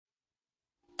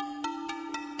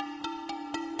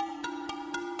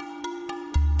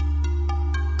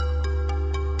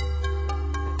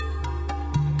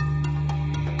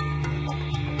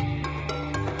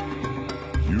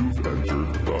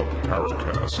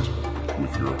Paracast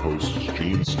with your hosts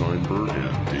Gene Steinberg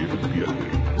and David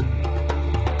Biedney.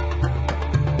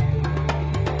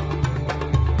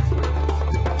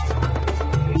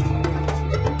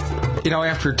 You know,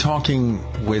 after talking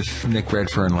with Nick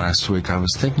Redfern last week, I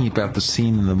was thinking about the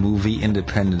scene in the movie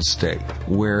Independence Day,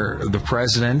 where the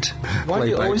president... Why do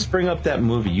you always bring up that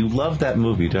movie? You love that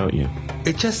movie, don't you?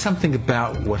 It's just something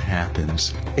about what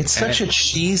happens. It's such a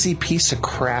cheesy piece of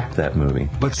crap, that movie.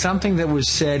 But something that was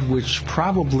said which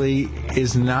probably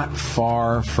is not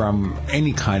far from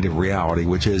any kind of reality,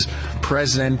 which is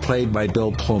President, played by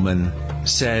Bill Pullman,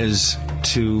 says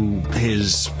to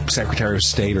his Secretary of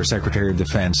State or Secretary of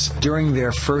Defense during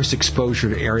their first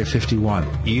exposure to Area 51,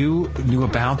 "You knew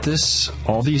about this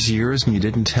all these years and you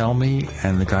didn't tell me?"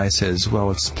 And the guy says,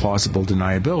 "Well, it's plausible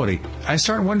deniability." I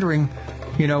start wondering,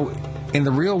 you know, in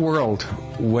the real world,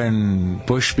 when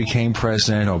Bush became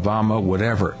president, Obama,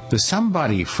 whatever, does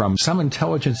somebody from some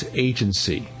intelligence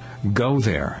agency go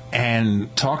there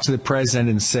and talk to the president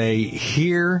and say,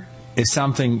 "Here is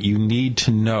something you need to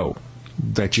know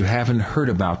that you haven't heard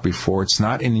about before. It's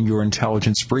not in your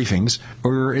intelligence briefings"?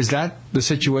 Or is that the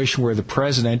situation where the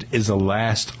president is the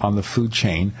last on the food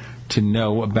chain to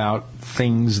know about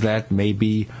things that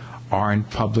maybe aren't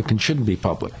public and shouldn't be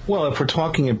public? Well, if we're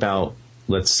talking about,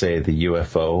 let's say, the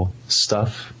UFO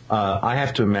stuff, I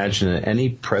have to imagine that any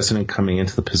president coming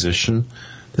into the position,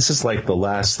 this is like the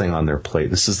last thing on their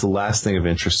plate. This is the last thing of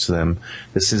interest to them.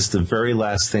 This is the very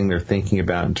last thing they're thinking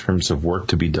about in terms of work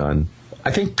to be done. I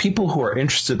think people who are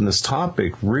interested in this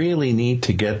topic really need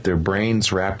to get their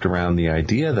brains wrapped around the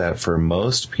idea that for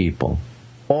most people,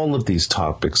 all of these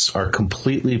topics are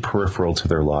completely peripheral to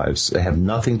their lives. They have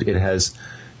nothing, it has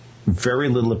very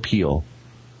little appeal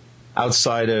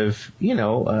outside of,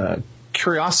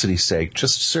 curiosity's sake,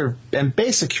 just sort of, and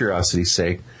basic curiosity's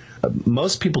sake.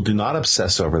 Most people do not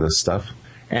obsess over this stuff.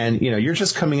 And, you're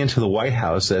just coming into the White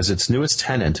House as its newest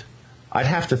tenant. I'd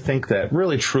have to think that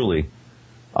really, truly,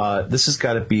 this has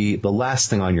got to be the last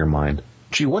thing on your mind.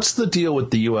 Gee, what's the deal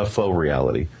with the UFO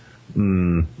reality?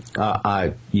 I'm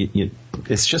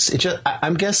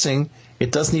guessing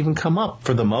it doesn't even come up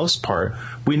for the most part.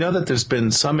 We know that there's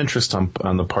been some interest on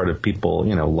the part of people,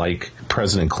 like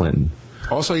President Clinton.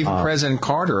 Also, even President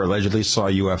Carter allegedly saw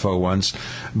a UFO once,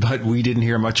 but we didn't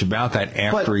hear much about that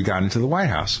after he got into the White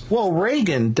House. Well,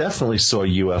 Reagan definitely saw a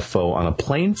UFO on a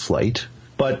plane flight,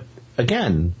 but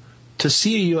again, to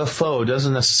see a UFO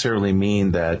doesn't necessarily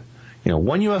mean that,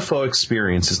 one UFO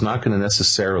experience is not going to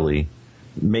necessarily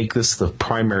make this the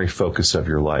primary focus of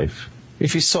your life.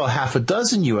 If you saw half a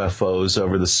dozen UFOs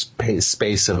over the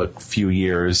space of a few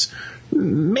years,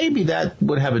 maybe that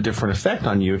would have a different effect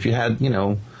on you if you had,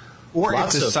 or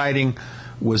if the sighting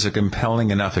was a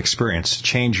compelling enough experience to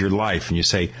change your life and you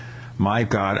say, "My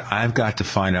God, I've got to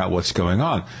find out what's going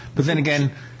on." But then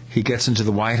again, he gets into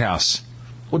the White House.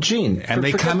 Well, Gene, and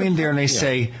they come in there and they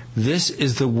say, "This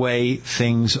is the way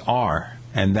things are,"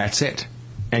 and that's it.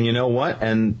 And you know what?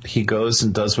 And he goes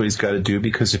and does what he's got to do,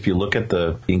 because if you look at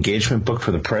the engagement book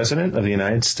for the President of the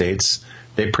United States,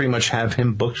 they pretty much have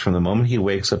him booked from the moment he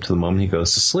wakes up to the moment he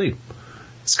goes to sleep.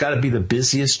 It's got to be the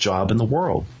busiest job in the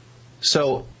world.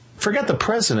 So forget the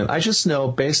President. I just know,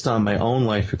 based on my own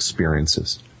life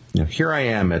experiences, here I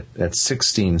am at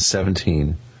 16,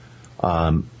 17.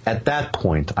 At that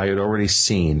point, I had already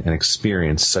seen and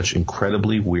experienced such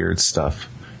incredibly weird stuff.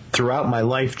 Throughout my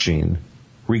life, Gene,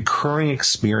 recurring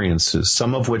experiences,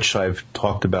 some of which I've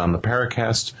talked about in the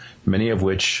Paracast, many of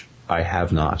which I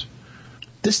have not.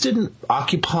 This didn't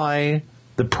occupy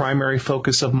the primary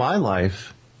focus of my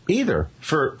life either.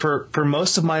 For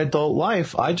most of my adult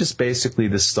life, I just basically,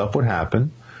 this stuff would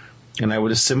happen, and I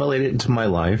would assimilate it into my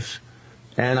life,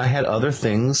 and I had other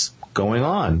things going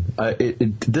on.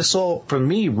 This all, for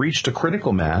me, reached a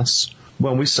critical mass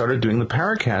when we started doing the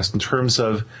Paracast, in terms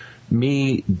of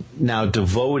me now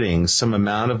devoting some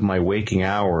amount of my waking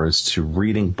hours to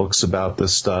reading books about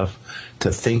this stuff,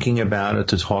 to thinking about it,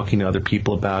 to talking to other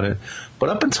people about it. But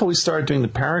up until we started doing the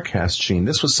Paracast, Gene,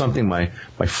 this was something my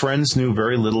friends knew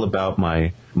very little about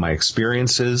my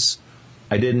experiences.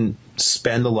 I didn't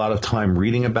spend a lot of time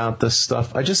reading about this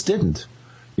stuff. I just didn't.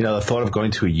 The thought of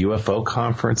going to a UFO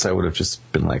conference, I would have just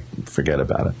been like, forget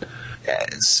about it.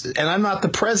 And I'm not the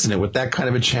president with that kind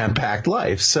of a jam-packed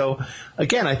life. So,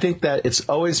 again, I think that it's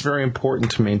always very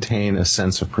important to maintain a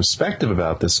sense of perspective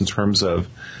about this, in terms of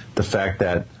the fact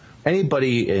that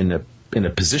anybody in a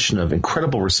position of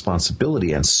incredible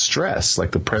responsibility and stress, like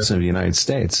the President of the United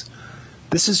States,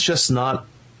 this is just not,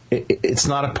 it's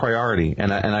not a priority.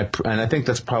 And I think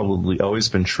that's probably always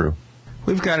been true.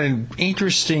 We've got an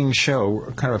interesting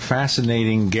show, kind of a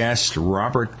fascinating guest,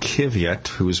 Robert Kiviat,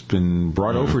 who's been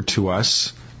brought over to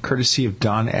us courtesy of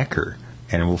Don Ecker.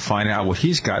 And we'll find out what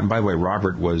he's got. And by the way,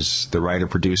 Robert was the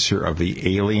writer-producer of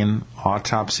the Alien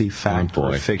Autopsy Fact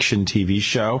or Fiction TV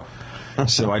show.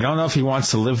 So I don't know if he wants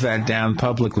to live that down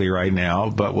publicly right now,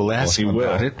 but we'll ask him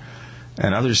about it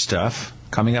and other stuff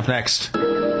coming up next. I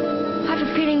have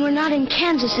a feeling we're not in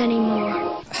Kansas anymore.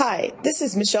 Hi, this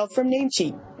is Michelle from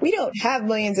Namecheap. We don't have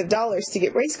millions of dollars to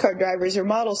get race car drivers or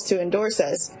models to endorse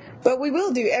us, but we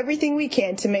will do everything we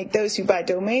can to make those who buy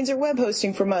domains or web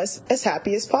hosting from us as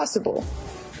happy as possible.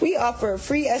 We offer a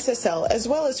free SSL as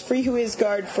well as free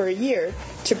WhoisGuard for a year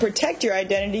to protect your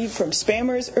identity from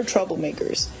spammers or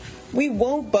troublemakers. We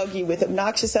won't bug you with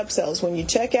obnoxious upsells when you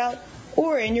check out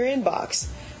or in your inbox.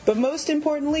 But most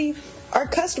importantly, our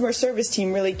customer service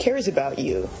team really cares about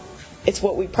you. It's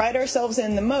what we pride ourselves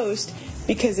in the most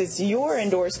because it's your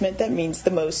endorsement that means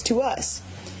the most to us.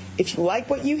 If you like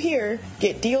what you hear,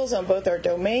 get deals on both our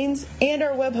domains and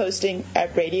our web hosting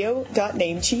at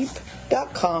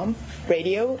radio.namecheap.com,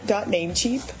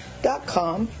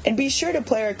 radio.namecheap.com, and be sure to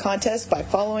play our contest by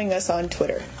following us on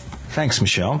Twitter. Thanks,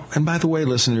 Michelle. And by the way,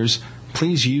 listeners,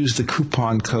 please use the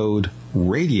coupon code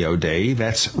Radio Day.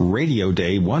 That's Radio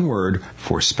Day, one word,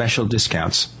 for special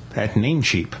discounts at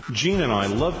Namecheap. Gene and I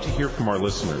love to hear from our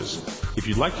listeners. If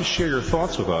you'd like to share your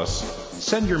thoughts with us,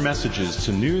 send your messages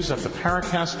to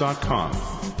news@theparacast.com.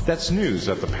 That's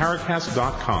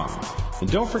news@theparacast.com.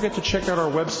 And don't forget to check out our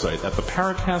website at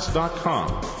theparacast.com,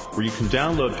 where you can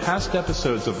download past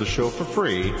episodes of the show for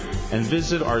free and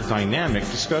visit our dynamic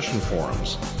discussion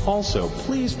forums. Also,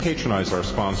 please patronize our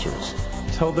sponsors.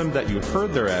 Tell them that you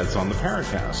heard their ads on the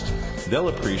Paracast. They'll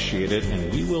appreciate it,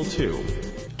 and we will too.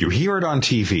 You hear it on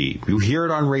TV. You hear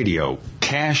it on radio.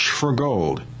 Cash for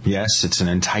gold. Yes, it's an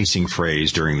enticing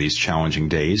phrase during these challenging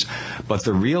days, but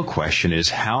the real question is,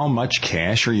 how much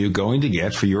cash are you going to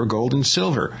get for your gold and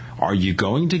silver? Are you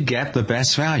going to get the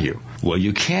best value? Well,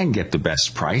 you can get the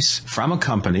best price from a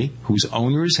company whose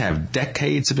owners have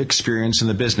decades of experience in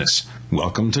the business.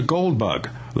 Welcome to Goldbug.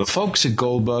 The folks at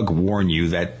Goldbug warn you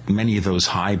that many of those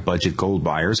high-budget gold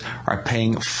buyers are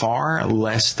paying far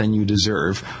less than you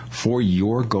deserve for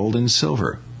your gold and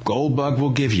silver. Goldbug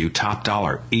will give you top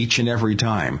dollar each and every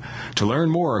time. To learn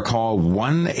more, call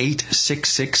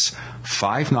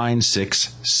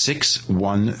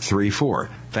 1-866-596-6134.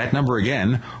 That number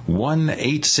again,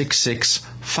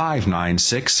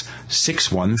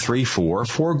 1-866-596-6134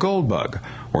 for Goldbug.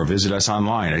 Or visit us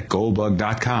online at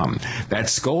goldbug.com.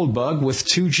 That's Goldbug with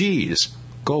 2 G's.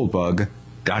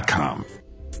 Goldbug.com.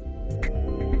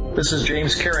 This is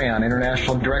James Carrion,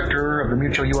 International Director of the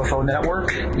Mutual UFO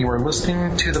Network. You are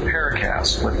listening to the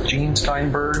Paracast with Gene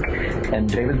Steinberg and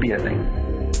David Biedney.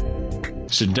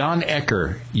 So, Don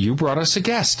Ecker, you brought us a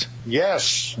guest.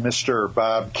 Yes, Mr.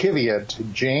 Bob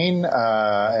Kiviat. Gene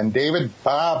and David,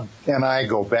 Bob and I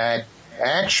go back,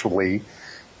 actually,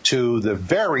 to the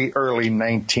very early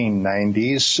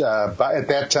 1990s. At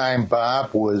that time,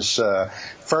 Bob was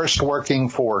first working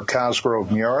for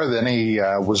Cosgrove Muir. Then he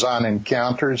was on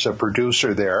Encounters, a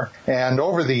producer there. And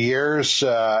over the years,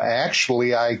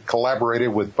 actually, I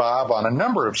collaborated with Bob on a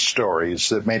number of stories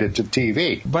that made it to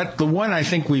TV. But the one I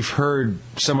think we've heard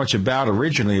so much about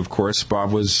originally, of course,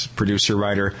 Bob was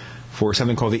producer-writer for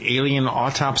something called the Alien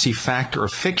Autopsy Fact or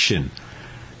Fiction.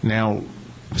 Now,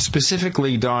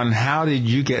 specifically, Don, how did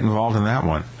you get involved in that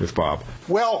one with Bob?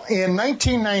 Well, in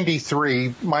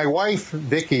 1993, my wife,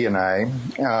 Vicki, and I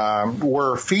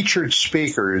were featured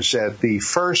speakers at the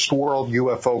first World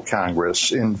UFO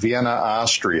Congress in Vienna,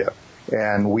 Austria.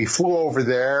 And we flew over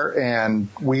there, and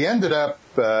we ended up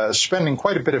spending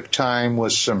quite a bit of time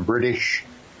with some British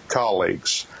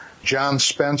colleagues. John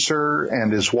Spencer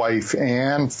and his wife,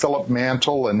 Anne, Philip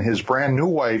Mantle and his brand new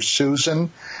wife,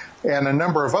 Susan, and a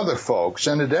number of other folks.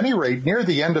 And at any rate, near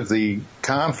the end of the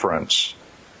conference,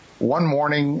 one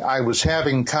morning I was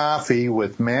having coffee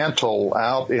with Mantle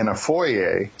out in a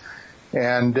foyer,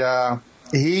 and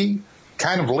he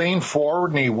kind of leaned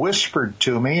forward and he whispered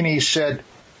to me and he said,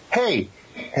 "Hey,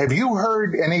 have you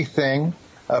heard anything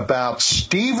about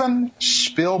Steven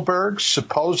Spielberg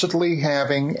supposedly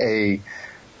having a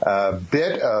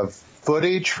bit of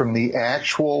footage from the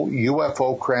actual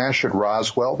UFO crash at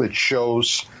Roswell that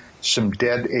shows some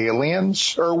dead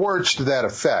aliens?" or words to that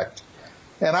effect.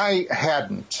 And I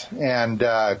hadn't. And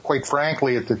quite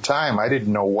frankly, at the time, I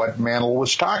didn't know what Mantle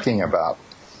was talking about.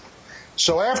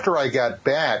 So after I got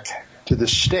back to the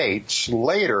States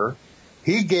later,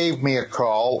 he gave me a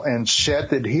call and said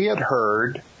that he had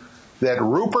heard that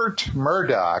Rupert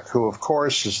Murdoch, who of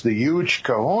course is the huge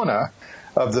kahuna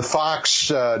of the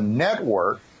Fox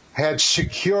network, had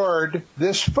secured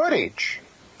this footage.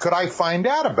 Could I find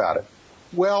out about it?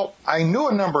 Well, I knew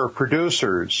a number of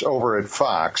producers over at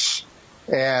Fox,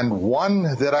 and one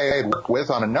that I had worked with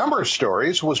on a number of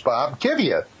stories was Bob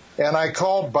Kiviat. And I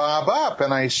called Bob up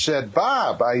and I said,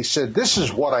 Bob, I said, this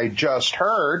is what I just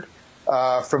heard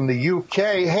from the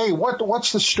UK. Hey,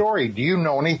 what's the story? Do you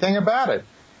know anything about it?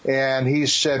 And he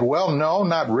said, well, no,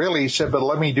 not really. He said, but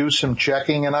let me do some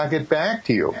checking and I'll get back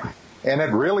to you. And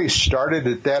it really started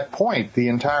at that point, the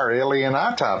entire alien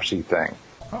autopsy thing.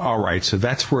 All right, so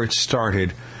that's where it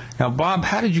started. Now, Bob,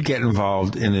 how did you get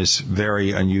involved in this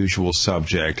very unusual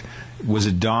subject? Was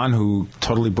it Don who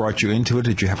totally brought you into it?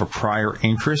 Did you have a prior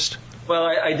interest? Well,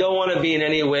 I don't want to be in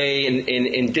any way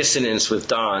in dissonance with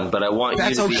Don, but I want you to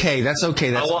be... That's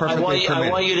okay. That's perfectly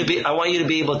permitted. I want you to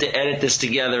be able to edit this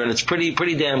together, and it's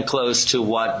pretty damn close to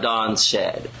what Don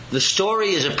said. The story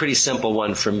is a pretty simple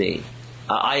one for me.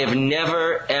 I have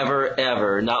never, ever,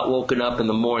 ever not woken up in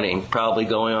the morning, probably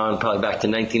back to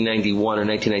 1991 or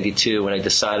 1992, when I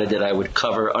decided that I would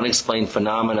cover unexplained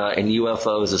phenomena and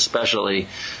UFOs especially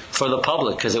for the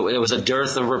public, because it was a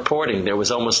dearth of reporting. There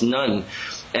was almost none.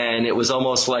 And it was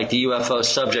almost like the UFO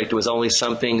subject was only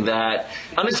something that,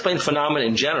 unexplained phenomena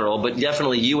in general, but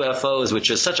definitely UFOs,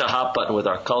 which is such a hot button with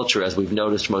our culture, as we've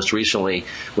noticed most recently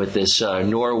with this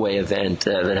Norway event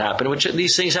that happened, which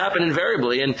these things happen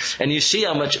invariably. And you see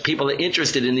how much people are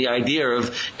interested in the idea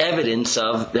of evidence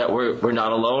of that we're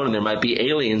not alone and there might be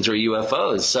aliens or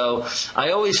UFOs. So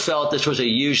I always felt this was a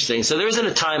huge thing. So there isn't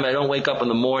a time I don't wake up in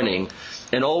the morning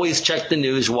and always check the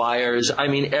news wires. I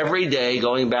mean, every day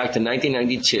going back to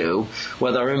 1992,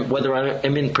 whether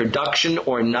I'm in production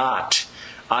or not,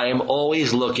 I am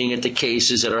always looking at the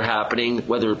cases that are happening,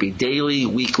 whether it be daily,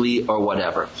 weekly, or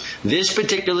whatever. This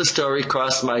particular story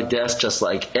crossed my desk just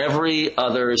like every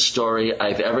other story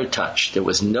I've ever touched. It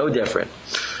was no different.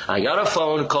 I got a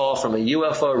phone call from a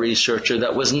UFO researcher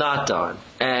that was not Don.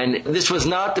 And this was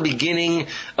not the beginning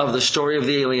of the story of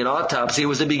the alien autopsy. It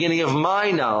was the beginning of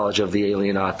my knowledge of the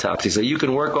alien autopsy. So you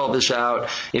can work all this out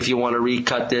if you want to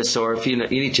recut this or if you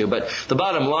need to. But the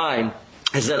bottom line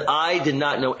is that I did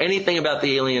not know anything about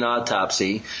the alien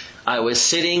autopsy. I was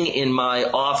sitting in my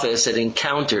office at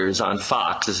Encounters on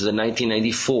Fox. This is in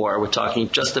 1994. We're talking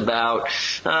just about,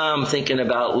 I'm thinking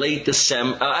about late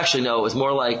December. Actually, no, it was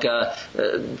more like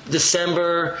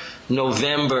December,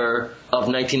 November of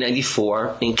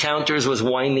 1994. Encounters was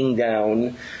winding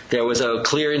down. There was a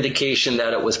clear indication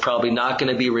that it was probably not going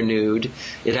to be renewed.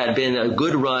 It had been a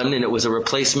good run, and it was a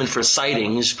replacement for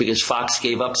Sightings because Fox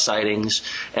gave up Sightings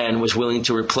and was willing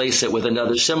to replace it with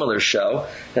another similar show.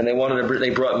 And they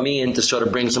brought me in to sort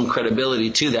of bring some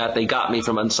credibility to that. They got me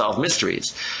from Unsolved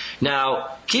Mysteries.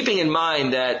 Now, keeping in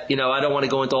mind that, I don't want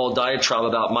to go into all diatribe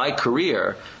about my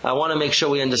career, I want to make sure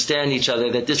we understand each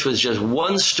other that this was just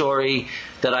one story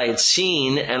that I had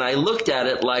seen, and I looked at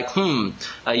it like, a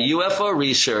UFO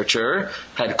researcher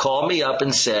had called me up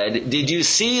and said, did you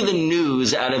see the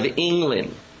news out of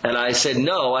England? And I said,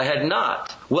 no, I had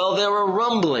not. Well, there were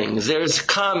rumblings, there's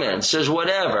comments, there's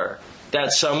whatever,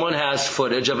 that someone has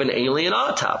footage of an alien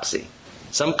autopsy,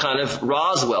 some kind of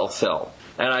Roswell film.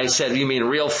 And I said, you mean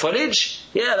real footage?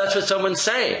 Yeah, that's what someone's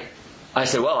saying. I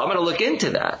said, well, I'm going to look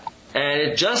into that. And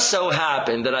it just so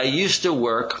happened that I used to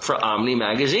work for Omni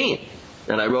Magazine.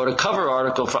 And I wrote a cover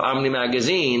article for Omni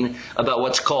Magazine about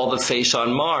what's called the Face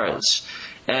on Mars.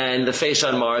 And the Face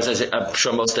on Mars, as I'm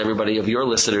sure most everybody of your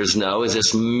listeners know, is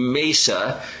this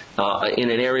mesa in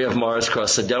an area of Mars called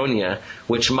Cydonia,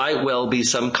 which might well be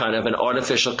some kind of an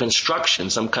artificial construction,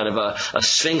 some kind of a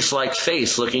sphinx-like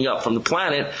face looking up from the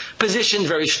planet, positioned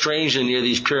very strangely near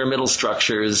these pyramidal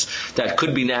structures that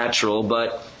could be natural,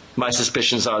 but my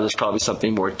suspicions are there's probably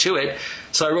something more to it.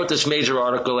 So I wrote this major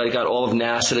article. I got all of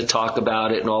NASA to talk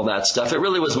about it and all that stuff. It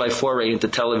really was my foray into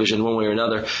television one way or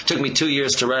another. It took me 2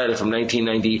 years to write it from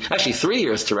 1990, actually 3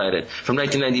 years to write it, from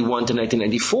 1991 to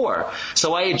 1994.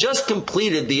 So I had just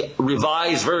completed the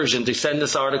revised version to send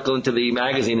this article into the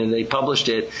magazine, and they published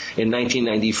it in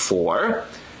 1994.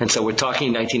 And so we're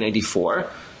talking 1994.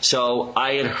 So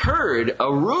I had heard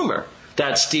a rumor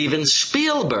that Steven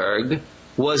Spielberg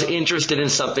was interested in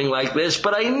something like this,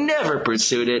 but I never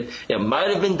pursued it. It might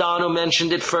have been Don who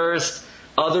mentioned it first.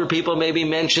 Other people maybe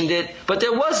mentioned it. But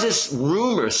there was this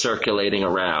rumor circulating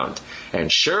around. And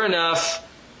sure enough,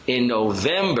 in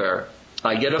November,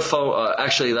 I get a phone,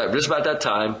 actually just about that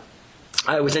time,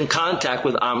 I was in contact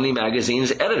with Omni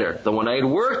Magazine's editor, the one I had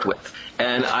worked with.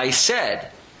 And I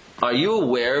said, are you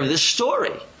aware of this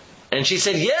story? And she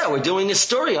said, yeah, we're doing a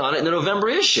story on it in the November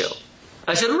issue.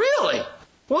 I said, really?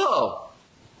 Whoa.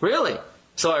 Really?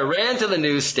 So I ran to the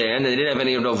newsstand, and they didn't have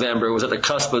any of November. It was at the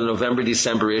cusp of the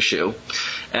November-December issue.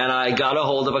 And I got a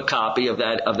hold of a copy of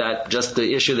that, just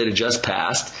the issue that had just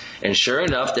passed. And sure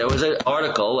enough, there was an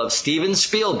article of Steven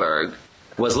Spielberg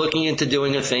was looking into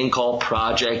doing a thing called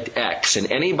Project X.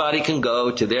 And anybody can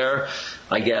go to their,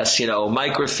 I guess,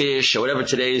 Microfiche or whatever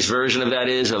today's version of that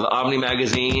is, of Omni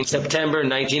Magazine, September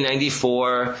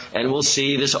 1994, and we'll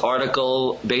see this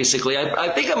article basically, I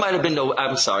think it might have been,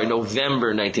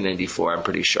 November 1994, I'm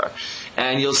pretty sure.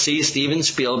 And you'll see Steven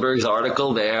Spielberg's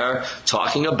article there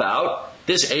talking about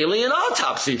this alien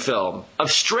autopsy film,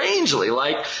 strangely,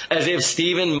 like as if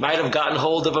Steven might have gotten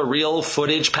hold of a real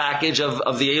footage package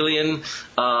of the alien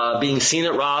being seen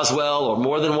at Roswell, or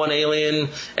more than one alien,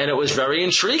 and it was very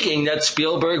intriguing that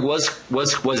Spielberg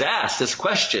was asked this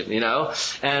question,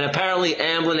 and apparently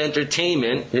Amblin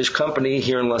Entertainment, his company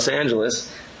here in Los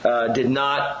Angeles, did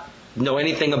not know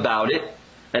anything about it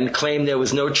and claimed there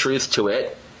was no truth to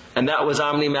it. And that was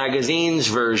Omni Magazine's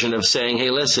version of saying, hey,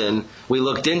 listen, we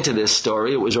looked into this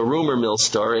story. It was a rumor mill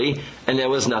story, and there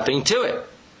was nothing to it.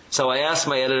 So I asked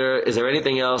my editor, is there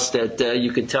anything else that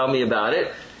you could tell me about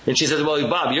it? And she says, well,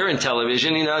 Bob, you're in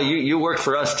television. You work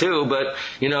for us too. But,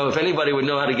 if anybody would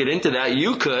know how to get into that,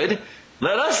 you could.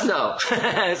 Let us know.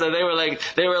 So they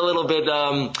were a little bit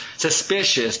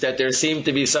suspicious that there seemed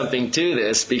to be something to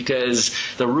this because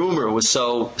the rumor was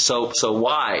so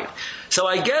wide. So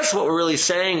I guess what we're really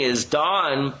saying is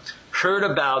Don heard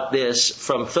about this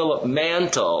from Philip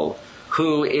Mantle,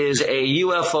 who is a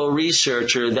UFO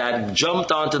researcher that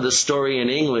jumped onto the story in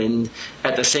England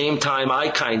at the same time I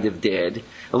kind of did.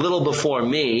 A little before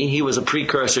me. He was a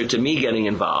precursor to me getting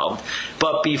involved.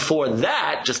 But before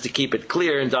that, just to keep it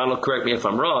clear, and Don will correct me if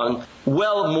I'm wrong,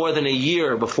 well more than a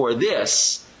year before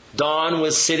this, Don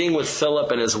was sitting with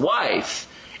Philip and his wife,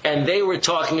 and they were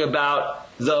talking about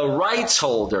the rights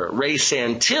holder, Ray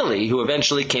Santilli, who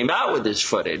eventually came out with this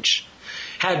footage,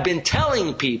 had been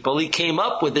telling people he came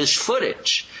up with this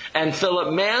footage. And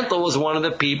Philip Mantle was one of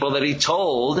the people that he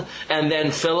told, and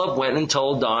then Philip went and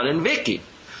told Don and Vicky.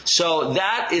 So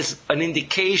that is an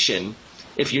indication,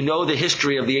 if you know the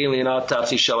history of the alien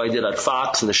autopsy show I did at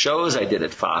Fox and the shows I did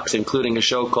at Fox, including a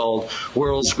show called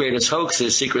World's Greatest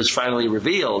Hoaxes, Secrets Finally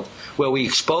Revealed, where we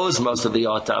exposed most of the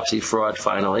autopsy fraud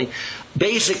finally.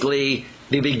 Basically,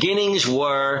 the beginnings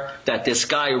were that this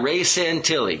guy, Ray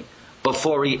Santilli,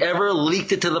 before he ever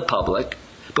leaked it to the public,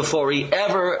 before he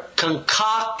ever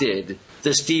concocted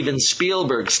the Steven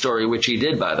Spielberg story, which he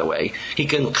did, by the way, he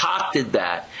concocted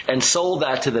that and sold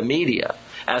that to the media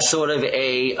as sort of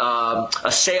a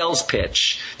sales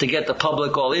pitch to get the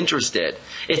public all interested.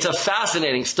 It's a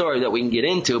fascinating story that we can get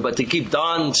into, but to keep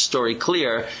Don's story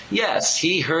clear, yes,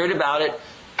 he heard about it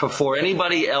before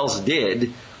anybody else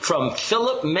did from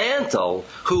Philip Mantle,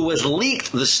 who was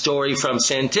leaked the story from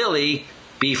Santilli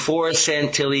before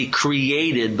Santilli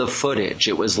created the footage.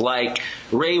 It was like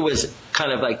Ray was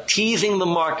kind of like teasing the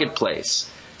marketplace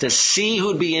to see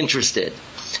who'd be interested.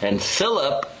 And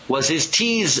Philip was his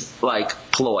tease-like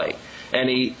ploy. And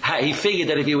he figured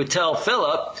that if he would tell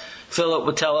Philip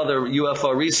would tell other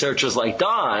UFO researchers like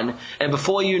Don, and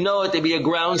before you know it, there'd be a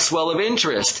groundswell of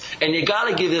interest. And you got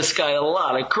to give this guy a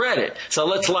lot of credit. So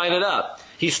let's line it up.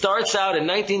 He starts out in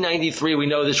 1993, we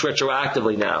know this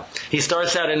retroactively now. He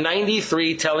starts out in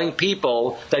 93 telling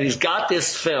people that he's got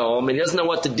this film and he doesn't know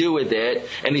what to do with it,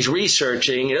 and he's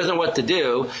researching, he doesn't know what to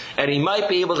do, and he might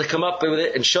be able to come up with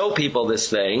it and show people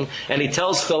this thing, and he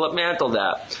tells Philip Mantle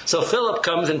that. So Philip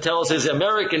comes and tells his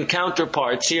American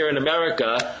counterparts here in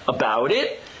America about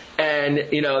it, and,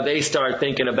 they start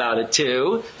thinking about it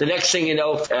too. The next thing you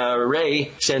know,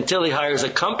 Ray Santilli hires a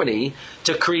company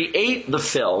to create the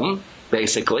film,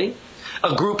 basically.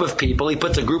 A group of people. He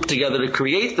puts a group together to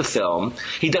create the film.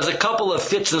 He does a couple of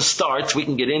fits and starts we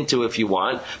can get into if you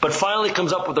want, but finally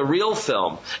comes up with a real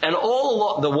film. And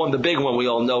all along, the big one we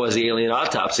all know is the alien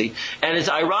autopsy. And it's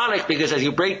ironic because as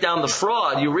you break down the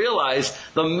fraud, you realize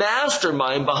the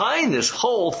mastermind behind this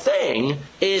whole thing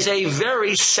is a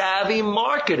very savvy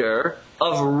marketer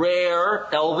of rare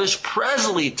Elvis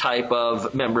Presley type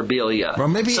of memorabilia. Well,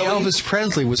 maybe Elvis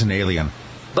Presley was an alien.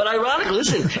 But ironically,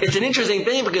 listen, it's an interesting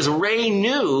thing because Ray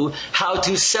knew how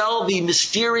to sell the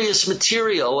mysterious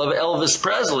material of Elvis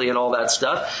Presley and all that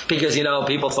stuff because,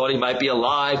 people thought he might be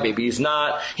alive, maybe he's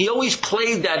not. He always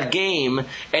played that game,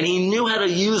 and he knew how to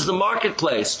use the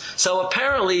marketplace. So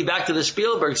apparently, back to the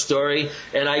Spielberg story,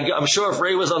 and I'm sure if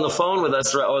Ray was on the phone with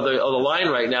us or the line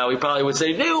right now, he probably would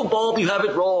say, no, Bob, you have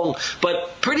it wrong.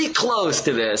 But pretty close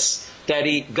to this, that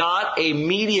he got a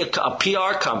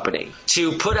PR company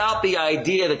to put out the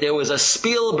idea that there was a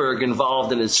Spielberg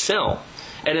involved in his film.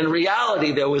 And in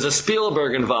reality, there was a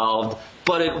Spielberg involved,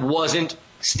 but it wasn't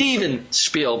Steven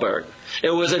Spielberg.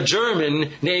 It was a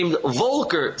German named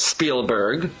Volker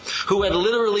Spielberg, who had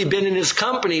literally been in his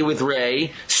company with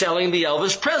Ray selling the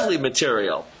Elvis Presley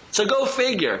material. So go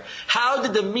figure. How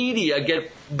did the media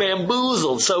get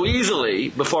bamboozled so easily,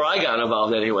 before I got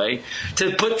involved anyway,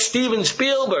 to put Steven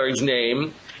Spielberg's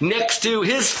name next to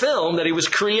his film that he was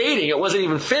creating? It wasn't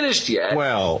even finished yet.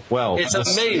 Well, it's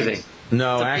amazing.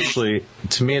 No, actually,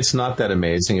 to me, it's not that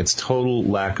amazing. It's total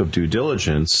lack of due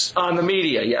diligence. On the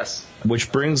media, yes.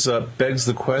 Which begs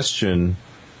the question,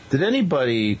 did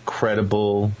anybody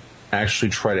credible actually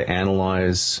try to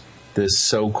analyze this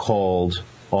so-called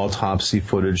autopsy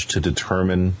footage to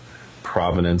determine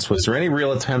provenance? Was there any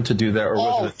real attempt to do that? Or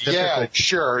was it yeah,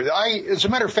 sure. As a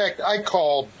matter of fact, I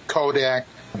called Kodak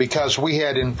because we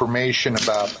had information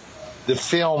about the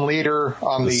film leader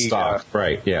on the stock,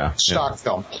 stock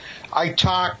film. I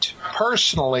talked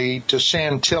personally to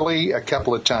Santilli a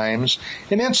couple of times,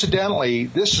 and incidentally,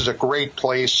 this is a great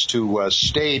place to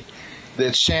state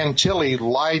that Santilli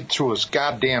lied through his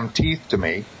goddamn teeth to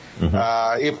me.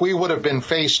 Mm-hmm. If we would have been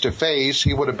face to face,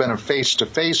 he would have been a face to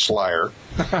face liar.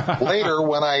 Later,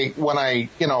 when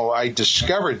I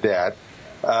discovered that,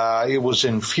 it was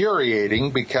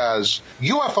infuriating because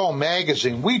UFO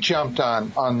Magazine, we jumped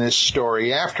on this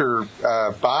story after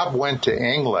Bob went to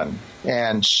England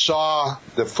and saw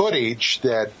the footage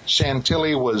that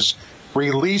Santilli was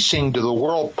releasing to the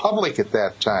world public at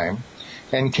that time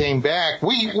and came back.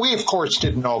 We of course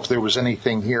didn't know if there was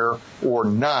anything here or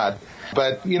not,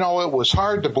 but it was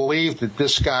hard to believe that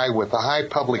this guy with a high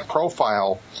public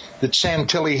profile that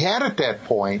Santilli had at that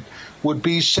point would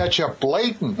be such a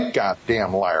blatant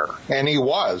goddamn liar. And he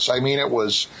was. I mean, it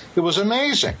was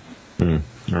amazing. All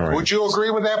right. Would you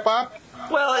agree with that, Bob?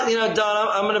 Well, Don,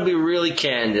 I'm going to be really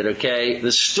candid, okay?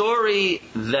 The story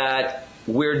that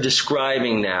we're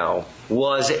describing now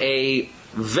was a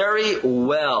very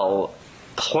well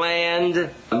planned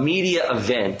media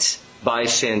event by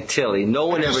Santilli. No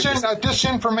one ever... A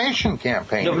disinformation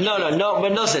campaign. No.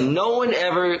 But listen, no one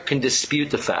ever can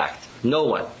dispute the fact. No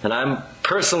one. And I'm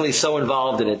personally so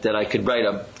involved in it that I could write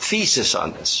a thesis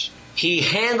on this. He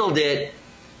handled it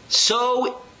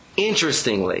so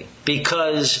interestingly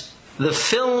because the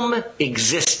film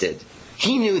existed.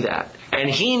 He knew that. And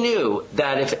he knew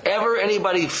that if ever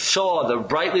anybody saw the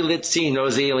brightly lit scene known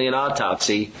as the alien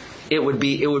autopsy, it would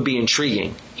be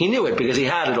intriguing. He knew it because he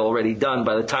had it already done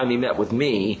by the time he met with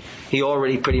me. He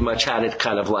already pretty much had it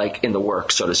kind of like in the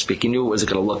works, so to speak. He knew what it was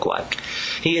going to look like.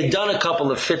 He had done a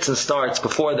couple of fits and starts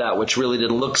before that, which really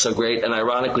didn't look so great, and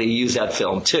ironically, he used that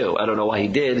film too. I don't know why he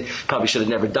did. Probably should have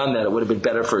never done that. It would have been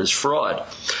better for his fraud.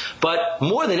 But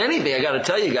more than anything, I got to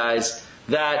tell you guys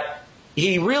that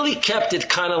he really kept it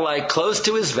kind of like close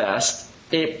to his vest.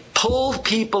 It pulled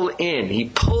people in. He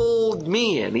pulled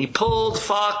me in. He pulled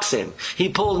Fox in. He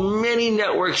pulled many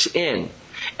networks in.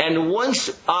 And once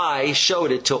I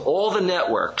showed it to all the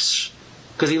networks,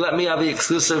 because he let me have the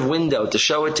exclusive window to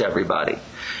show it to everybody,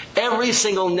 every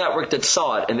single network that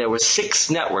saw it, and there were 6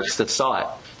 networks that saw it,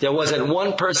 there wasn't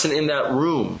one person in that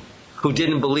room who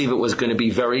didn't believe it was going to be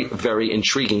very, very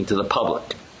intriguing to the public.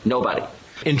 Nobody.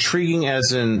 Intriguing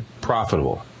as in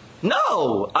profitable?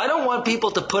 No, I don't want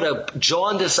people to put a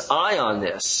jaundiced eye on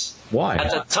this. Why?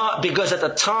 Because at the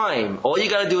time, all you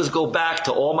got to do is go back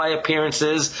to all my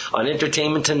appearances on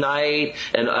Entertainment Tonight,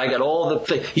 and I got all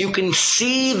the... You can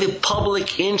see the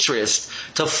public interest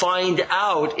to find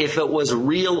out if it was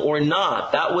real or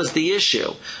not. That was the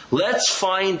issue. Let's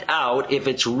find out if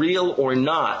it's real or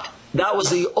not. That was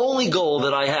the only goal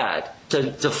that I had,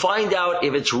 to find out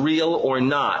if it's real or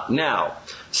not. Now,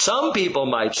 some people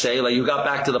might say, like, you got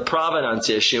back to the provenance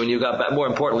issue, and you got back, more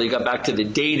importantly, you got back to the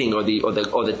dating or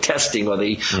the testing or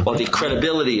the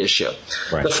credibility issue,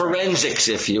 right. The forensics,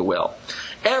 if you will.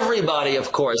 Everybody,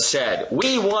 of course, said,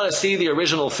 we want to see the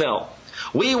original film.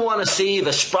 We want to see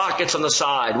the sprockets on the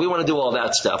side. We want to do all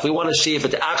that stuff. We want to see if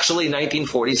it's actually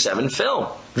 1947 film.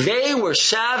 They were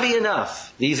savvy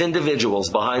enough, these individuals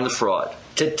behind the fraud,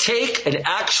 to take an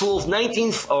actual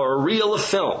reel of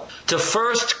film to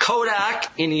first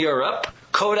Kodak in Europe.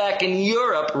 Kodak in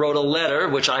Europe wrote a letter,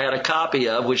 which I had a copy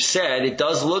of, which said it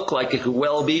does look like it could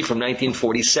well be from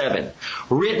 1947.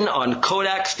 Written on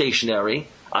Kodak stationery.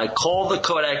 I called the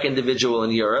Kodak individual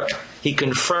in Europe. He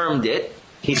confirmed it.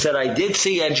 He said, I did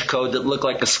see edge code that looked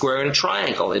like a square and a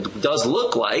triangle. It does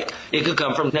look like it could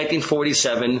come from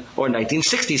 1947 or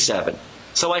 1967.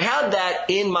 So I had that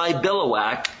in my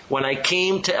billowhack when I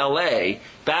came to L.A.,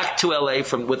 back to L.A.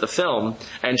 with the film,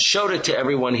 and showed it to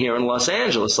everyone here in Los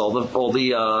Angeles, all the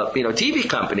TV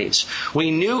companies.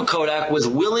 We knew Kodak was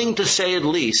willing to say at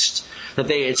least that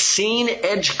they had seen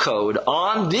edge code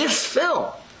on this film,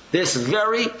 this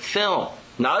very film,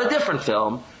 not a different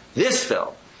film, this film.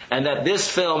 And that this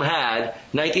film had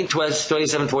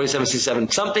 1927, 47, 67,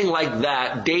 something like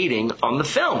that dating on the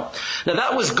film. Now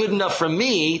that was good enough for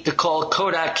me to call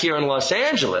Kodak here in Los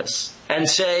Angeles and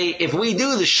say, if we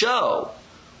do the show,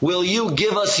 will you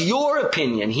give us your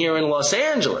opinion here in Los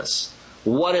Angeles,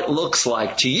 what it looks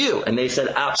like to you? And they said,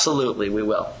 absolutely, we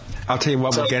will. I'll tell you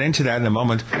what, we'll get into that in a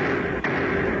moment.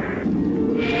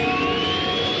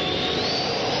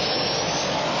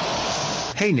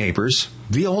 Hey neighbors,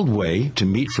 the old way to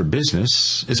meet for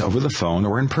business is over the phone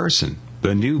or in person.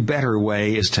 The new, better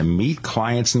way is to meet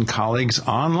clients and colleagues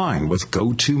online with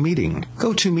GoToMeeting.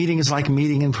 GoToMeeting is like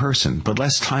meeting in person, but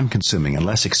less time-consuming and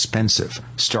less expensive.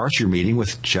 Start your meeting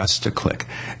with just a click.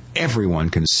 Everyone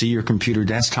can see your computer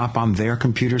desktop on their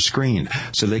computer screen,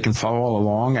 so they can follow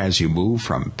along as you move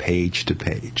from page to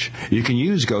page. You can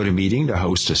use GoToMeeting to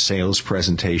host a sales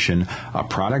presentation, a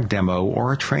product demo,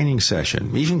 or a training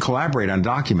session. Even collaborate on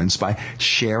documents by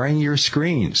sharing your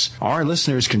screens. Our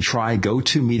listeners can try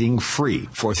GoToMeeting free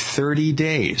for 30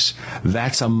 days.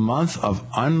 That's a month of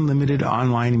unlimited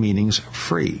online meetings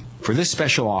free. For this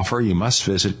special offer, you must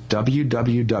visit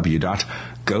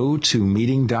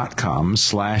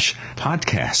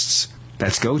www.gotomeeting.com/podcasts.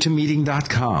 That's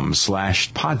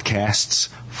gotomeeting.com/podcasts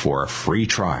for a free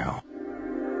trial.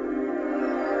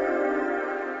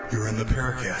 You're in the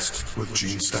Paracast with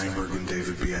Gene Steinberg and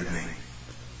David Biedney.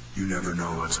 You never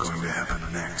know what's going to happen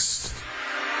next.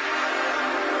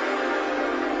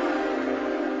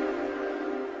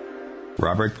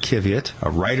 Robert Kiviat,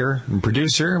 a writer and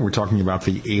producer. We're talking about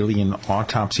the Alien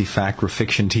Autopsy Fact or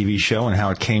Fiction TV show and how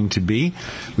it came to be.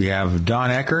 We have Don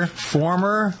Ecker,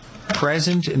 former,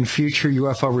 present, and future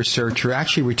UFO researcher,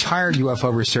 actually retired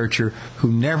UFO researcher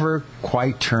who never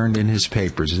quite turned in his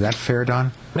papers. Is that fair,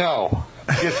 Don? No.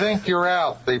 You think you're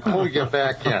out, they pull you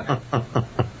back in.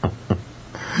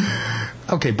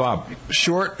 Okay, Bob,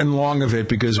 short and long of it,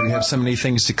 because we have so many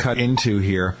things to cut into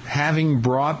here. Having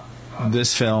brought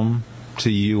this film to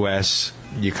the U.S.,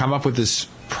 you come up with this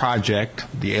project,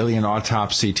 the Alien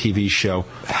Autopsy TV show.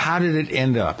 How did it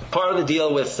end up? Part of the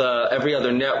deal with every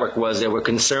other network was they were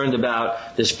concerned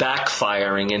about this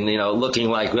backfiring and, looking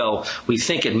like, well, we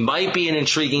think it might be an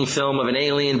intriguing film of an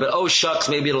alien, but oh shucks,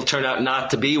 maybe it'll turn out not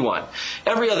to be one.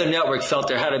 Every other network felt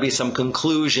there had to be some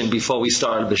conclusion before we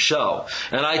started the show.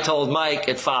 And I told Mike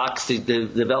at Fox, the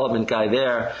development guy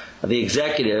there, the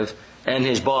executive, and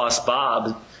his boss,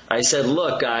 Bob, I said,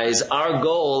 look, guys, our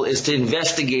goal is to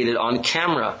investigate it on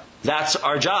camera. That's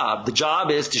our job. The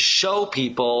job is to show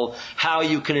people how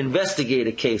you can investigate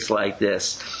a case like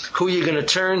this, who you're going to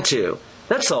turn to.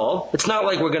 That's all. It's not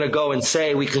like we're going to go and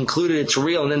say we concluded it's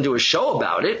real and then do a show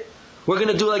about it. We're going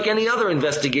to do like any other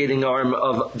investigating arm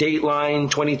of Dateline,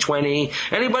 2020.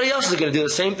 Anybody else is going to do the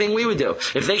same thing we would do.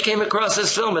 If they came across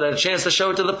this film and had a chance to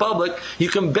show it to the public, you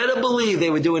can better believe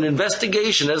they would do an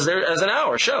investigation as an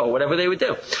hour show, whatever they would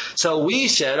do. So we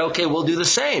said, okay, we'll do the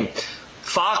same.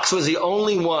 Fox was the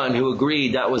only one who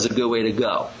agreed that was a good way to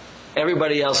go.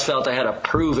 Everybody else felt I had to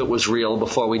prove it was real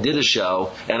before we did a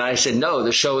show. And I said, no,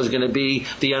 the show is going to be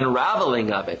the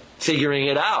unraveling of it, figuring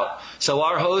it out. So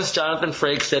our host, Jonathan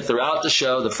Frakes, said throughout the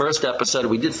show, the first episode,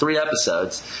 we did 3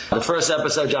 episodes. The first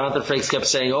episode, Jonathan Frakes kept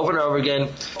saying over and over again,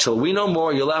 till we know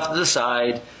more, you'll have to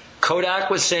decide. Kodak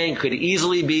was saying could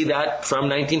easily be that from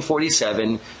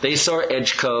 1947. They saw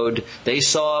edge code. They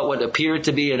saw what appeared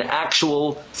to be an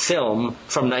actual film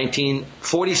from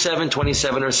 1947,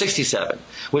 27, or 67,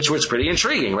 which was pretty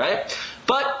intriguing, right?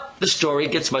 But the story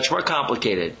gets much more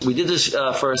complicated. We did this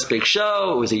first big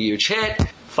show. It was a huge hit.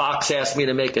 Fox asked me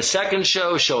to make a second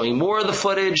show showing more of the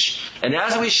footage. And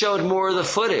as we showed more of the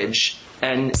footage,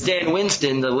 and Stan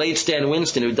Winston, the late Stan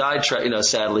Winston, who died,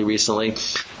 sadly recently,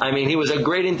 he was a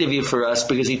great interview for us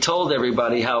because he told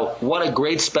everybody what a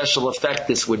great special effect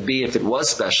this would be if it was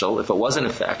special, if it was an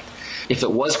effect, if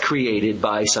it was created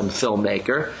by some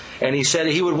filmmaker. And he said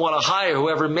he would want to hire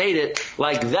whoever made it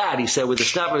like that, he said, with the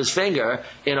snap of his finger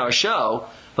in our show.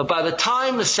 But by the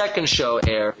time the second show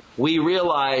aired, we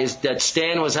realized that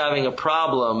Stan was having a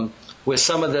problem with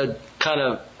some of the kind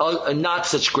of not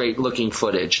such great looking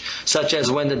footage, such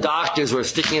as when the doctors were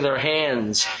sticking their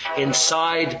hands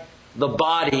inside the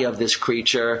body of this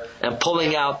creature and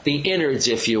pulling out the innards,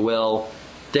 if you will.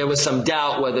 There was some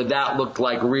doubt whether that looked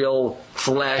like real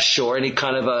flesh or any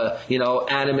kind of a,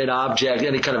 animate object,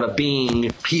 any kind of a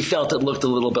being. He felt it looked a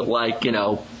little bit like,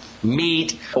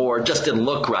 meat, or just didn't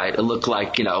look right. It looked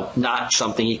like, not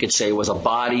something he could say was a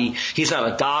body. He's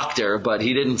not a doctor, but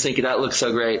he didn't think that looked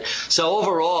so great. So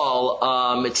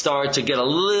overall, it started to get a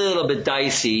little bit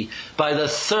dicey. By the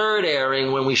third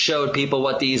airing, when we showed people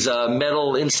what these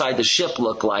metal inside the ship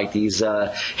looked like, these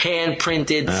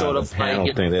hand-printed sort of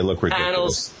panel thing, they look ridiculous.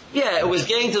 Panels. Yeah, it was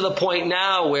getting to the point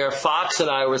now where Fox and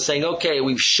I were saying, okay,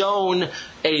 we've shown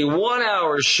a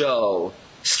 1-hour show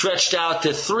stretched out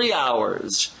to 3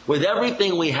 hours with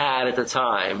everything we had at the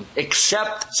time,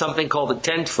 except something called the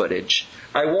tent footage.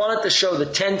 I wanted to show the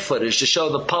tent footage to show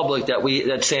the public that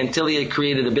Santilli had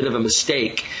created a bit of a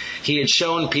mistake. He had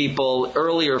shown people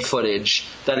earlier footage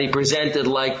that he presented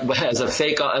as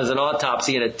an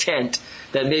autopsy in a tent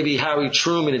that maybe Harry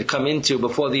Truman had come into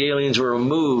before the aliens were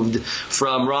removed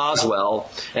from Roswell.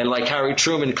 And like Harry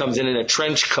Truman comes in a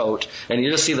trench coat, and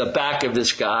you just see the back of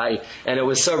this guy, and it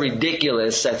was so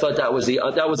ridiculous. I thought that was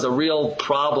the real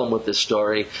problem with this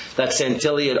story, that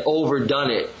Santilli had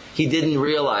overdone it. He didn't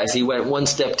realize he went one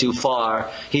step too far.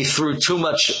 He threw too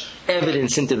much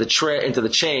evidence into the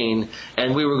chain,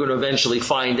 and we were going to eventually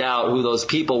find out who those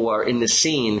people were in the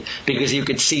scene, because you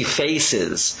could see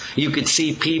faces. You could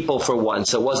see people for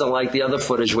once. It wasn't like the other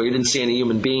footage where you didn't see any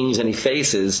human beings, any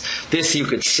faces. This you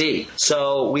could see.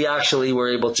 So we actually were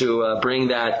able to bring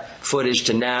that footage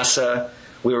to NASA.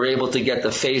 We were able to get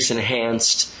the face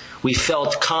enhanced. We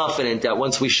felt confident that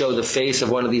once we showed the face of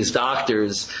one of these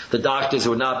doctors, the doctors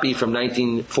would not be from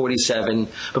 1947,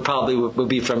 but probably would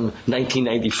be from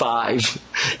 1995.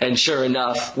 And sure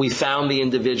enough, we found the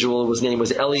individual. His name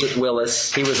was Elliot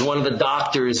Willis. He was one of the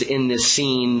doctors in this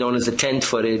scene known as the tent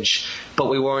footage,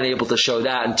 but we weren't able to show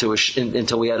that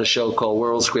until we had a show called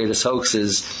World's Greatest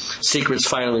Hoaxes, Secrets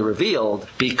Finally Revealed,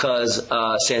 because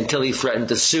Santilli threatened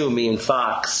to sue me and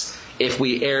Fox if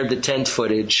we aired the tent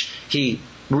footage. He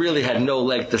really had no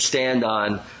leg to stand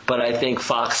on, but I think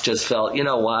Fox just felt, you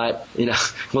know what,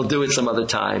 we'll do it some other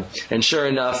time. And sure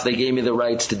enough, they gave me the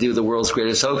rights to do the World's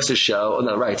Greatest Hoaxes show,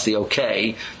 the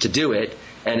okay to do it.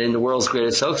 And in the World's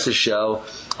Greatest Hoaxes show,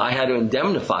 I had to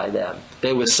indemnify them.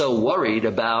 They were so worried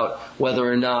about whether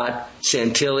or not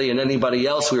Santilli and anybody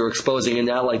else we were exposing in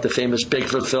that, like the famous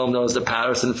Bigfoot film known as the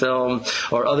Patterson film,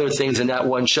 or other things in that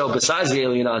one show besides the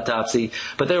alien autopsy.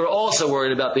 But they were also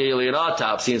worried about the alien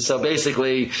autopsy. And so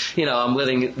basically, I'm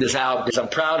letting this out because I'm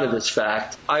proud of this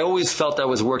fact. I always felt I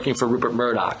was working for Rupert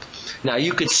Murdoch. Now,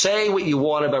 you could say what you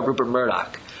want about Rupert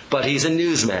Murdoch, but he's a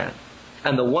newsman.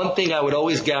 And the one thing I would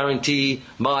always guarantee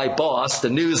my boss, the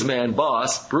newsman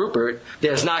boss, Rupert,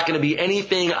 there's not going to be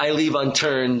anything I leave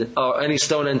unturned or any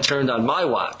stone unturned on my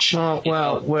watch.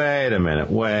 Well, wait a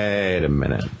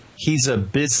minute. He's a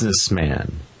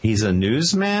businessman. He's a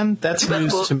newsman? That's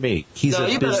news to me. He's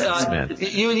a businessman.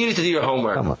 You need to do your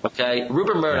homework, okay?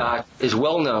 Rupert Murdoch is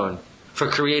well known for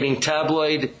creating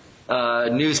tabloid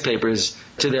newspapers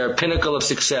to their pinnacle of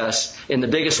success in the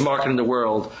biggest market in the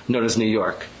world, known as New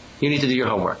York. You need to do your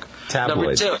homework. Tabloid.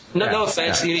 Number two, no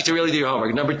offense, you need to really do your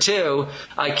homework. Number two,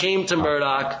 I came to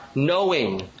Murdoch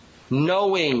knowing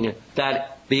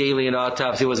that the alien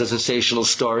autopsy was a sensational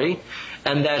story,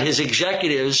 and that his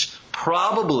executives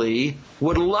probably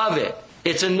would love it.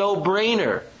 It's a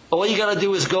no-brainer. All you got to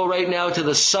do is go right now to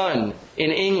The Sun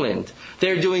in England.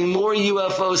 They're doing more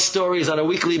UFO stories on a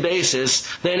weekly basis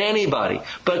than anybody.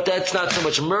 But that's not so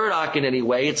much Murdoch in any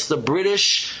way. It's the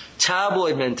British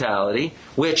tabloid mentality,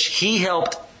 which he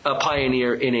helped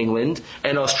pioneer in England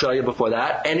and Australia before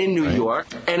that, and in New York,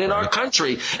 and in our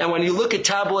country. And when you look at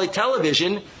tabloid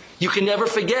television, you can never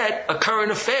forget A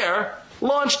Current Affair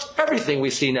launched everything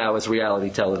we see now as reality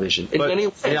television in many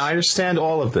ways. Yeah, I understand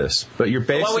all of this, but you're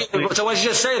basically... So why did you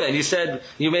just say that? You said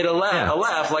you made a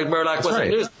laugh like Murdoch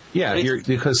wasn't news. Yeah,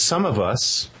 because some of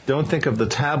us don't think of the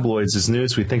tabloids as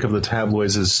news. We think of the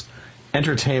tabloids as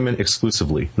entertainment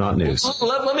exclusively, not news.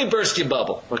 Let me burst your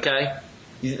bubble, okay?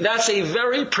 That's a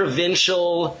very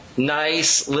provincial,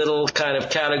 nice little kind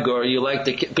of category a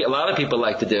lot of people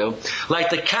like to do, like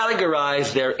to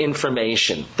categorize their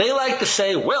information. They like to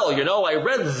say, well, I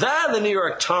read that in the New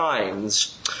York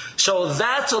Times, so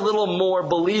that's a little more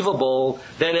believable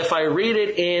than if I read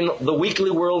it in the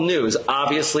Weekly World News.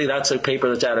 Obviously, that's a paper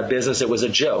that's out of business. It was a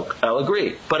joke. I'll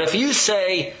agree. But if you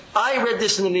say, I read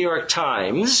this in the New York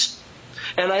Times,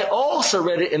 and I also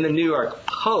read it in the New York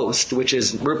Post, which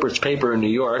is Rupert's paper in New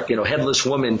York, headless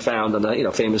woman found on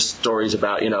the, famous stories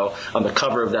about, on the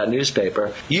cover of that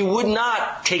newspaper. You would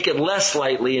not take it less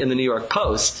lightly in the New York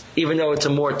Post, even though it's a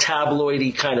more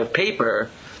tabloidy kind of paper,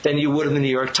 than you would in the New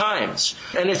York Times.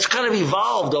 And it's kind of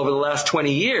evolved over the last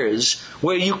 20 years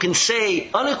where you can say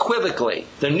unequivocally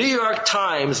the New York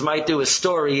Times might do a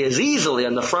story as easily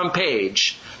on the front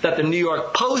page that the New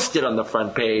York Post did on the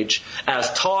front page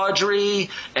as tawdry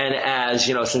and as,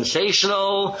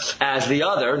 sensational as the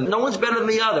other. No one's better than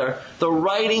the other. The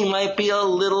writing might be a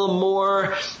little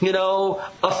more,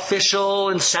 official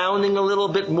and sounding a little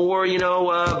bit more,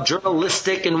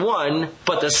 journalistic in one,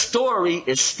 but the story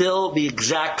is still the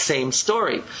exact same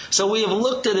story. So we have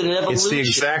looked at an evolution. It's the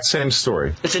exact same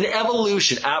story. It's an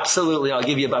evolution, absolutely. I'll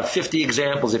give you about 50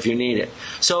 examples if you need it.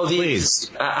 So Please.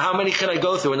 How many can I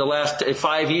go through in the last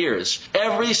 5 years?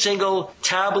 Every single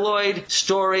tabloid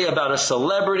story about a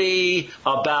celebrity,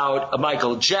 about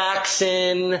Michael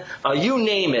Jackson, you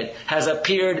name it, has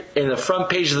appeared in the front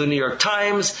page of the New York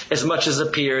Times as much as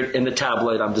appeared in the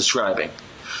tabloid I'm describing.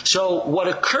 So what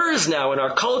occurs now in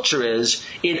our culture is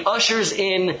it ushers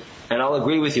in, and I'll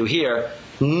agree with you here,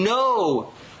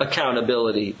 no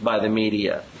accountability by the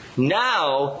media.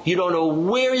 Now, you don't know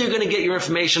where you're going to get your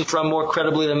information from more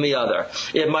credibly than the other.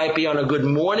 It might be on a good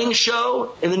morning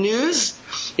show in the news.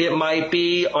 It might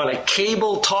be on a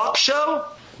cable talk show.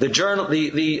 The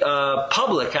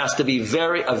public has to be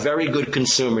a very good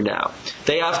consumer now.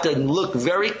 They have to look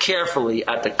very carefully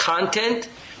at the content.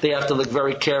 They have to look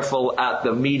very careful at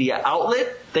the media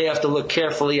outlet. They have to look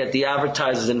carefully at the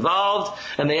advertisers involved.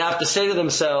 And they have to say to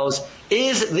themselves,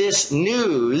 is this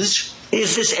news?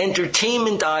 Is this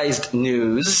entertainmentized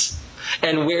news?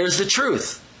 And where's the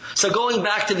truth? So going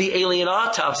back to the alien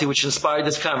autopsy, which inspired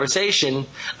this conversation,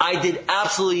 I did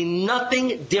absolutely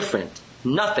nothing different,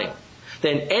 nothing,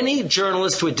 than any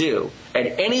journalist would do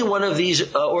at any one of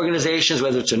these organizations,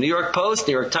 whether it's a New York Post,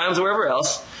 New York Times, or wherever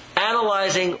else,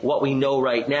 analyzing what we know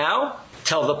right now,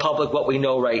 tell the public what we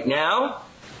know right now.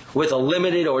 With a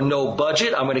limited or no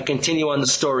budget, I'm going to continue on the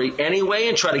story anyway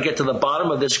and try to get to the bottom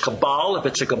of this cabal, if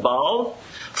it's a cabal.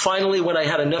 Finally, when I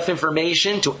had enough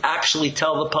information to actually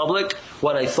tell the public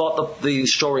what I thought the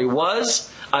story was,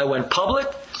 I went public.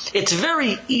 It's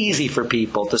very easy for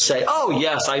people to say, oh,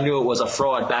 yes, I knew it was a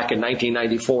fraud back in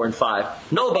 1994 and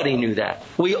 5. Nobody knew that.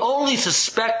 We only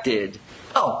suspected,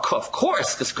 oh, of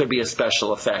course, this could be a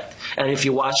special effect. And if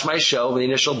you watch my show, the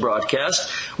initial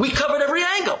broadcast, we covered every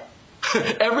angle.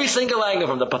 Every single angle,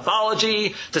 from the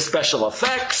pathology to special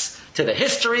effects to the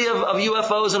history of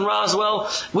UFOs in Roswell.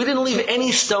 We didn't leave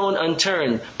any stone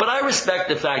unturned. But I respect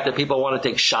the fact that people want to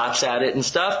take shots at it and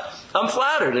stuff. I'm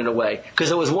flattered in a way, because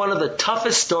it was one of the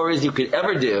toughest stories you could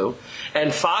ever do.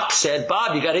 And Fox said,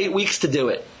 Bob, you got 8 weeks to do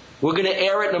it. We're going to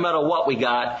air it no matter what we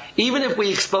got. Even if we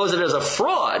expose it as a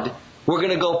fraud, we're going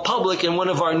to go public in one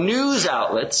of our news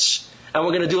outlets. And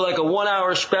we're going to do like a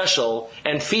 1-hour special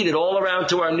and feed it all around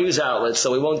to our news outlets.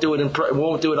 So we won't do it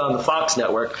on the Fox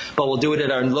network, but we'll do it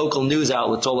at our local news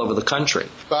outlets all over the country.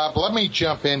 Bob, let me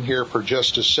jump in here for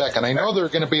just a second. I know there are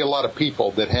going to be a lot of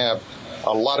people that have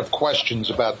a lot of questions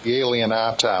about the alien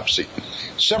autopsy.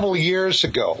 Several years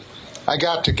ago, I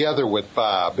got together with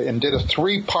Bob and did a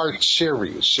 3-part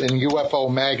series in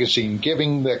UFO Magazine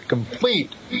giving the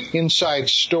complete inside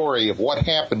story of what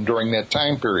happened during that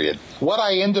time period. What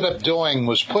I ended up doing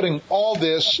was putting all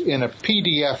this in a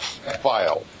PDF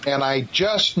file, and I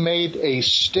just made a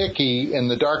sticky in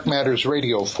the Dark Matters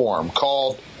radio forum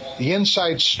called The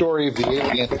Inside Story of the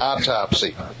Alien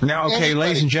Autopsy. Now, okay,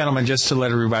 ladies and gentlemen, just to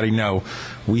let everybody know,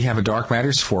 we have a Dark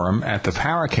Matters forum at the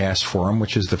Paracast forum,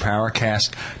 which is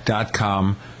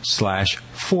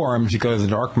theparacast.com/forums. You go to the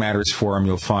Dark Matters forum,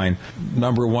 you'll find,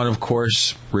 number one, of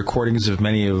course, recordings of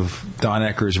many of Don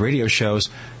Ecker's radio shows,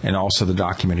 and also the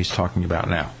document he's talking about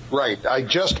now. Right. I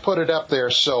just put it up there,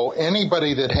 so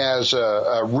anybody that has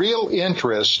a real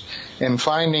interest in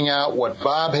finding out what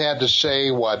Bob had to say,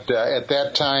 what at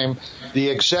that time the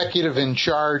executive in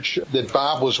charge that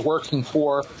Bob was working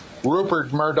for,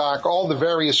 Rupert Murdoch, all the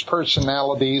various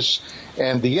personalities,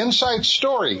 and the inside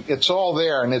story, it's all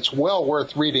there, and it's well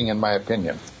worth reading, in my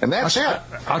opinion. And that's it.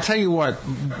 I'll tell you what,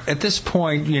 at this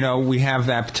point, we have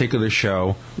that particular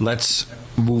show. Let's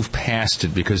move past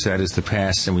it, because that is the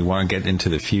past, and we want to get into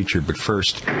the future. But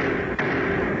first,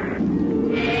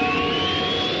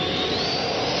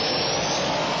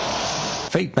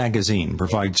 Fate magazine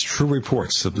provides true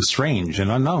reports of the strange and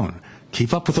unknown.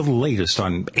 Keep up with the latest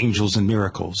on angels and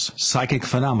miracles, psychic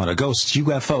phenomena, ghosts,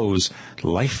 UFOs,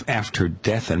 life after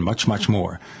death, and much, much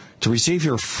more. To receive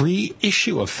your free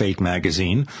issue of Fate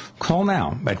magazine, call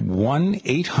now at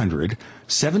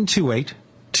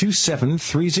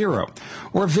 1-800-728-2730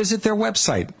 or visit their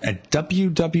website at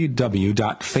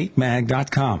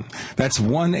www.fatemag.com. That's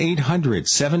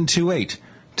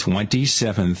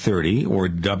 1-800-728-2730 or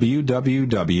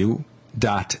www.fatemag.com.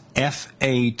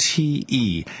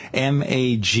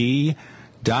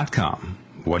 www.fatemag.com.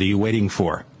 What are you waiting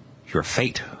for? Your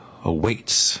fate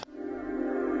awaits.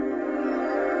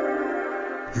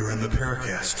 You're in the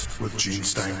Paracast with Gene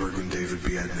Steinberg and David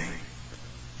Biedney.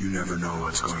 You never know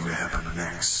what's going to happen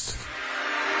next.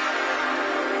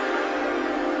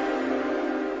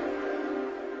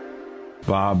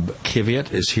 Bob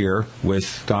Kiviat is here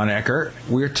with Don Ecker.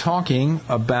 We're talking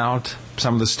about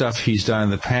some of the stuff he's done in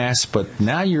the past, but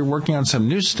now you're working on some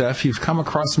new stuff. You've come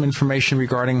across some information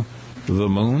regarding the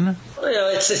moon.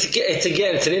 Well, it's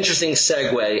an interesting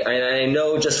segue. I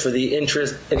know just for the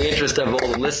interest of all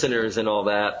the listeners and all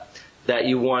that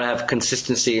you want to have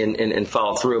consistency and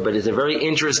follow through, but it's a very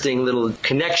interesting little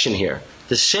connection here.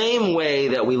 The same way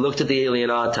that we looked at the alien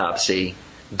autopsy,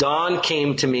 Don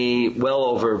came to me well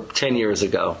over 10 years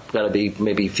ago, got to be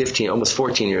maybe 15, almost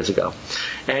 14 years ago.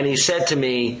 And he said to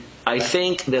me, I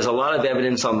think there's a lot of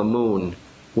evidence on the moon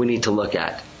we need to look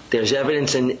at. There's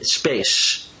evidence in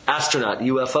space, astronaut,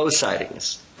 UFO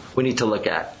sightings we need to look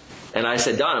at. And I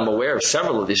said, Don, I'm aware of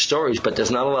several of these stories, but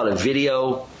there's not a lot of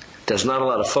video, there's not a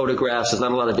lot of photographs, there's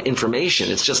not a lot of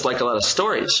information. It's just like a lot of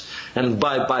stories. And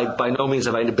by no means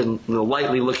have I been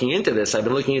lightly looking into this. I've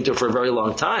been looking into it for a very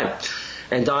long time.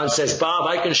 And Don says, Bob,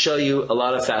 I can show you a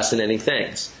lot of fascinating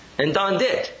things. And Don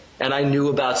did. And I knew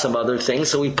about some other things,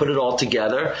 so we put it all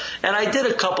together. And I did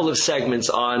a couple of segments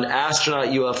on astronaut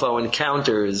UFO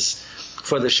encounters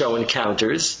for the show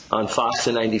Encounters on Fox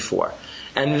in 94.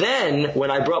 And then,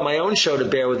 when I brought my own show to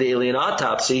bear with the alien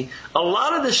autopsy, a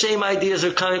lot of the same ideas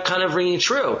are kind of ringing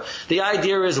true. The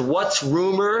idea is what's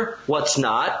rumor, what's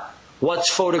not, what's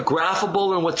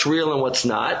photographable and what's real and what's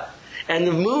not. And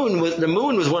the moon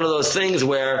was one of those things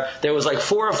where there was like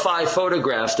 4 or 5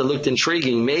 photographs that looked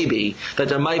intriguing, maybe, that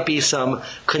there might be some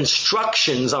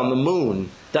constructions on the moon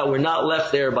that were not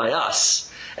left there by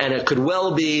us. And it could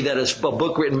well be that it's a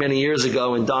book written many years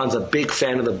ago, and Don's a big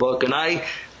fan of the book, and I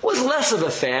was less of a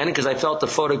fan because I felt the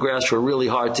photographs were really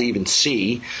hard to even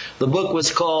see. The book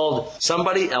was called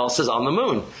Somebody Else is on the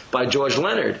Moon by George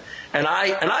Leonard. And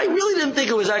I really didn't think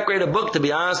it was that great a book, to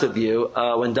be honest with you,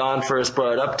 when Don first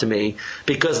brought it up to me,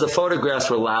 because the photographs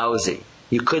were lousy.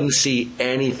 You couldn't see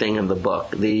anything in the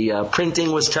book. The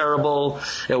printing was terrible.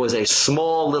 It was a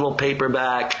small little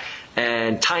paperback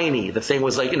and tiny. The thing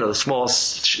was like, the small,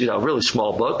 really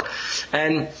small book.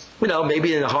 And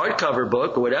maybe in a hardcover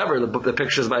book or whatever, the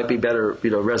pictures might be better,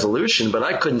 resolution, but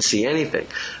I couldn't see anything.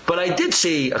 But I did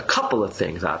see a couple of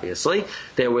things, obviously.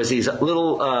 There was these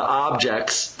little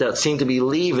objects that seemed to be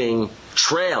leaving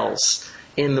trails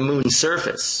in the moon's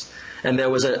surface. And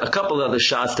there was a couple of other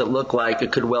shots that looked like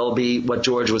it could well be what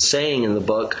George was saying in the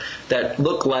book, that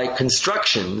looked like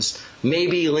constructions,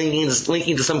 maybe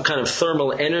linking to some kind of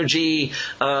thermal energy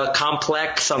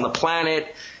complex on the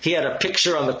planet. He had a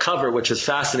picture on the cover, which was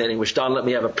fascinating, which Don let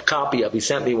me have a copy of. He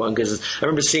sent me one because I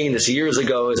remember seeing this years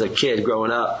ago as a kid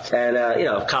growing up, and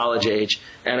college age.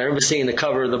 And I remember seeing the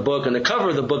cover of the book, and the cover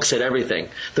of the book said everything.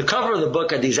 The cover of the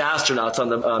book had these astronauts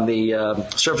on the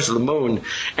surface of the moon,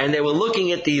 and they were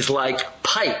looking at these like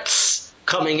pipes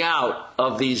coming out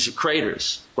of these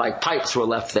craters. Like pipes were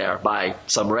left there by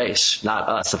some race, not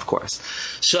us, of course.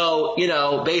 So,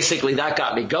 basically that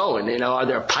got me going. Are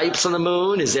there pipes on the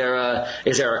moon? Is there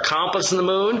a compass on the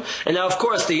moon? And now, of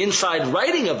course, the inside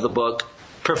writing of the book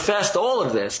professed all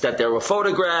of this, that there were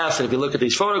photographs, and if you look at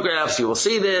these photographs, you will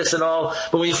see this and all.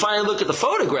 But when you finally look at the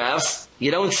photographs, you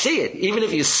don't see it. Even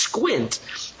if you squint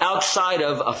outside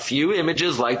of a few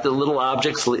images, like the little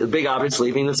objects, the big objects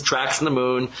leaving the tracks on the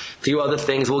moon, a few other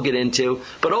things we'll get into.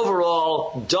 But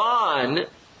overall, Don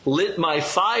lit my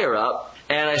fire up,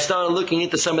 and I started looking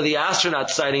into some of the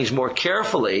astronaut sightings more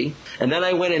carefully. And then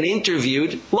I went and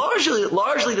interviewed,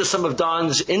 largely to some of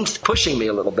Don's pushing me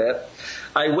a little bit.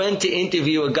 I went to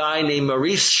interview a guy named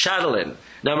Maurice Chatelain.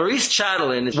 Now, Maurice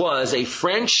Chatelain was a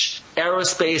French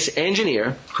aerospace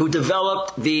engineer who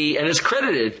developed and is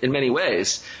credited in many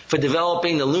ways for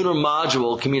developing the lunar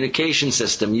module communication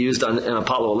system used in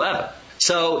Apollo 11.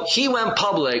 So he went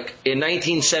public in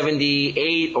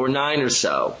 1978 or 9 or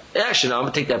so. Actually, no, I'm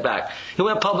going to take that back. He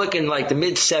went public in like the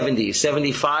mid-70s,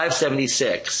 75,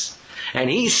 76. And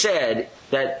he said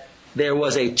that there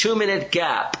was a 2-minute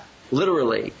gap,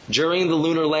 literally, during the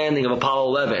lunar landing of Apollo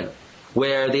 11,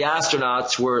 where the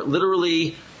astronauts were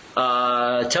literally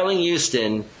telling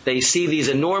Houston they see these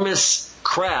enormous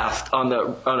craft on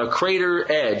a crater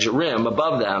edge rim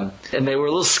above them, and they were a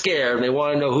little scared, and they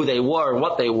wanted to know who they were and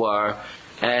what they were,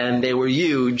 and they were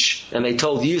huge, and they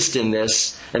told Houston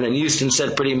this, and then Houston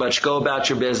said pretty much, go about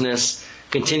your business,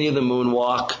 continue the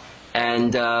moonwalk,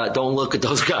 and don't look at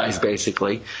those guys,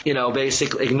 basically.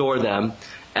 Basically ignore them,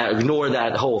 ignore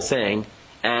that whole thing.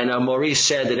 And Maurice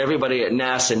said that everybody at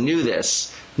NASA knew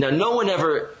this. Now, no one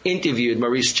ever interviewed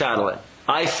Maurice Chatelain.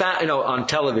 I found, on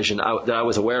television that I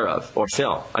was aware of, or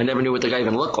film. I never knew what the guy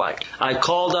even looked like. I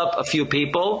called up a few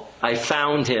people. I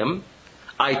found him.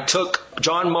 I took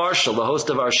John Marshall, the host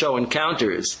of our show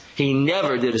Encounters. He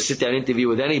never did a sit-down interview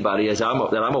with anybody that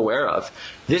I'm aware of.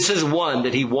 This is one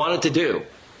that he wanted to do.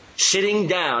 Sitting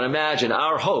down, imagine,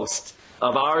 our host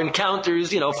of our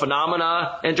Encounters,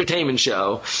 Phenomena entertainment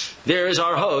show. There is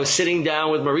our host sitting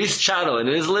down with Maurice Chatelain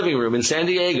in his living room in San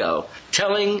Diego,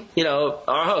 telling,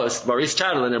 our host, Maurice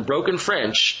Chatelain, in broken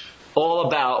French, all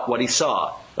about what he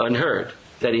saw and heard,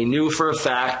 that he knew for a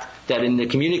fact that in the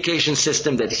communication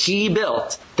system that he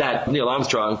built, that Neil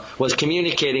Armstrong was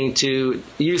communicating to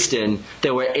Houston,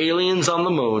 there were aliens on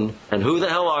the moon, and who the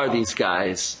hell are these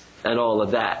guys, and all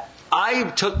of that. I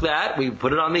took that, we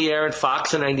put it on the air at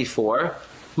Fox in '94.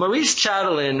 Maurice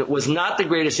Chatelain was not the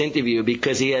greatest interview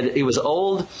because he was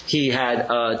old, he had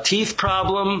a teeth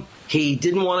problem, he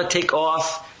didn't want to take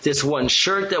off this one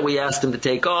shirt that we asked him to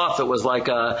take off. It was like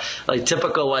a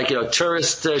typical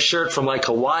tourist shirt from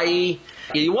Hawaii.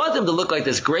 You want him to look like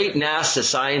this great NASA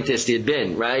scientist he had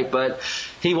been, right? But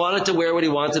he wanted to wear what he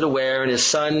wanted to wear, and his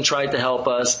son tried to help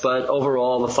us, but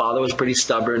overall the father was pretty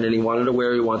stubborn, and he wanted to wear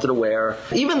what he wanted to wear.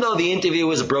 Even though the interview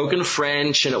was broken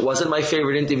French, and it wasn't my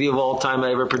favorite interview of all time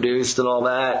I ever produced and all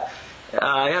that,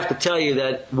 I have to tell you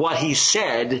that what he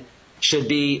said should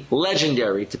be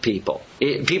legendary to people.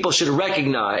 People should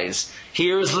recognize,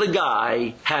 here's the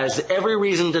guy, has every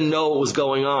reason to know what was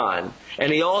going on.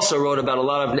 And he also wrote about a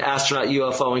lot of astronaut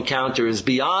UFO encounters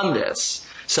beyond this.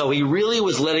 So he really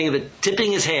was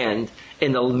tipping his hand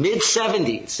in the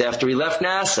mid-70s after he left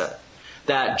NASA,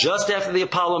 that just after the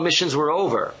Apollo missions were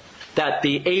over, that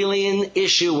the alien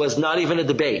issue was not even a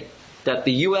debate, that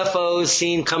the UFOs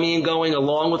seen coming and going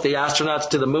along with the astronauts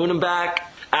to the moon and back,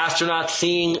 astronauts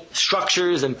seeing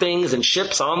structures and things and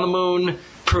ships on the moon,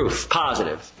 proof,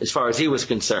 positive, as far as he was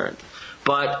concerned.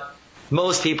 But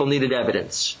most people needed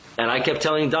evidence. And I kept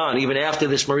telling Don, even after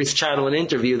this Maurice Chatelain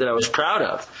interview that I was proud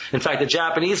of. In fact, the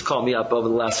Japanese called me up over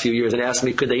the last few years and asked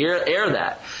me, could they air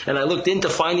that? And I looked into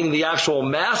finding the actual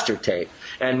master tape.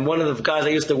 And one of the guys I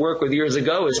used to work with years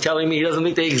ago is telling me he doesn't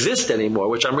think they exist anymore,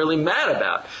 which I'm really mad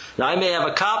about. Now, I may have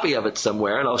a copy of it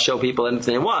somewhere, and I'll show people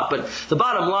anything they want. But the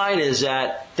bottom line is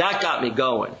that got me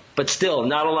going. But still,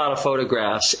 not a lot of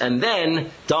photographs. And then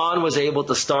Don was able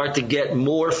to start to get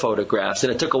more photographs.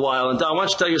 And it took a while. And Don, why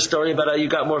don't you tell your story about how you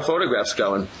got more photographs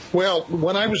going? Well,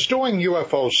 when I was doing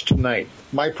UFOs Tonight,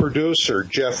 my producer,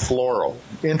 Jeff Floro,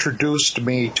 introduced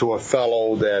me to a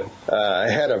fellow that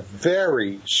had a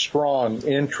very strong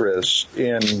interest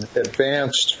in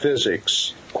advanced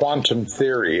physics, quantum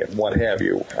theory, and what have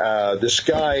you. This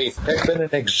guy had been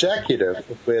an executive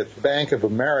with Bank of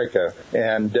America,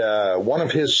 and one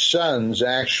of his sons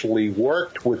actually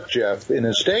worked with Jeff in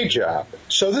his day job.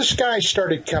 So this guy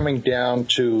started coming down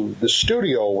to the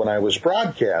studio when I was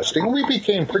broadcasting, and we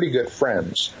became pretty good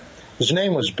friends. His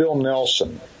name was Bill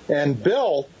Nelson, and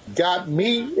Bill got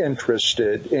me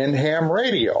interested in ham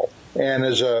radio. And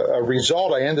as a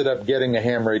result, I ended up getting a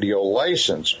ham radio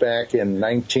license back in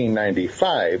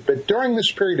 1995. But during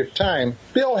this period of time,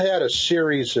 Bill had a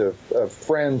series of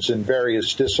friends in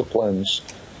various disciplines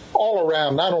all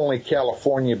around, not only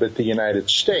California, but the United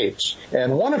States.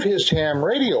 And one of his ham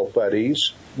radio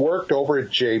buddies worked over at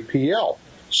JPL.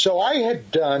 So I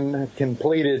had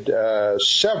completed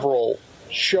several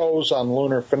shows on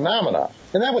lunar phenomena.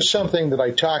 And that was something that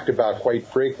I talked about quite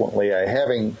frequently,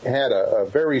 having had a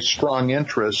very strong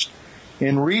interest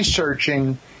in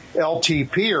researching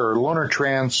LTP, or lunar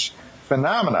trans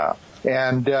phenomena.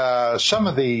 And some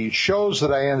of the shows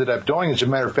that I ended up doing, as a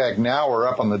matter of fact, now are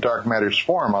up on the Dark Matters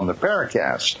Forum on the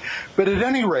Paracast. But at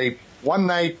any rate, one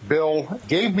night Bill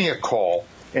gave me a call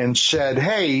and said,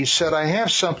 hey, he said, I have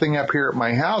something up here at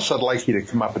my house I'd like you to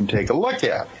come up and take a look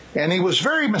at. And he was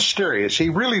very mysterious. He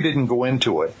really didn't go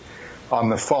into it on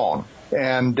the phone.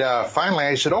 And finally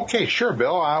I said, okay, sure,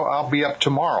 Bill, I'll be up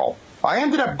tomorrow. I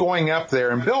ended up going up there,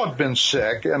 and Bill had been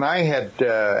sick, and I had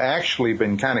actually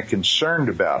been kind of concerned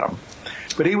about him.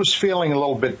 But he was feeling a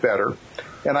little bit better.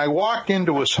 And I walked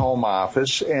into his home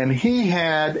office, and he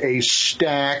had a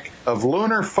stack of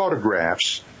lunar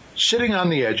photographs sitting on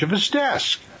the edge of his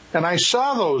desk. And I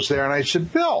saw those there, and I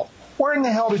said, Bill, where in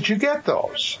the hell did you get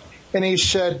those? And he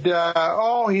said,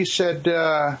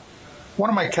 one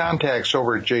of my contacts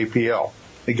over at JPL.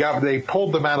 They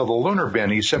pulled them out of the lunar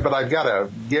bin. He said, but I've got to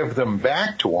give them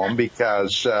back to them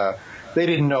because They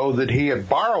didn't know that he had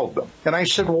borrowed them. And I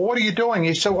said, well, what are you doing?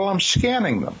 He said, well, I'm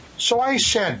scanning them. So I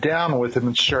sat down with him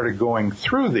and started going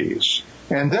through these.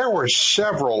 And there were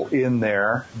several in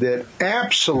there that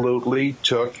absolutely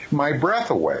took my breath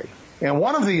away. And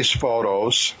one of these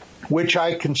photos, which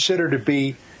I consider to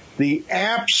be the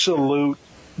absolute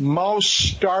most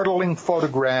startling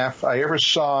photograph I ever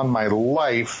saw in my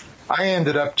life, I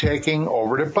ended up taking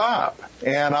over to Bob.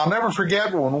 And I'll never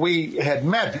forget when we had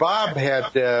met. Bob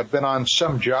had been on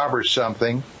some job or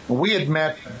something. We had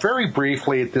met very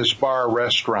briefly at this bar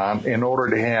restaurant in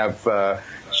order to have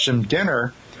some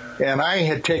dinner. And I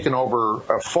had taken over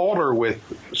a folder with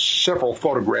several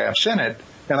photographs in it.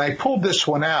 And I pulled this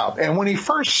one out. And when he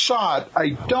first saw it, I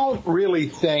don't really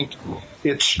think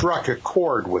it struck a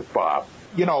chord with Bob.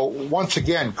 You know, once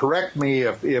again, correct me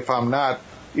if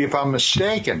I'm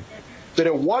mistaken, but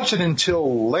it wasn't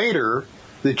until later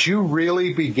that you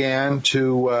really began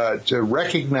to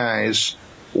recognize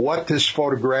what this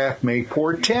photograph may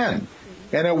portend.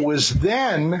 And it was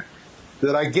then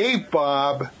that I gave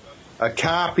Bob a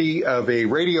copy of a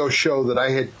radio show that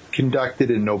I had conducted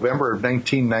in November of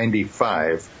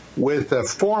 1995 with a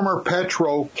former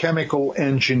petrochemical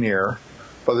engineer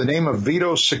by the name of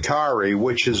Vito Sicari,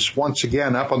 which is once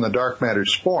again up on the Dark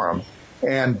Matters Forum.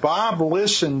 And Bob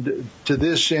listened to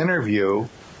this interview,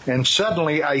 and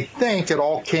suddenly I think it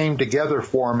all came together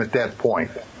for him at that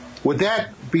point. Would that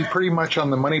be pretty much on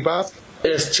the money, Bob?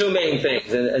 There's two main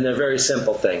things, and they're very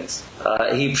simple things.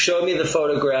 He showed me the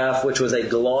photograph, which was a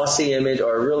glossy image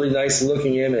or a really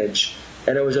nice-looking image,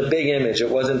 and it was a big image.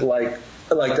 It wasn't like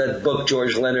that book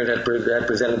George Leonard had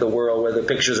presented the world, where the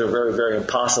pictures are very, very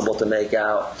impossible to make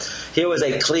out. Here was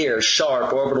a clear,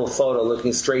 sharp, orbital photo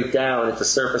looking straight down at the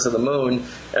surface of the moon.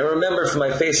 And remember from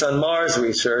my Face on Mars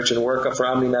research and work for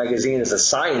Omni Magazine as a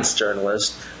science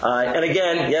journalist. And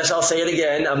again, yes, I'll say it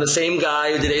again, I'm the same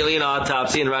guy who did Alien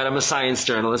Autopsy, and right, I'm a science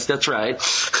journalist, that's right.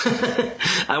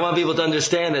 I want people to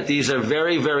understand that these are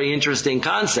very, very interesting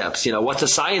concepts. You know, what's a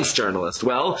science journalist?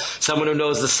 Well, someone who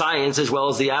knows the science as well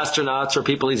as the astronauts or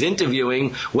people he's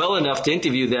interviewing well enough to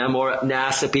interview them, or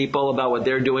NASA people about what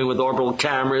they're doing with orbital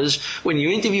cameras. When you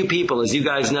interview people, as you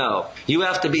guys know, you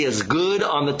have to be as good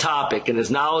on the topic and as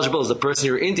knowledgeable as the person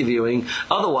you're interviewing.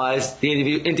 Otherwise, the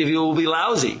interview will be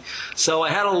lousy. So I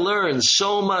had to learn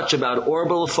so much about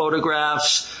orbital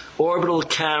photographs, orbital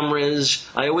cameras.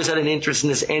 I always had an interest in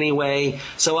this anyway.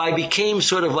 So I became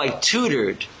sort of like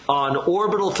tutored on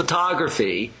orbital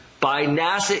photography by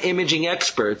NASA imaging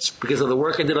experts because of the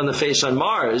work I did on the Face on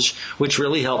Mars, which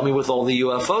really helped me with all the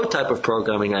UFO type of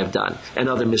programming I've done and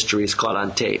other mysteries caught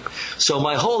on tape. So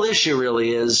my whole issue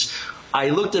really is I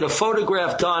looked at a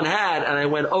photograph Don had and I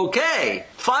went, okay,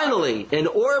 finally, an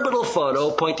orbital photo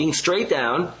pointing straight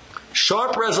down,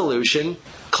 sharp resolution,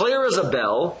 clear as a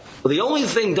bell. Well, the only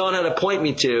thing Don had to point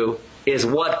me to is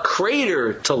what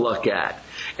crater to look at.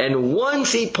 And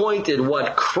once he pointed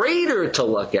what crater to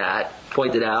look at,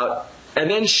 pointed out, and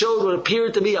then showed what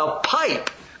appeared to be a pipe,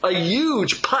 a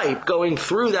huge pipe going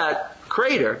through that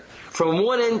crater, from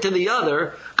one end to the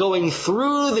other, going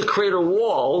through the crater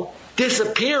wall,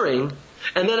 disappearing,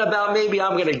 and then about maybe,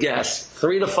 I'm going to guess,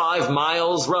 3 to 5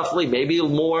 miles roughly, maybe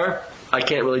more. I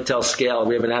can't really tell scale.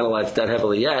 We haven't analyzed that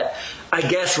heavily yet. I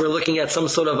guess we're looking at some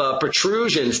sort of a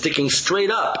protrusion sticking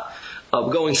straight up,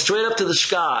 going straight up to the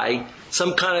sky,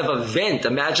 some kind of a vent.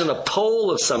 Imagine a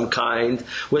pole of some kind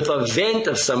with a vent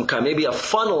of some kind, maybe a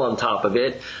funnel on top of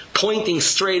it, pointing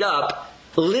straight up,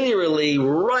 linearly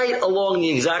right along the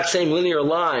exact same linear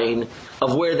line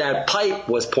of where that pipe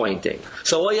was pointing.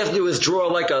 So all you have to do is draw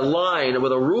like a line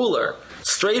with a ruler,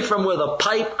 straight from where the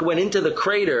pipe went into the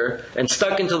crater and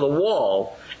stuck into the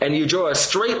wall, and you draw a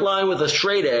straight line with a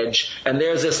straight edge, and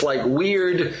there's this like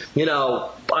weird, I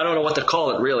don't know what to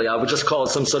call it really. I would just call it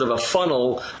some sort of a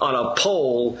funnel on a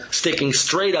pole sticking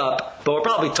straight up, but we're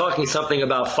probably talking something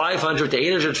about 500 to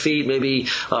 800 feet, maybe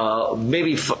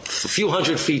a few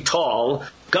hundred feet tall.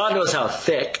 God knows how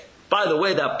thick. By the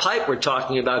way, that pipe we're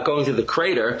talking about going through the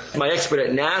crater, my expert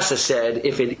at NASA said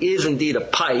if it is indeed a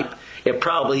pipe, it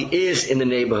probably is in the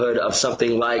neighborhood of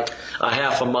something like a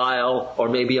half a mile or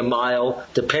maybe a mile,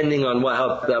 depending on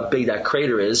how big that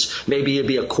crater is. Maybe it'd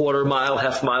be a quarter mile,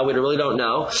 half mile. We really don't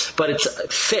know. But it's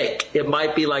thick. It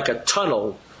might be like a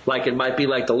tunnel. Like it might be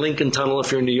like the Lincoln Tunnel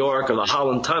if you're in New York, or the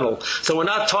Holland Tunnel. So we're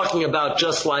not talking about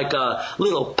just like a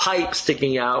little pipe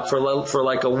sticking out for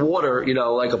like a water,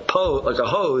 like a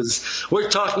hose.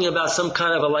 We're talking about some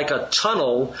kind of like a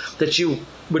tunnel that you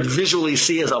would visually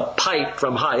see as a pipe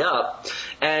from high up.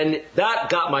 And that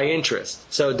got my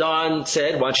interest. So Don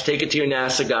said, why don't you take it to your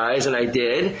NASA guys? And I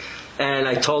did. And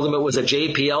I told him it was a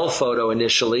JPL photo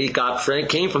initially. It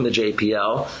came from the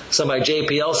JPL. So my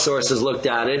JPL sources looked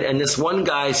at it, and this one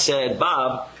guy said,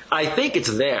 Bob, I think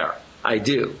it's there. I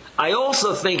do. I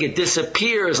also think it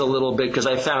disappears a little bit because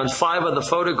I found 5 other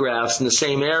photographs in the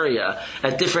same area.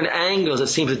 At different angles, it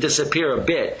seems to disappear a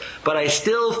bit. But I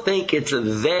still think it's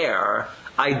there.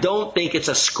 I don't think it's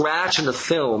a scratch in the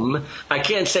film. I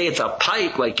can't say it's a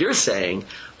pipe like you're saying,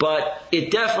 but it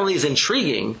definitely is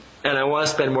intriguing. And I want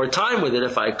to spend more time with it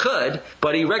if I could.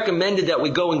 But he recommended that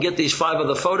we go and get these 5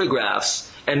 other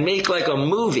photographs and make like a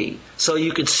movie. So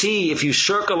you could see if you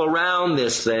circle around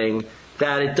this thing,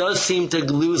 that it does seem to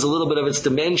lose a little bit of its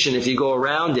dimension if you go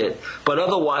around it. But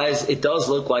otherwise, it does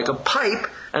look like a pipe.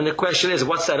 And the question is,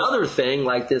 what's that other thing,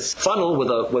 like this funnel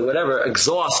with whatever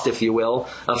exhaust, if you will,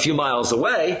 a few miles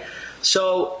away?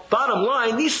 So, bottom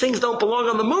line, these things don't belong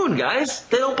on the moon, guys.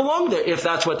 They don't belong there, if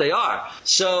that's what they are.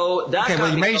 So that. Okay,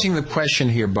 well, you're raising the question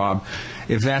here, Bob,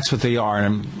 if that's what they are,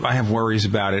 and I have worries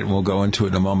about it, and we'll go into it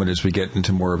in a moment as we get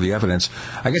into more of the evidence.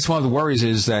 I guess one of the worries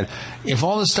is that if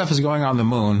all this stuff is going on the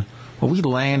moon, well, we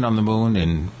land on the moon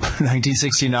in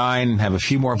 1969, have a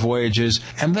few more voyages,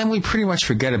 and then we pretty much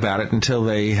forget about it until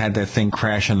they had that thing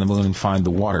crash on the moon and find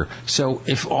the water. So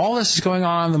if all this is going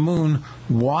on the moon,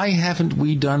 why haven't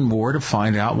we done more to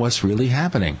find out what's really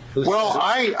happening? Well,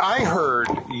 I heard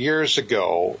years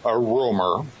ago a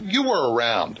rumor. You were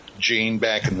around, Gene,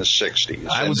 back in the 60s.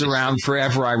 I was around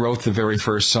forever. I wrote the very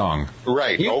first song.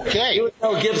 Right, okay. You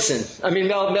Mel Gibson. I mean,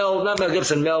 not Mel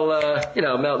Gibson, Mel,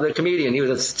 the comedian. He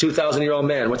was a 2,000-year-old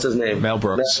man. What's his name? Mel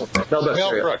Brooks. Mel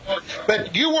Brooks.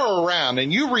 But you were around,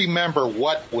 and you remember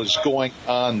what was going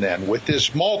on then with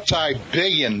this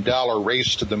multi-billion-dollar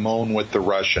race to the moon with the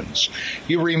Russians.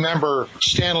 You remember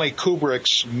Stanley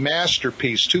Kubrick's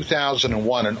masterpiece,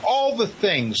 2001, and all the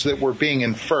things that were being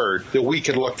inferred that we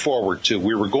could look forward to.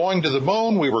 We were going to the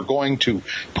moon. We were going to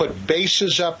put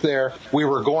bases up there. We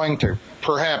were going to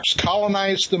perhaps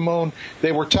colonize the moon.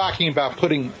 They were talking about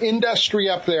putting industry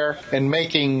up there and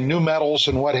making new metals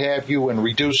and what have you in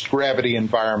reduced gravity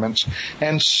environments.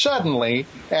 And suddenly,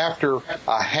 after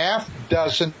a half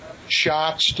dozen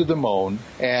shots to the moon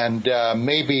and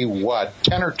maybe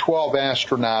 10 or 12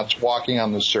 astronauts walking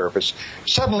on the surface,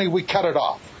 suddenly we cut it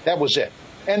off. That was it.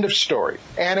 End of story.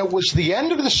 And it was the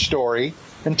end of the story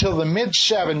until the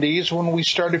mid-70s when we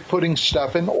started putting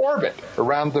stuff in orbit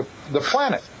around the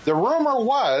planet. The rumor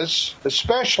was,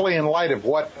 especially in light of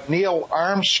what Neil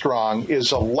Armstrong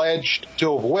is alleged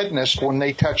to have witnessed when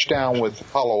they touched down with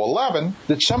Apollo 11,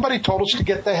 that somebody told us to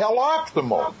get the hell off the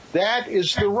moon. That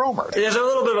is the rumor. There's a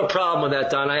little bit of a problem with that,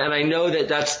 Don, and I know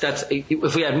that's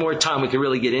if we had more time, we could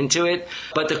really get into it.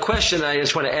 But the question I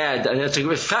just want to add, and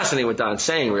it's fascinating what Don's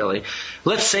saying, really.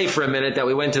 Let's say for a minute that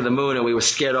we went to the moon and we were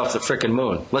scared off the frickin'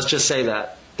 moon. Let's just say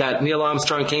that Neil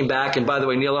Armstrong came back, and by the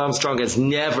way, Neil Armstrong has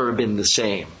never been the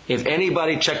same. If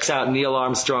anybody checks out Neil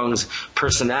Armstrong's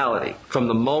personality from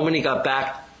the moment he got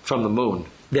back from the moon,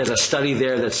 there's a study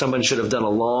there that someone should have done a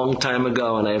long time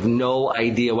ago, and I have no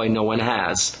idea why no one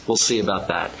has. We'll see about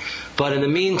that. But in the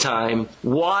meantime,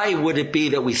 why would it be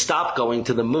that we stopped going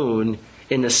to the moon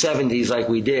in the 70s like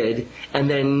we did, and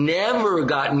then never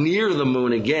got near the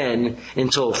moon again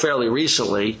until fairly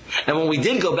recently? And when we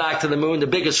did go back to the moon, the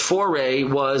biggest foray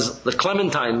was the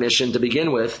Clementine mission to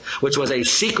begin with, which was a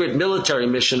secret military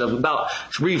mission of about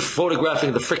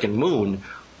re-photographing the frickin' moon.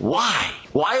 Why?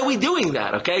 Why are we doing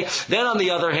that, okay? Then on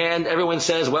the other hand, everyone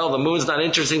says, well, the moon's not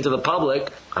interesting to the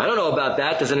public. I don't know about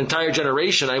that. There's an entire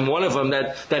generation. I'm one of them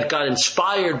that got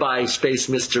inspired by space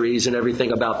mysteries and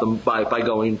everything about them by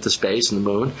going to space and the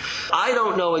moon. I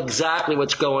don't know exactly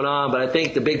what's going on, but I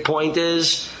think the big point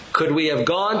is, could we have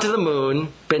gone to the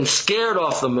moon, been scared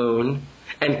off the moon,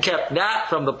 and kept that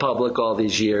from the public all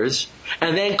these years?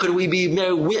 And then could we be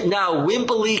now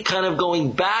wimpily kind of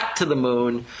going back to the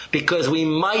moon because we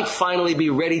might finally be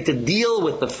ready to deal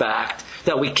with the fact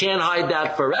that we can't hide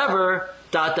that forever, ...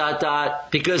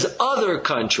 because other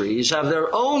countries have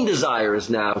their own desires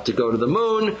now to go to the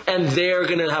moon, and they're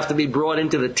going to have to be brought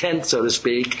into the tent, so to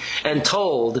speak, and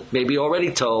told, maybe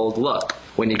already told, look,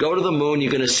 when you go to the moon,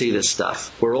 you're going to see this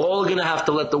stuff. We're all going to have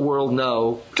to let the world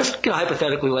know, just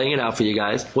hypothetically laying it out for you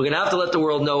guys, we're going to have to let the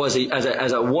world know as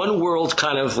a one world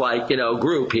kind of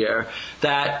group here,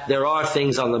 that there are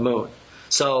things on the moon.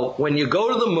 So when you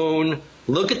go to the moon,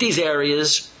 look at these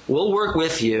areas. We'll work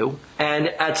with you, and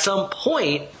at some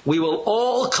point, we will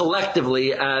all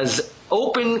collectively, as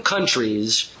open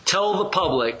countries, tell the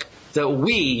public that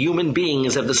we, human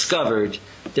beings, have discovered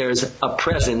there's a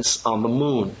presence on the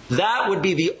moon. That would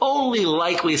be the only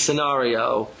likely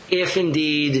scenario if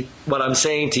indeed what I'm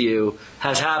saying to you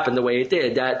has happened the way it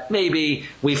did, that maybe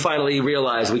we finally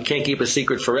realize we can't keep a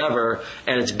secret forever,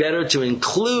 and it's better to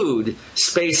include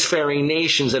spacefaring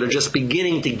nations that are just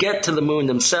beginning to get to the moon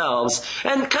themselves.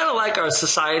 And kind of like our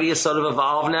society has sort of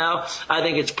evolved now, I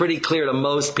think it's pretty clear to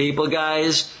most people,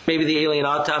 guys, maybe the alien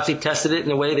autopsy tested it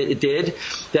in a way that it did,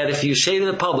 that if you say to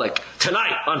the public,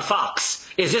 tonight on Fox,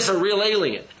 is this a real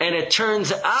alien? And it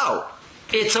turns out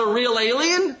it's a real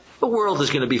alien? The world is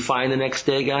going to be fine the next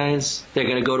day, guys. They're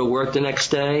going to go to work the next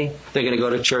day. They're going to go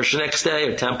to church the next day,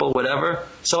 or temple, whatever.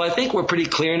 So I think we're pretty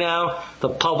clear now. The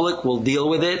public will deal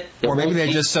with it. Or maybe they're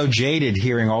just so jaded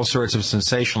hearing all sorts of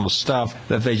sensational stuff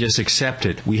that they just accept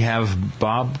it. We have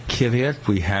Bob Kiviat.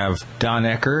 We have Don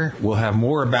Ecker. We'll have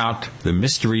more about the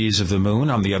mysteries of the moon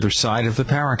on the other side of the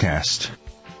Paracast.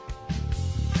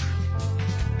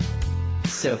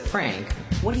 So, Frank,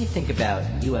 what do you think about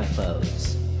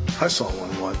UFOs? I saw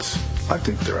one once. I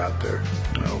think they're out there.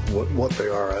 You know, what they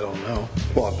are, I don't know.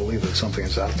 Well, I believe that something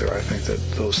is out there. I think that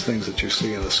those things that you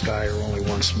see in the sky are only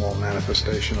one small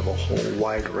manifestation of a whole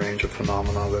wide range of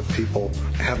phenomena that people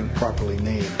haven't properly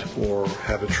named or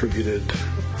have attributed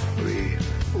the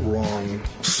wrong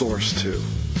source to.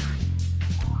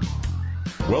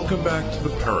 Welcome back to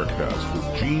the Paracast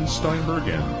with Gene Steinberg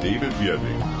and David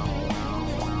Biedny.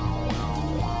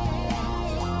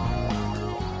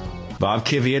 Bob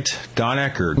Kiviat, Don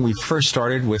Ecker. We first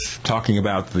started with talking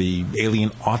about the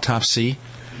alien autopsy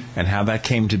and how that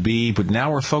came to be, but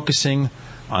now we're focusing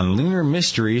on lunar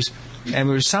mysteries, and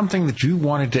there's something that you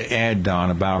wanted to add,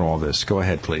 Don, about all this. Go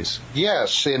ahead, please.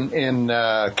 Yes, in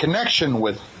connection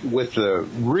with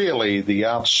the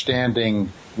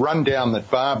outstanding rundown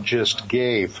that Bob just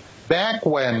gave. Back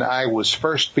when I was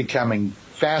first becoming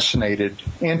fascinated,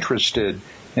 interested,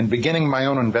 in beginning my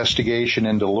own investigation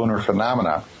into lunar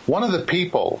phenomena, one of the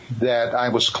people that I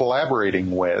was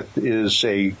collaborating with is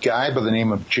a guy by the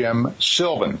name of Jim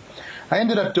Sylvan. I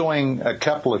ended up doing a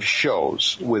couple of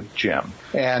shows with Jim,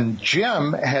 and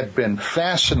Jim had been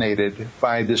fascinated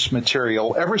by this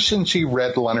material ever since he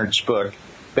read Leonard's book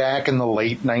back in the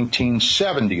late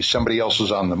 1970s, Somebody Else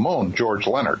is on the Moon, George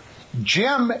Leonard.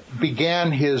 Jim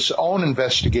began his own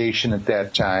investigation at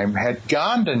that time, had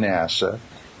gone to NASA,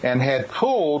 and had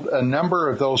pulled a number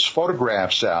of those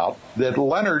photographs out that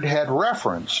Leonard had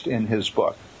referenced in his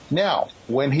book. Now,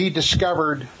 when he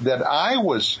discovered that I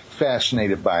was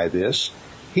fascinated by this,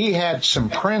 he had some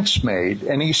prints made,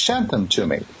 and he sent them to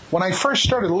me. When I first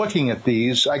started looking at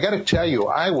these, I got to tell you,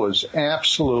 I was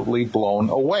absolutely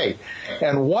blown away.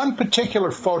 And one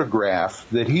particular photograph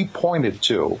that he pointed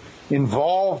to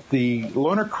involved the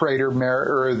lunar crater,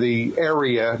 or the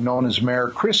area known as Mare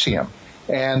Crisium.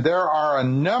 And there are a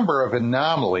number of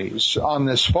anomalies on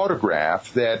this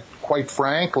photograph that, quite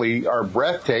frankly, are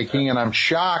breathtaking, and I'm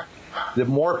shocked that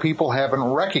more people haven't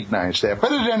recognized that.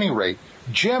 But at any rate,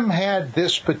 Jim had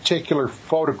this particular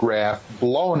photograph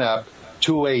blown up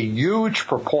to a huge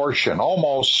proportion,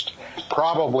 almost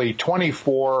probably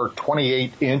 24 or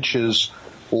 28 inches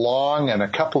long and a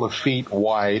couple of feet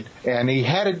wide, and he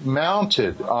had it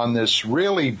mounted on this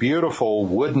really beautiful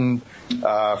wooden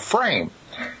frame.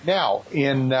 Now,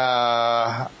 in,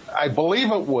 I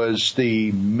believe it was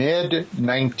the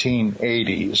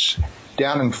mid-1980s,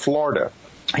 down in Florida,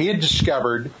 he had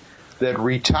discovered that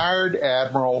retired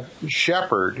Admiral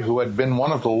Shepard, who had been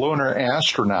one of the lunar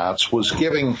astronauts, was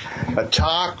giving a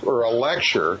talk or a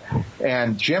lecture,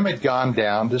 and Jim had gone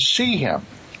down to see him.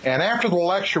 And after the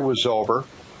lecture was over,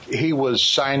 he was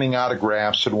signing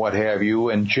autographs and what have you,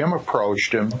 and Jim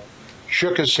approached him,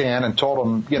 shook his hand, and told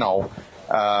him,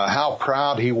 how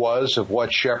proud he was of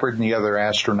what Shepard and the other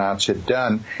astronauts had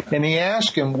done. And he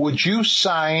asked him, would you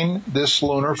sign this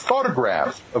lunar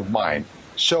photograph of mine?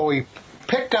 So he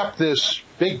picked up this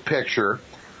big picture,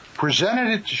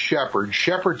 presented it to Shepard.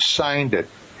 Shepard signed it.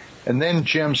 And then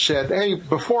Jim said, hey,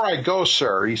 before I go,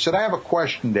 sir, he said, I have a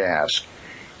question to ask.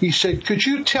 He said, could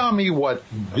you tell me what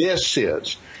this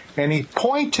is? And he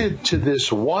pointed to this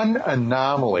one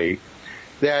anomaly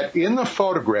that in the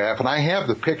photograph, and I have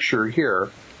the picture here,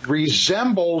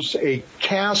 resembles a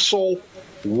castle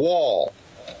wall.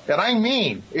 And I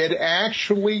mean, it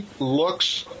actually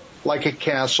looks like a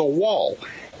castle wall.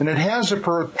 And it has a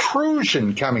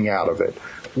protrusion coming out of it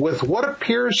with what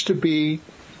appears to be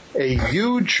a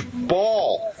huge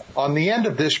ball on the end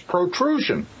of this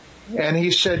protrusion. And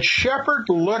he said, Shepard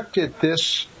looked at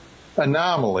this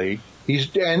anomaly,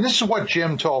 and this is what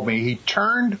Jim told me, he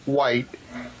turned white,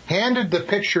 handed the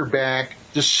picture back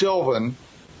to Sylvan,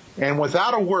 and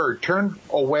without a word, turned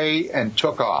away and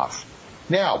took off.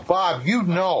 Now, Bob, you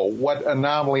know what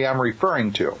anomaly I'm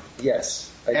referring to.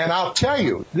 Yes. And I'll tell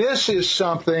you, this is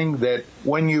something that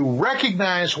when you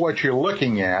recognize what you're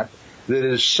looking at, that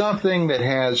is something that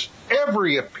has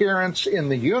every appearance in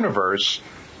the universe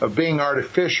of being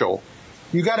artificial,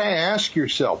 you got to ask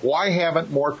yourself, why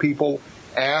haven't more people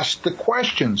asked the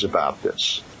questions about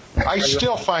this? I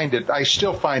still find it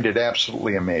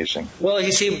absolutely amazing. Well,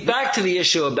 you see, back to the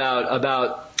issue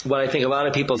about what I think a lot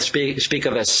of people speak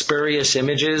of as spurious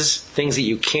images, things that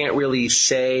you can't really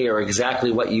say or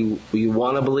exactly what you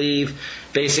want to believe.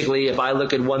 Basically, if I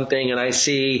look at one thing and I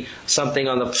see something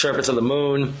on the surface of the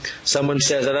moon, someone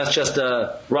says, oh, that's just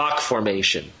a rock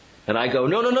formation. And I go,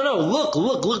 no,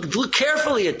 look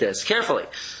carefully at this, carefully.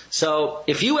 So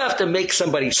if you have to make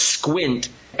somebody squint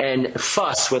and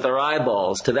fuss with their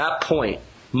eyeballs to that point,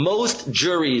 most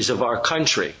juries of our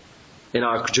country, in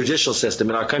our judicial system,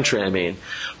 in our country, I mean,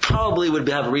 probably would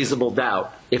have reasonable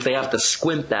doubt if they have to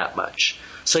squint that much.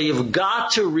 So you've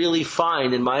got to really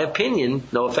find, in my opinion,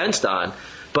 no offense, Don,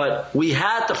 but we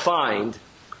had to find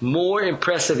more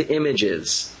impressive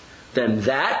images than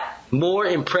that, more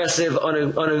impressive,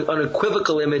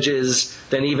 unequivocal images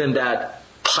than even that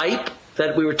pipe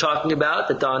that we were talking about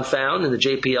that Don found in the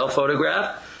JPL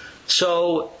photograph.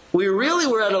 So we really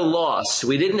were at a loss.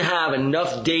 We didn't have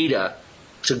enough data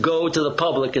to go to the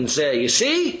public and say, you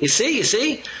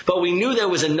see? But we knew there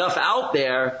was enough out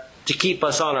there to keep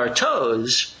us on our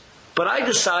toes. But I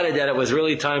decided that it was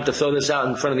really time to throw this out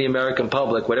in front of the American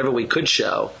public, whatever we could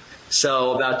show.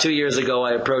 So about 2 years ago,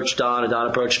 I approached Don, and Don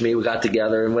approached me. We got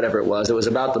together, and whatever it was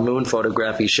about the moon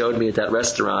photograph he showed me at that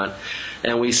restaurant.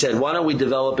 And we said, why don't we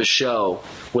develop a show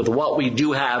with what we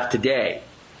do have today?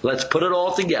 Let's put it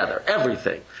all together,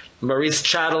 everything. Maurice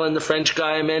Chatelain, the French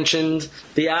guy I mentioned,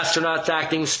 the astronauts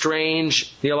acting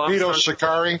strange, Vito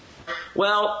Sicari.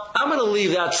 Well, I'm going to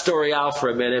leave that story out for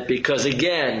a minute because,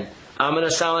 again, I'm going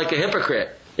to sound like a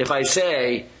hypocrite if I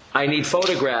say I need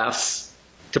photographs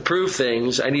to prove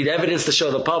things, I need evidence to show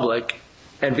the public,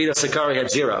 and Vito Sicari had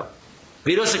zero.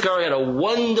 Vito Sicari had a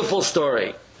wonderful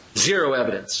story, zero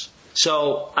evidence.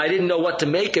 So I didn't know what to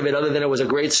make of it other than it was a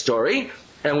great story.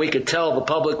 And we could tell the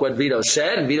public what Vito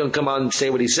said, and Vito would come on and say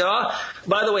what he saw.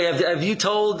 By the way, have you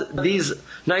told these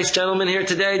nice gentlemen here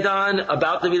today, Don,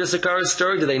 about the Vito Sicari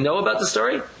story? Do they know about the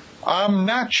story? I'm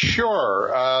not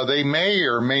sure. They may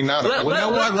or may not. You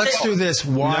know what? Let's do this.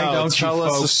 Why don't you tell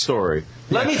us the folks story?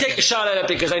 Let me take a shot at it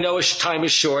because I know time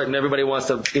is short and everybody wants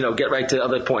to, get right to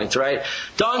other points, right?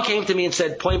 Don came to me and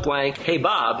said point blank, hey,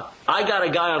 Bob, I got a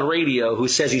guy on radio who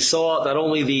says he saw not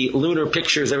only the lunar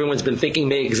pictures everyone's been thinking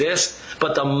may exist,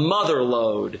 but the mother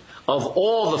lode of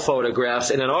all the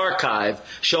photographs in an archive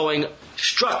showing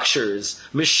structures,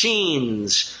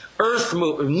 machines,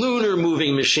 lunar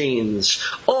moving machines,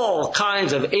 all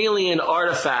kinds of alien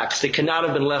artifacts that cannot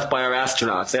have been left by our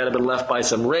astronauts. They had to have been left by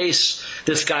some race.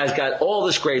 This guy's got all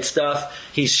this great stuff.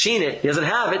 He's seen it. He doesn't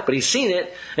have it, but he's seen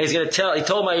it. And he's going to tell. He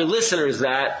told my listeners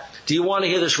that, do you want to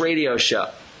hear this radio show?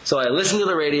 So I listened to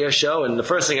the radio show, and the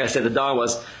first thing I said to Don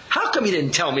was, how come you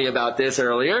didn't tell me about this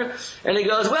earlier? And he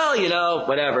goes, well,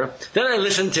 whatever. Then I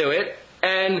listened to it,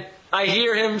 and I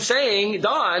hear him saying,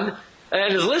 Don,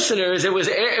 and his listeners,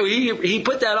 he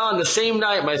put that on the same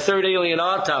night my third Alien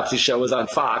Autopsy show was on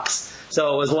Fox.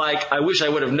 So it was like, I wish I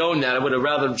would have known that. I would have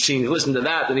rather listened to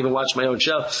that than even watch my own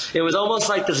show. It was almost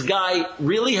like this guy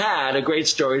really had a great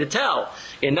story to tell.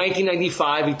 In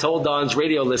 1995, he told Don's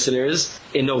radio listeners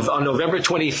on November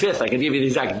 25th. I can give you the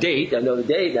exact date. I know the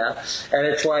date now. And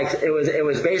it's like, it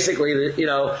was basically,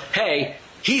 hey,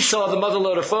 he saw the mother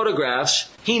lode of photographs.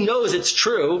 He knows it's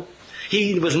true.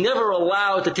 He was never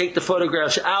allowed to take the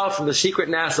photographs out from the secret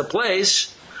NASA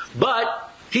place, but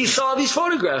he saw these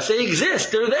photographs. They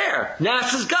exist. They're there.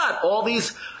 NASA's got all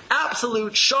these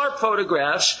absolute sharp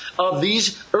photographs of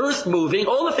these Earth-moving,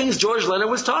 all the things George Leonard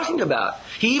was talking about.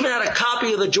 He even had a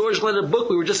copy of the George Leonard book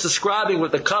we were just describing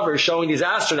with the cover showing these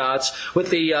astronauts with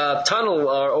the tunnel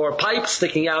or pipe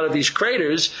sticking out of these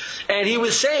craters, and he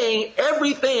was saying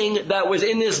everything that was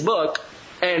in this book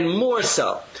and more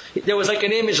so. There was like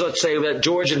an image, let's say, that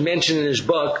George had mentioned in his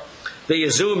book. They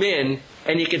zoom in,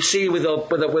 and you could see with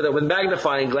a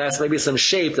magnifying glass maybe some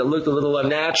shape that looked a little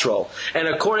unnatural. And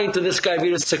according to this guy,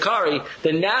 Vito Sicari, the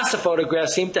NASA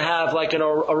photographs seemed to have like a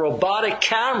robotic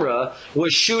camera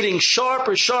was shooting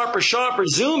sharper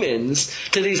zoom-ins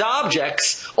to these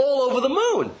objects all over the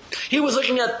moon. He was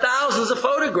looking at thousands of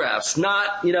photographs, and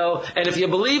if you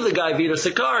believe the guy, Vito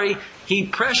Sicari, he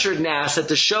pressured NASA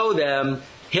to show them,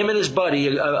 him and his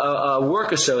buddy, a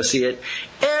work associate,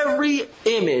 every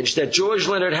image that George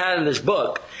Leonard had in his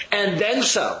book, and then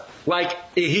some. Like,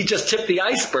 he just tipped the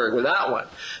iceberg with that one.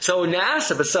 So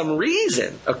NASA, for some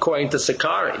reason, according to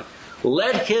Sakari,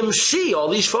 let him see all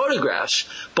these photographs,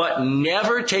 but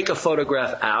never take a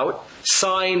photograph out,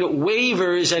 sign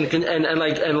waivers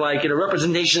and like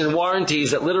representation and warranties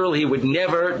that literally he would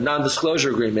never, non-disclosure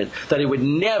agreement, that he would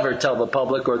never tell the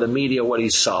public or the media what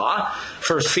he saw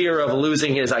for fear of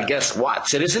losing his, I guess,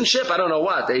 citizenship? I don't know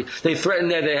what. They threatened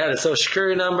that they had a social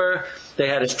security number, they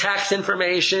had his tax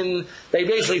information. They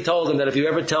basically told him that if you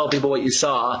ever tell people what you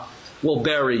saw, we'll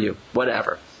bury you,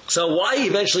 whatever. So why he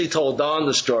eventually told Don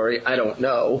the story, I don't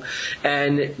know.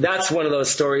 And that's one of those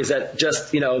stories that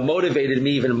just, motivated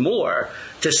me even more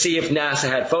to see if NASA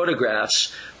had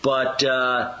photographs. But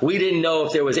we didn't know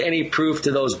if there was any proof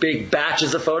to those big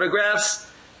batches of photographs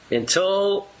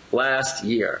until last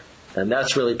year. And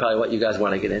that's really probably what you guys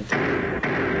want to get into.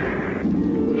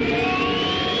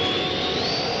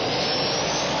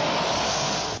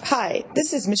 Hi,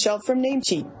 this is Michelle from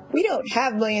Namecheap. We don't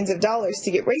have millions of dollars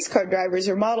to get race car drivers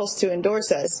or models to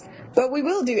endorse us, but we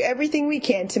will do everything we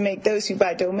can to make those who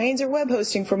buy domains or web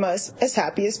hosting from us as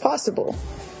happy as possible.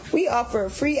 We offer a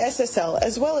free SSL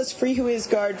as well as free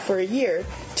WhoisGuard for a year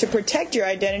to protect your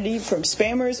identity from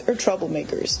spammers or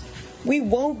troublemakers. We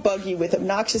won't bug you with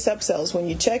obnoxious upsells when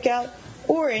you check out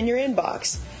or in your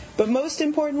inbox. But most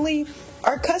importantly,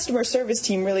 our customer service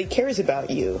team really cares about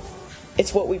you.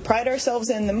 It's what we pride ourselves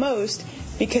in the most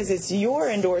because it's your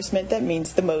endorsement that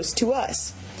means the most to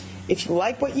us. If you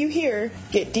like what you hear,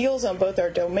 get deals on both our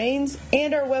domains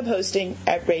and our web hosting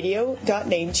at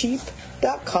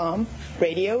radio.namecheap.com,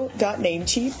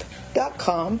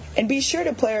 radio.namecheap.com, and be sure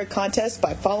to play our contest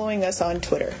by following us on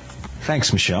Twitter.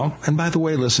 Thanks, Michelle. And by the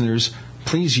way, listeners,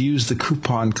 please use the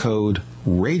coupon code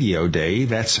RADIODAY,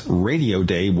 that's Radio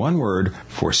Day, one word,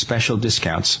 for special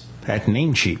discounts at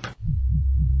Namecheap.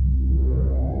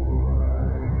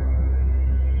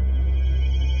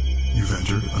 You've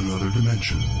entered another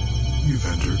dimension. You've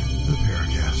entered the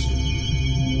Paracast.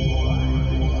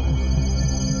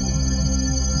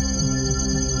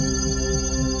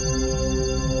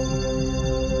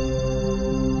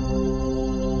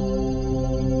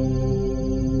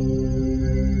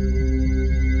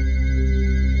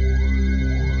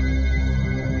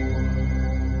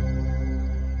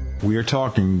 We are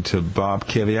talking to Bob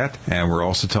Kiviat, and we're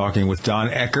also talking with Don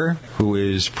Ecker, who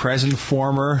is present,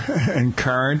 former, and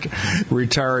current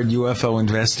retired UFO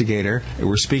investigator.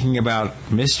 We're speaking about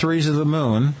mysteries of the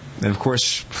moon. And, of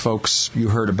course, folks, you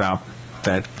heard about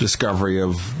that discovery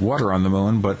of water on the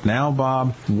moon. But now,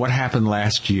 Bob, what happened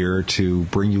last year to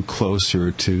bring you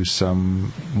closer to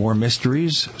some more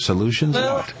mysteries, solutions?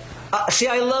 What? See,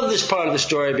 I love this part of the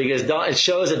story because it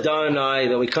shows that Don and I,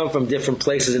 that we come from different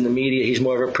places in the media. He's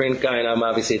more of a print guy, and I'm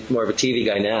obviously more of a TV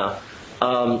guy now.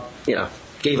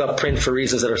 Gave up print for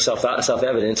reasons that are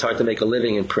self-evident. It's hard to make a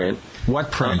living in print.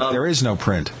 What print? There is no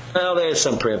print. Well, there is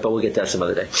some print, but we'll get that some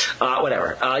other day.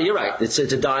 Whatever. You're right. It's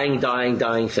a dying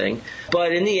thing.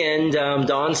 But in the end,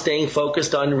 Don staying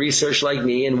focused on research like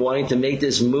me and wanting to make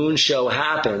this moon show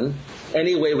happen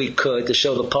any way we could to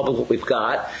show the public what we've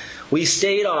got. We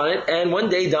stayed on it, and one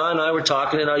day Don and I were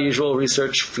talking in our usual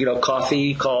research,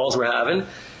 coffee calls we're having,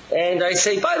 and I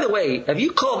say, by the way, have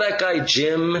you called that guy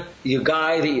Jim, your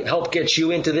guy that helped get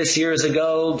you into this years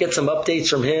ago? Get some updates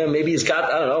from him. Maybe he's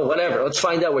got, I don't know, whatever. Let's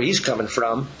find out where he's coming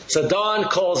from. So Don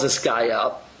calls this guy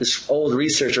up, this old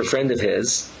researcher friend of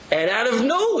his, and out of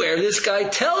nowhere, this guy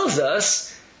tells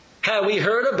us, have we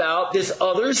heard about this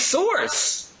other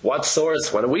source? What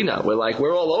source? What do we know?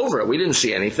 We're all over it. We didn't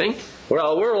see anything. We're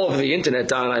all over the internet,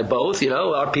 Don and I both,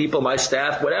 our people, my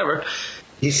staff, whatever.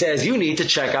 He says, you need to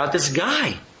check out this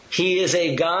guy. He is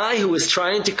a guy who is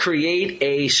trying to create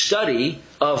a study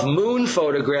of moon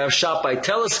photographs shot by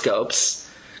telescopes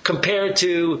compared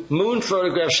to moon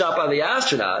photographs shot by the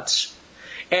astronauts.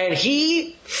 And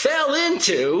he fell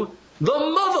into the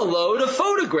motherlode of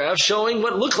photographs showing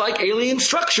what looked like alien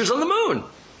structures on the moon.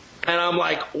 And I'm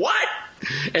like, what?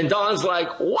 And Don's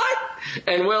like, what?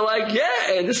 And we're like,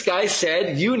 yeah. And this guy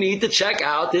said, you need to check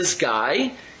out this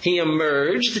guy. He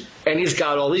emerged, and he's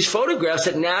got all these photographs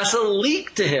that NASA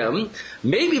leaked to him,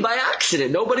 maybe by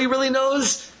accident. Nobody really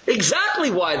knows exactly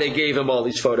why they gave him all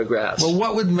these photographs. Well,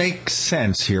 what would make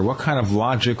sense here? What kind of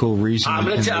logical reason? I'm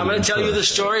going to tell you the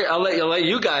story. I'll let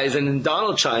you guys, and then Don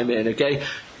will chime in, okay?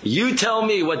 You tell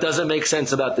me what doesn't make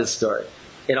sense about this story.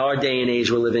 In our day and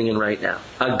age we're living in right now.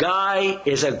 A guy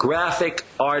is a graphic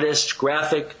artist,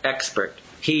 graphic expert.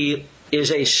 He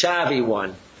is a savvy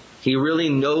one. He really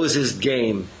knows his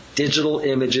game. Digital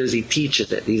images, he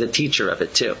teaches it. He's a teacher of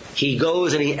it too. He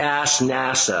goes and he asks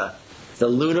NASA, the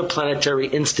Lunar Planetary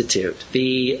Institute,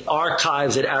 the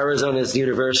archives at Arizona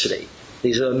University,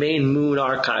 These are the main moon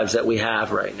archives that we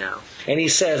have right now. And he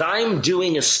says, I'm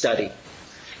doing a study.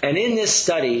 And in this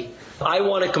study, I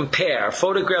want to compare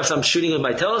photographs I'm shooting with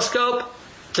my telescope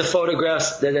to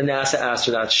photographs that the NASA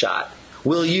astronauts shot.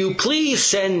 Will you please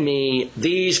send me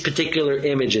these particular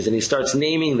images? And he starts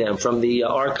naming them from the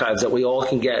archives that we all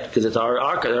can get, because it's our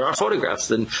archive, they're our photographs,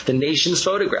 the nation's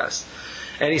photographs.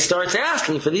 And he starts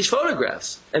asking for these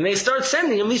photographs. And they start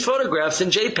sending him these photographs in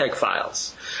JPEG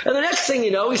files. And the next thing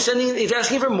you know, he's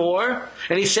asking for more.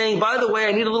 And he's saying, by the way,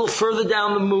 I need a little further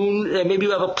down the moon. Maybe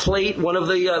you have a plate, one of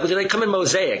the, because they come in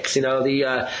mosaics,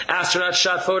 the astronaut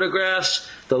shot photographs,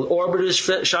 the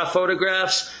orbiters shot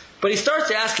photographs. But he starts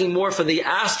asking more for the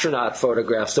astronaut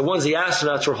photographs, the ones the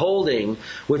astronauts were holding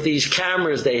with these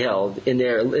cameras they held in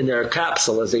their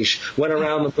capsule as they went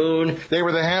around the moon. They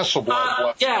were the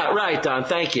Hasselblad. Yeah, right, Don.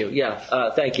 Thank you. Yeah,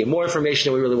 thank you. More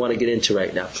information than we really want to get into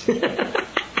right now.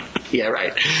 Yeah,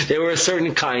 right. They were a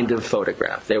certain kind of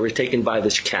photograph. They were taken by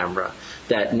this camera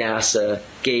that NASA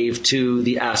gave to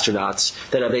the astronauts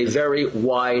that have a very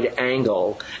wide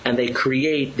angle, and they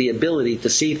create the ability to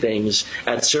see things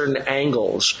at certain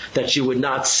angles that you would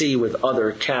not see with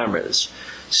other cameras.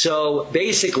 So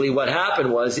basically what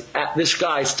happened was this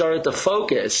guy started to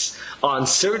focus on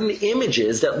certain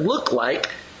images that looked like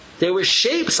there were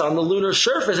shapes on the lunar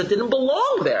surface that didn't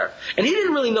belong there. And he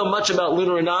didn't really know much about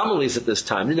lunar anomalies at this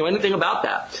time. Didn't know anything about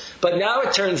that. But now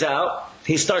it turns out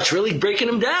he starts really breaking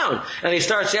them down. And he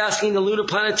starts asking the Lunar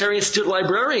Planetary Institute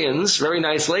librarians, very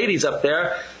nice ladies up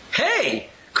there,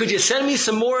 hey, could you send me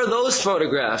some more of those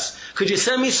photographs? Could you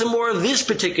send me some more of this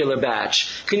particular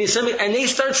batch? Can you send me? And they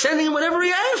start sending him whatever he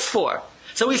asked for.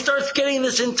 So he starts getting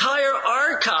this entire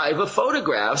archive of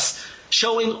photographs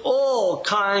showing all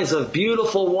kinds of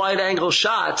beautiful wide-angle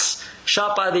shots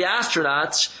shot by the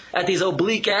astronauts at these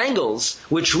oblique angles,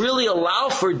 which really allow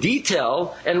for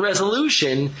detail and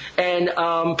resolution and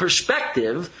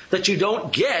perspective that you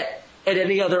don't get at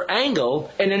any other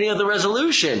angle and any other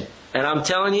resolution. And I'm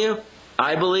telling you,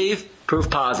 I believe, proof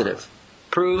positive.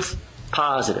 Proof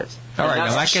positive. All right,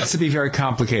 now that gets to be very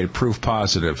complicated, proof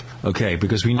positive. Okay,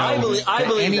 because we know I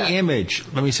believe any that. image,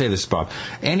 let me say this, Bob,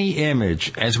 any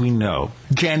image, as we know,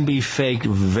 can be faked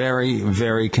very,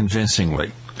 very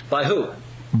convincingly. By who?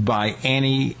 By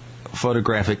any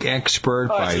photographic expert,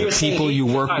 by the people you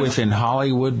work with in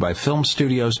Hollywood, by film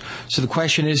studios. So the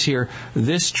question is here,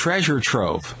 this treasure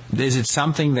trove, is it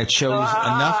something that shows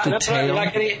enough detail?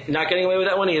 Not getting away with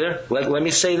that one either. Let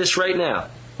me say this right now.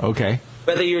 Okay.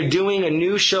 Whether you're doing a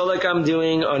new show like I'm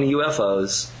doing on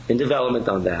UFOs, in development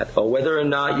on that, or whether or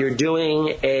not you're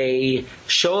doing a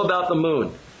show about the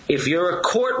moon, if you're a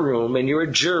courtroom and you're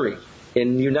a jury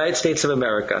in the United States of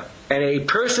America, and a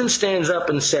person stands up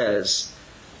and says,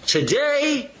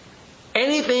 today,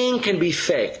 anything can be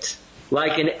faked,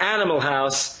 like an Animal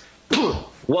House,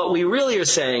 what we really are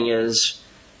saying is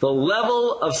the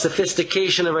level of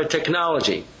sophistication of our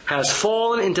technology has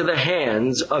fallen into the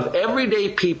hands of everyday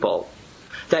people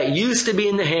that used to be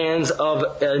in the hands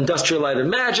of Industrial Light and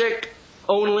Magic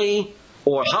only,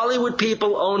 or Hollywood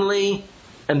people only,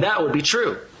 and that would be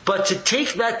true. But to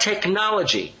take that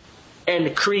technology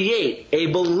and create a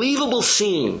believable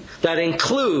scene that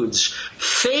includes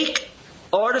fake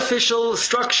artificial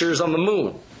structures on the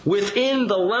moon within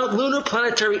the Lunar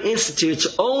Planetary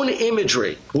Institute's own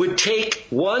imagery would take,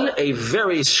 one, a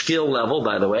very skill level,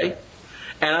 by the way,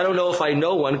 and I don't know if I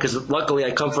know one, because luckily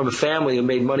I come from a family who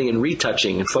made money in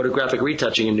retouching and photographic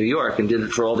retouching in New York and did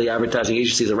it for all the advertising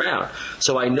agencies around.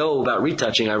 So I know about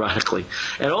retouching, ironically.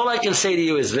 And all I can say to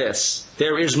you is this.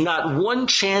 There is not one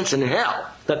chance in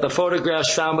hell that the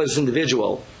photographs found by this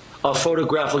individual are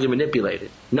photographically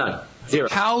manipulated. None. Zero.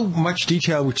 How much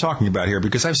detail are we talking about here?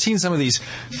 Because I've seen some of these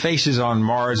faces on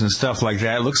Mars and stuff like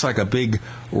that. It looks like a big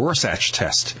Rorschach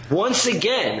test. Once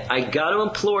again, I got to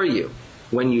implore you,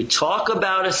 when you talk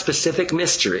about a specific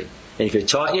mystery, and if you're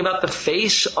talking about the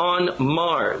face on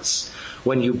Mars,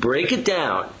 when you break it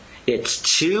down,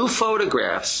 it's two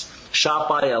photographs shot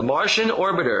by a Martian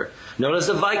orbiter known as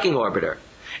the Viking orbiter.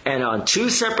 And on two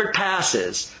separate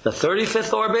passes, the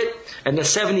 35th orbit and the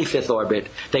 75th orbit,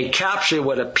 they capture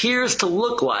what appears to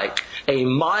look like a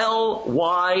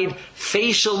mile-wide,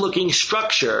 facial-looking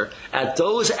structure at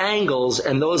those angles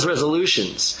and those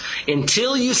resolutions.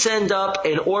 Until you send up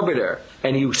an orbiter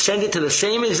and you send it to the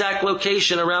same exact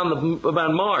location around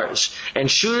Mars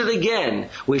and shoot it again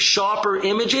with sharper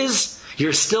images,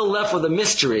 you're still left with a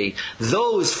mystery.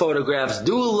 Those photographs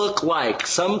do look like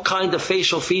some kind of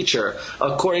facial feature,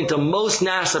 according to most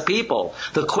NASA people.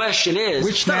 The question is...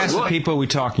 Which NASA people are we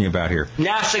talking about here?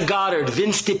 NASA Goddard,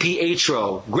 Vince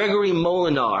DiPietro, Gregory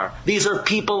Molinar. These are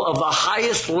people of the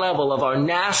highest level of our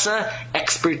NASA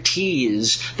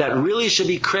expertise that really should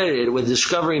be credited with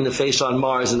discovering the face on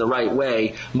Mars in the right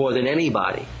way more than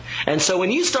anybody. And so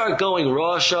when you start going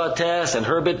Rorschach test and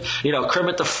Kermit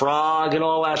the Frog and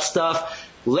all that stuff,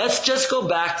 let's just go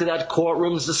back to that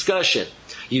courtroom's discussion.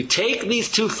 You take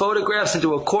these two photographs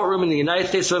into a courtroom in the United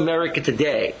States of America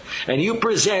today, and you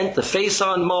present the face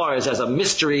on Mars as a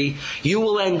mystery, you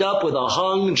will end up with a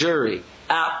hung jury.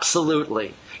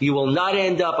 Absolutely. You will not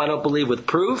end up, I don't believe, with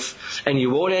proof, and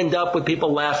you won't end up with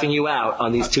people laughing you out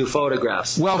on these two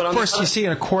photographs. Well, of course, you see,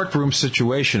 in a courtroom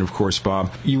situation, of course,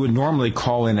 Bob, you would normally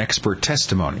call in expert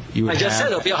testimony. I just said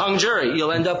it'll be a hung jury.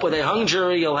 You'll end up with a hung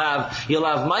jury. You'll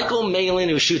have Michael Malin,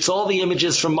 who shoots all the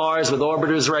images from Mars with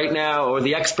orbiters right now, or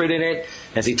the expert in it.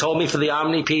 As he told me for the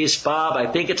Omni piece, Bob, I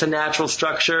think it's a natural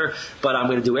structure, but I'm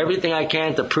going to do everything I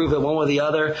can to prove it one way or the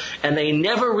other. And they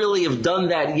never really have done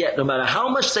that yet, no matter how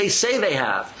much they say they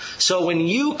have. So when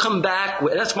you come back,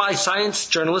 that's my science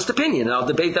journalist opinion, and I'll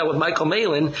debate that with Michael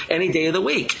Malin any day of the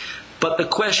week. But the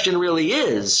question really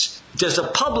is, does the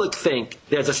public think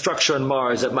there's a structure on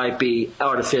Mars that might be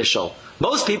artificial?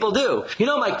 Most people do. You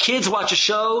know, my kids watch a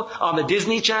show on the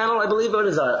Disney Channel, I believe it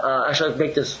is. Actually, I'll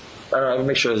make this... I'll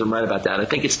make sure I'm right about that. I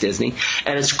think it's Disney.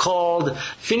 And it's called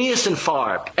Phineas and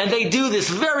Ferb. And they do this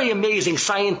very amazing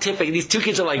scientific... These two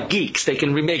kids are like geeks. They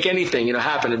can remake anything,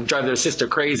 happen and drive their sister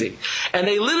crazy. And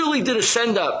they literally did a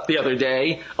send-up the other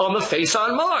day on the face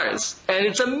on Mars. And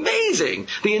it's amazing.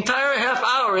 The entire half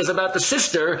hour is about the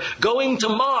sister going to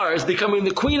Mars, becoming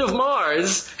the queen of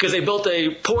Mars, because they built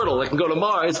a portal that can go to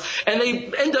Mars. And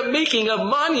they end up making a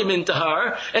monument to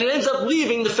her, and it ends up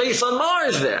leaving the face on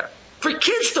Mars there. For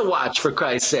kids to watch, for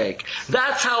Christ's sake.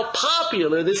 That's how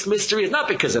popular this mystery is. Not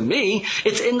because of me.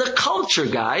 It's in the culture,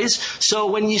 guys. So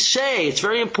when you say, it's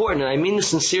very important, and I mean this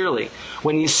sincerely,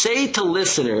 when you say to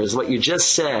listeners what you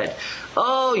just said,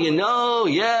 oh,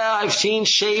 I've seen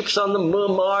shapes on the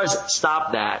moon, Mars.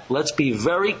 Stop that. Let's be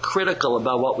very critical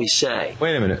about what we say.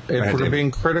 Wait a minute. If we're being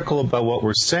critical about what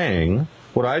we're saying,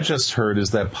 what I just heard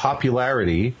is that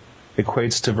popularity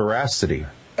equates to veracity.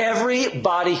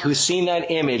 Everybody who's seen that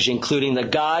image, including the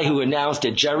guy who announced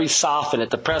it, Jerry Soffin,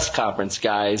 at the press conference,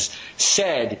 guys,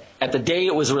 said at the day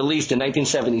it was released in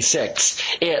 1976,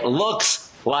 it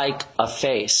looks like a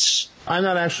face. I'm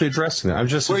not actually addressing that. I'm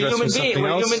just addressing something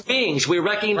else. We're human beings. We're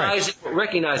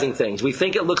recognizing things. We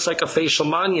think it looks like a facial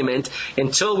monument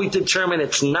until we determine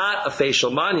it's not a facial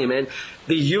monument.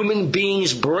 The human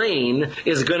being's brain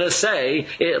is going to say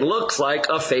it looks like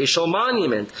a facial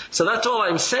monument. So that's all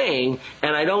I'm saying,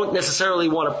 and I don't necessarily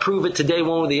want to prove it today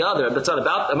one or the other. I'm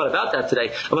not about that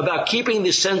today. I'm about keeping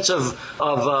this sense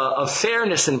of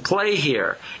fairness in play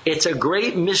here. It's a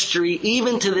great mystery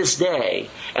even to this day.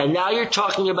 And now you're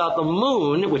talking about the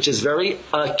moon, which is very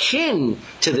akin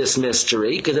to this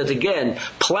mystery, because it's, again,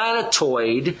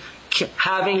 planetoid,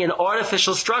 having an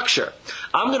artificial structure.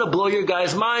 I'm going to blow your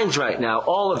guys' minds right now,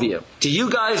 all of you. Do you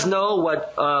guys know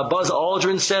what Buzz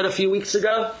Aldrin said a few months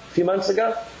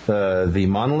ago? The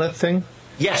monolith thing?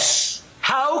 Yes.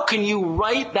 How can you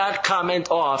write that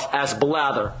comment off as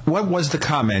blather? What was the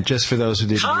comment, just for those who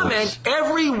didn't realize?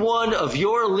 Every one of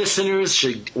your listeners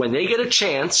should, when they get a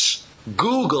chance,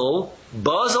 Google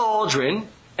Buzz Aldrin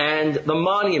and the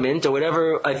monument, or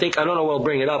whatever. I don't know what'll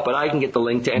bring it up, but I can get the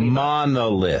link to anybody.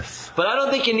 Monolith. But I don't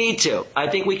think you need to. I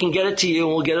think we can get it to you,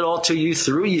 and we'll get it all to you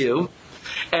through you.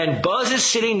 And Buzz is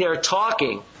sitting there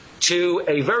talking to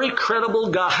a very credible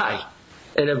guy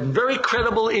in a very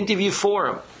credible interview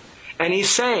forum. And he's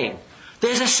saying,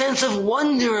 there's a sense of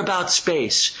wonder about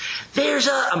space.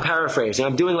 I'm paraphrasing,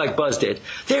 I'm doing like Buzz did.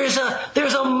 There's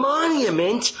a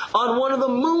monument on one of the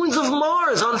moons of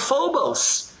Mars, on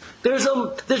Phobos. There's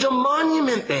a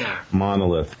monument there.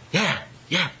 Monolith. Yeah.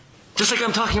 Just like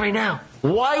I'm talking right now.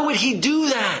 Why would he do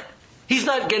that? He's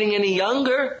not getting any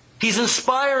younger. He's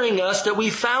inspiring us that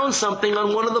we found something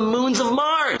on one of the moons of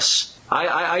Mars.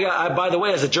 I by the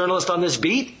way, as a journalist on this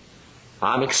beat,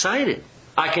 I'm excited.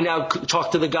 I can now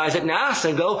talk to the guys at NASA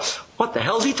and go, what the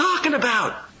hell's he talking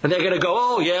about? And they're going to go,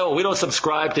 oh yeah, well, we don't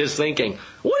subscribe to his thinking.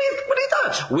 What are you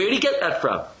talking? Where did he get that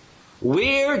from?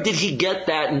 Where did he get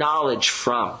that knowledge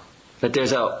from? That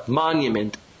there's a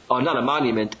monument, or not a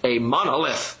monument, a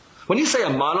monolith. When you say a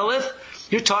monolith,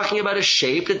 you're talking about a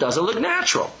shape that doesn't look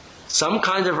natural. Some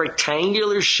kind of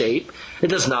rectangular shape. It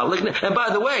does not look natural. And by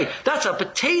the way, that's a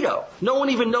potato. No one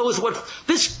even knows what...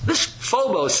 This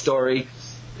Phobos story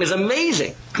is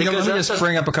amazing. Let me just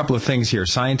bring up a couple of things here.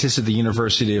 Scientists at the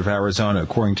University of Arizona,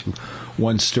 according to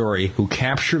one story, who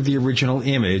captured the original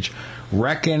image,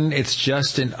 reckon it's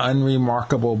just an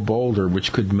unremarkable boulder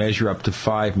which could measure up to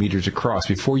 5 meters across.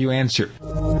 Before you answer...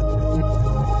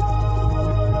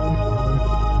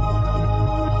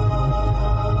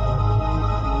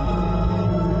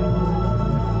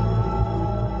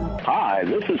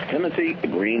 This is Timothy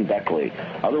Green Beckley,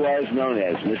 otherwise known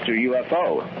as Mr.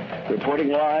 UFO, reporting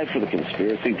live for the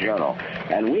Conspiracy Journal.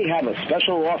 And we have a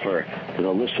special offer to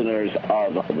the listeners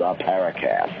of the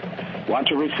Paracast. Want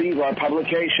to receive our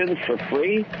publications for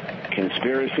free?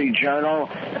 Conspiracy Journal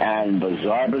and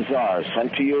Bizarre Bazaar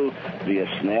sent to you via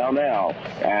snail mail.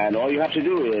 And all you have to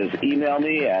do is email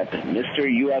me at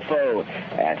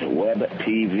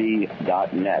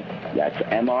MrUFO@webtv.net. That's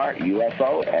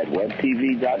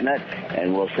MrUFO@webtv.net.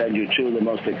 And we'll send you two of the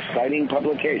most exciting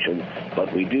publications.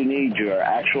 But we do need your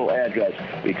actual address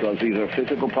because these are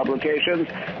physical publications,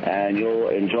 and you'll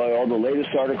enjoy all the latest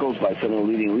articles by some of the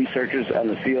leading researchers in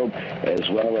the field, as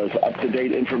well as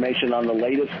up-to-date information on the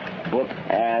latest book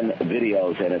and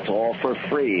videos, and it's all for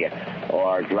free.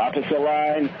 Or drop us a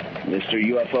line,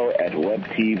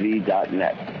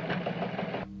 MrUFO@webtv.net.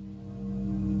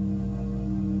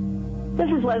 This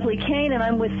is Leslie Kane, and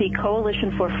I'm with the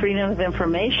Coalition for Freedom of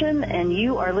Information, and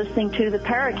you are listening to the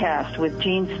Paracast with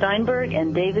Gene Steinberg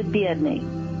and David Biedney.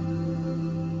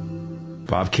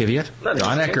 Bob Kiviat,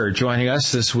 Don Ecker joining us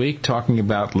this week talking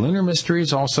about lunar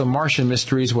mysteries, also Martian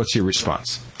mysteries. What's your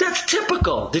response? That's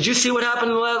typical. Did you see what happened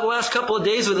in the last couple of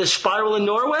days with this spiral in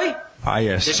Norway? Ah,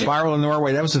 yes. Spiral in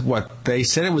Norway. That was what? They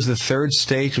said it was the third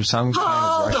stage of some kind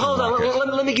of Russian Hold on.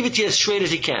 rocket. Let me give it to you as straight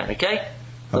as you can, okay?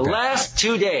 The last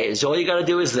 2 days, all you got to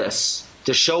do is this,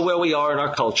 to show where we are in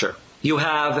our culture. You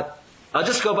have, I'll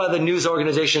just go by the news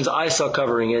organizations I saw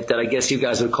covering it that I guess you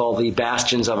guys would call the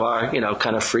bastions of our,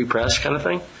 kind of free press kind of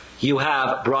thing. You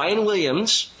have Brian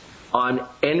Williams on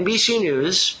NBC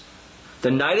News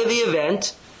the night of the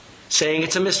event saying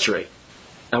it's a mystery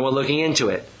and we're looking into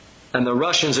it. And the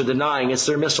Russians are denying it's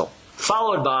their missile.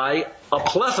 Followed by a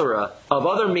plethora of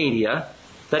other media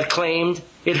that claimed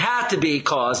it had to be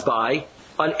caused by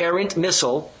an errant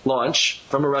missile launch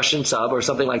from a Russian sub or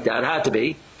something like that. It had to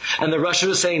be. And the Russians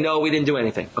were saying, no, we didn't do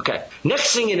anything. Okay.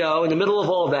 Next thing you know, in the middle of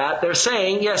all that, they're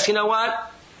saying, yes, you know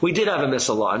what? We did have a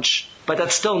missile launch, but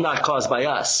that's still not caused by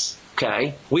us.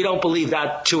 Okay? We don't believe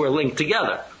that two are linked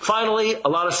together. Finally, a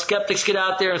lot of skeptics get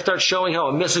out there and start showing how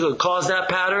a missile could cause that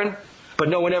pattern, but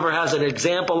no one ever has an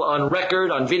example on record,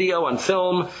 on video, on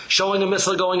film, showing a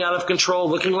missile going out of control,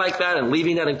 looking like that, and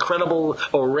leaving that incredible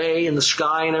array in the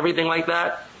sky and everything like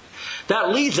that. That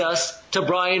leads us to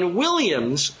Brian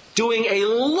Williams doing a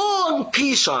long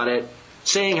piece on it,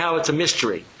 saying how it's a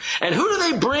mystery. And who do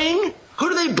they bring? Who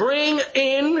do they bring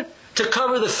in to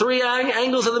cover the three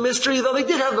angles of the mystery? Though they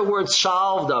did have the word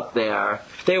solved up there.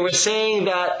 They were saying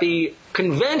that the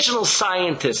conventional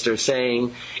scientists are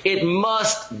saying it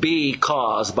must be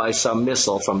caused by some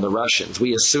missile from the Russians.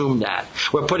 We assume that.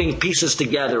 We're putting pieces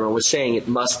together and we're saying it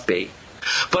must be.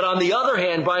 But on the other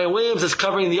hand, Brian Williams is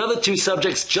covering the other two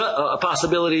subjects,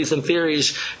 possibilities and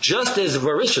theories, just as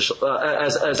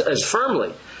as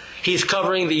firmly. He's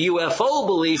covering the UFO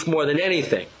belief more than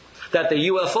anything. That the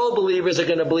UFO believers are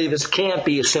going to believe this can't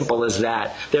be as simple as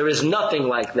that. There is nothing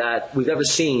like that we've ever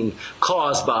seen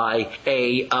caused by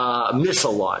a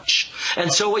missile launch.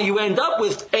 And so what you end up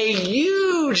with a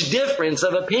huge difference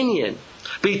of opinion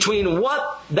between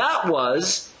what that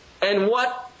was and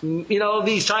what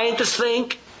these scientists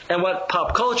think and what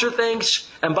pop culture thinks.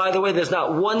 And by the way, there's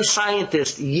not one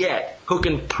scientist yet who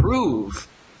can prove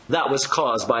that was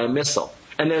caused by a missile.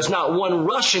 And there's not one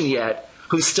Russian yet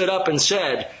who stood up and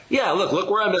said, yeah, look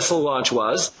where a missile launch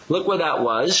was. Look where that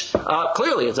was.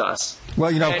 Clearly it's us.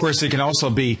 Well, of course, it can also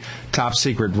be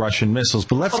top-secret Russian missiles.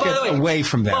 But let's get away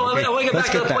from that. I want to get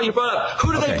back to the point you brought up.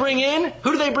 Who do they bring in?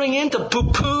 Who do they bring in to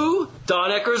poo-poo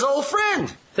Don Ecker's old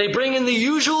friend? They bring in the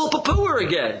usual poo-pooer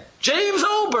again, James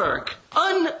Oberg.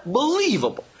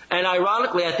 Unbelievable. And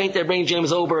ironically, I think they bring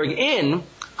James Oberg in,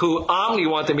 who Omni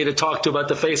wanted me to talk to about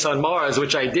the face on Mars,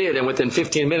 which I did, and within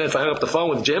 15 minutes I hung up the phone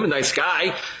with Jim, a nice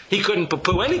guy. He couldn't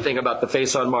poo-poo anything about the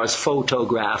face on Mars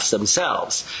photographs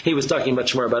themselves. He was talking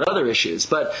much more about other issues.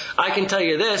 But I can tell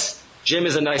you this, Jim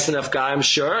is a nice enough guy, I'm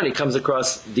sure, and he comes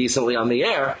across decently on the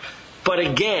air. But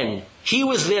again, he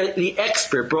was the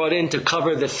expert brought in to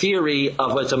cover the theory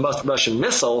of it's a Russian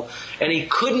missile, and he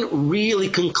couldn't really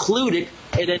conclude it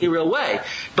in any real way.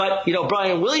 But,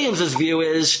 Brian Williams' view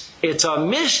is it's a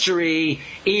mystery,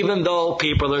 even though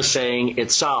people are saying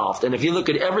it's solved. And if you look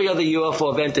at every other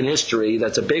UFO event in history,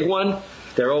 that's a big one,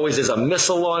 There always is a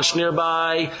missile launch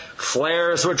nearby.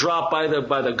 Flares were dropped by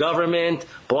the government.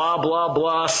 Blah, blah,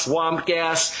 blah, swamp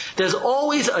gas. There's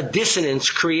always a dissonance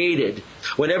created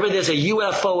whenever there's a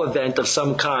UFO event of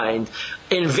some kind.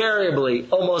 Invariably,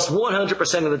 almost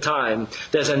 100% of the time,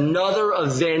 there's another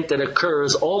event that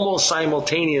occurs almost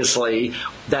simultaneously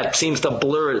that seems to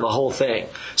blur the whole thing.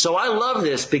 So I love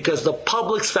this because the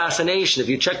public's fascination, if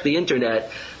you check the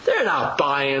internet, they're not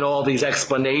buying all these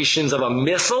explanations of a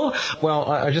missile. Well,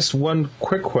 I just one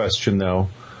quick question, though.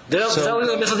 Did I tell you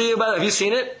the missile to you about it? Have you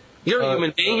seen it? You're a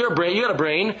human being. You're a brain. You got a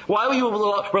brain. Why would you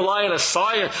rely on a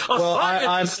science?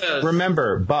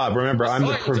 Remember, Bob.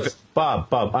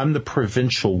 I'm the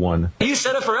provincial one. You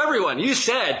said it for everyone. You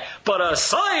said, but a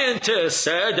scientist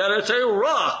said that it's a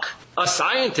rock. A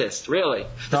scientist, really?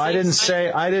 No, I didn't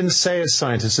say a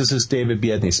scientist. This is David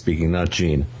Biedny speaking, not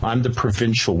Gene. I'm the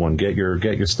provincial one. Get your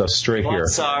stuff straight here.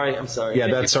 I'm sorry. Yeah,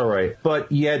 that's all right.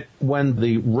 But yet, when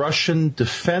the Russian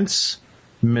Defense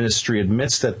Ministry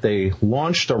admits that they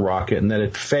launched a rocket and that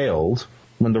it failed,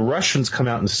 when the Russians come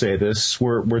out and say this,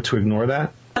 we're to ignore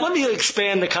that? Let me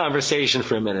expand the conversation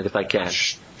for a minute, if I can.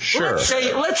 Sure.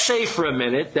 Let's say for a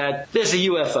minute that there's a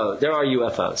UFO. There are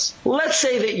UFOs. Let's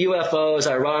say that UFOs,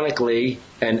 ironically,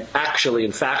 and actually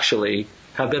and factually,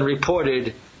 have been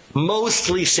reported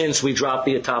mostly since we dropped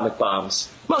the atomic bombs.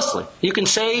 Mostly. You can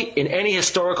say in any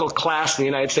historical class in the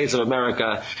United States of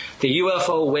America, the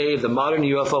UFO wave, the modern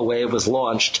UFO wave, was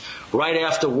launched right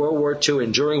after World War II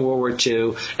and during World War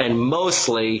II, and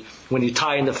mostly when you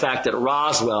tie in the fact that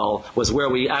Roswell was where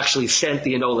we actually sent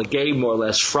the Enola Gay, more or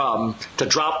less, from to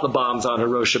drop the bomb on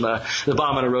Hiroshima,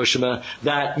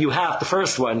 that you have, the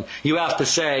first one, you have to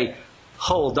say,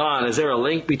 hold on, is there a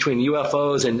link between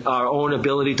UFOs and our own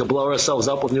ability to blow ourselves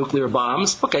up with nuclear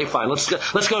bombs? Okay, fine. Let's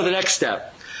go to the next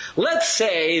step. Let's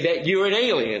say that you're an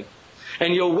alien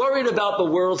and you're worried about the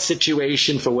world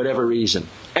situation for whatever reason.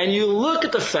 And you look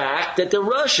at the fact that the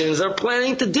Russians are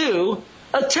planning to do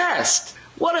a test.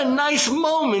 What a nice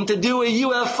moment to do a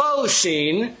UFO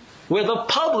scene where the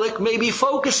public may be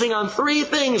focusing on three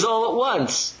things all at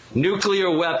once. Nuclear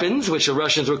weapons, which the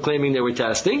Russians were claiming they were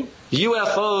testing,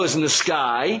 UFOs in the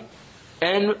sky,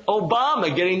 and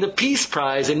Obama getting the Peace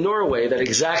Prize in Norway that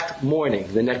exact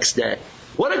morning, the next day.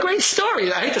 What a great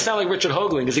story. I hate to sound like Richard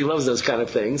Hoagland because he loves those kind of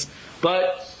things,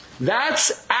 but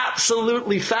that's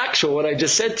absolutely factual what I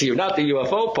just said to you, not the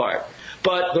UFO part.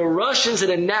 But the Russians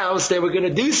had announced they were going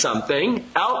to do something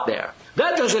out there.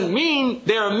 That doesn't mean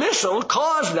their missile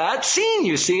caused that scene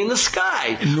you see in the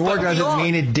sky. Nor does it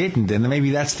mean it didn't, and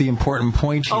maybe that's the important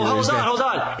point here. Hold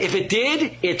on. If it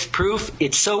did, it's proof.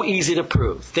 It's so easy to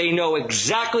prove. They know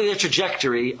exactly the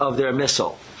trajectory of their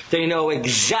missile. They know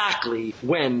exactly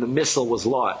when the missile was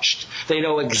launched. They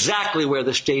know exactly where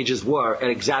the stages were at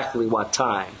exactly what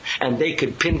time. And they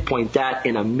could pinpoint that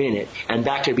in a minute, and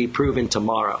that could be proven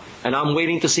tomorrow. And I'm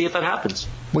waiting to see if that happens.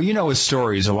 Well, you know, with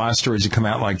stories, a lot of stories that come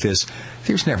out like this,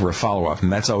 there's never a follow-up, and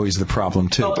that's always the problem,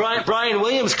 too. Well, Brian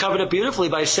Williams covered it beautifully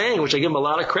by saying, which I give him a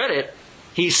lot of credit,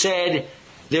 he said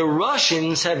the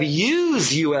Russians have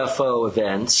used UFO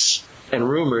events and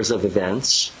rumors of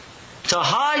events to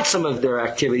hide some of their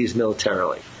activities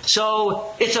militarily.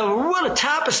 So it's what a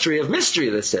tapestry of mystery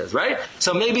this is, right?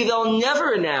 So maybe they'll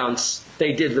never announce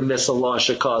they did the missile launch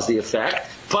that caused the effect,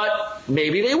 but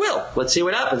maybe they will. Let's see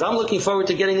what happens. I'm looking forward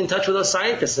to getting in touch with those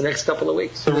scientists the next couple of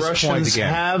weeks. The Russians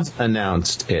have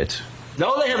announced it.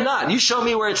 No, they have not. You show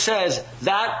me where it says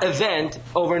that event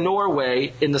over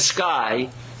Norway in the sky,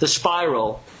 the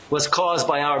spiral, was caused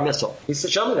by our missile. He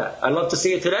said, show me that. I'd love to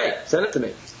see it today. Send it to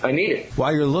me. I need it.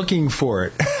 While you're looking for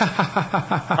it.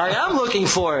 I am looking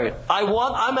for it.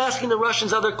 I'm asking the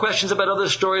Russians other questions about other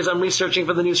stories I'm researching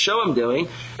for the new show I'm doing,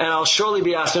 and I'll surely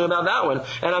be asking about that one.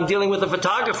 And I'm dealing with a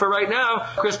photographer right now,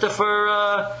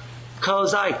 Christopher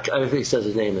Kozak, I think he says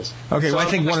his name is. Okay, so, well,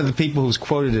 I think one of the people who's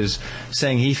quoted as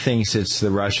saying he thinks it's the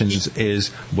Russians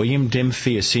is William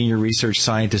Dimfee, a senior research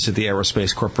scientist at the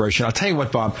Aerospace Corporation. I'll tell you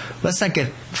what, Bob, let's not get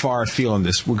far afield on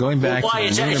this. We're going back to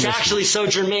it's actually so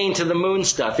germane to the moon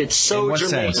stuff. It's so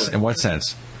germane. In what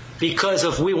sense?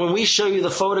 Because when we show you the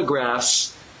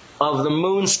photographs of the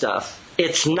moon stuff,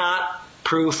 it's not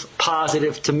proof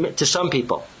positive to some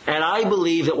people. And I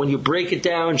believe that when you break it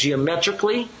down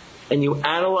geometrically, and you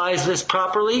analyze this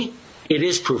properly, it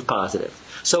is proof positive.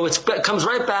 So it comes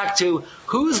right back to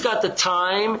who's got the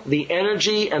time, the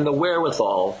energy, and the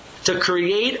wherewithal to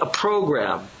create a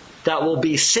program that will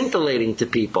be scintillating to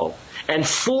people and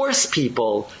force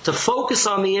people to focus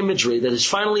on the imagery that has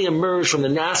finally emerged from the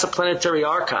NASA planetary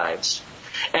archives.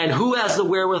 And who has the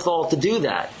wherewithal to do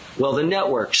that? Well, the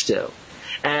networks do.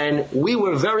 And we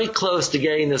were very close to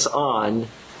getting this on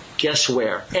Guess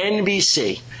where?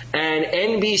 NBC. And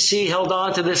NBC held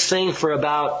on to this thing for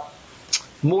about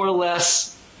more or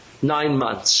less 9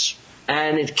 months.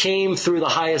 And it came through the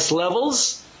highest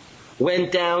levels,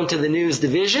 went down to the news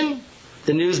division.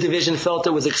 The news division felt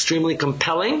it was extremely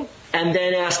compelling, and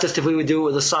then asked us if we would do it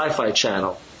with the Sci-Fi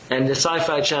Channel. And the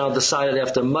Sci-Fi Channel decided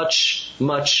after much,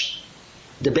 much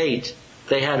debate,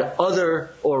 they had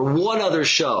one other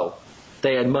show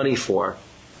they had money for.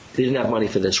 They didn't have money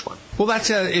for this one. Well, that's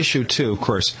an issue, too, of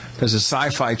course. Does the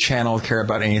Sci-Fi Channel care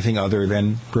about anything other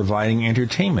than providing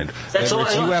entertainment? Whether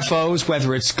it's UFOs,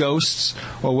 whether it's ghosts,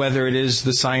 or whether it is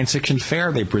the science fiction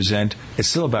fare they present, it's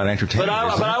still about entertainment.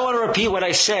 But I want to repeat what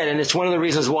I said, and it's one of the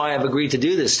reasons why I've agreed to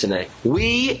do this tonight.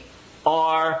 We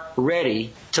are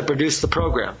ready to produce the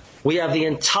program. We have the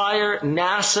entire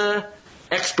NASA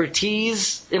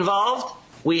expertise involved.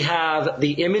 We have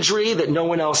the imagery that no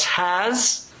one else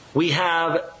has. We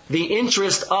have the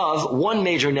interest of one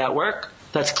major network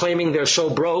that's claiming they're so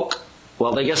broke.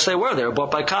 Well, I guess they were. They were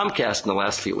bought by Comcast in the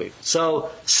last few weeks.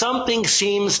 So something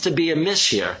seems to be amiss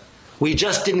here. We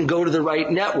just didn't go to the right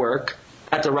network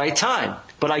at the right time.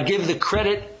 But I give the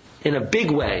credit in a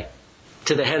big way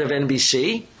to the head of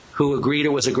NBC, who agreed it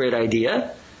was a great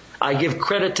idea. I give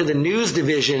credit to the news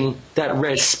division that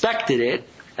respected it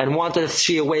and wanted to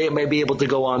see a way it may be able to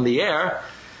go on the air.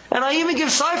 And I even give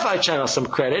Sci-Fi Channel some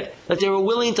credit that they were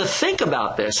willing to think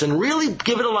about this and really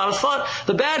give it a lot of thought.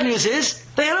 The bad news is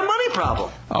they had a money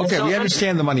problem. Okay, we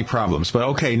understand the money problems. But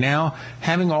okay, now,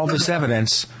 having all this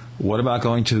evidence, what about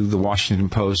going to the Washington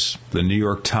Post, the New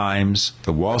York Times,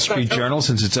 the Wall Street Journal,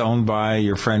 since it's owned by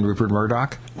your friend Rupert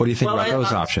Murdoch? What do you think about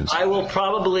those options? I will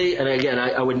probably, and again,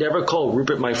 I would never call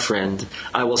Rupert my friend.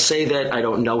 I will say that I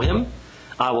don't know him.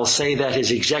 I will say that his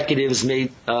executives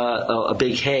made a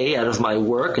big hay out of my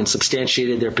work and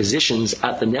substantiated their positions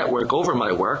at the network over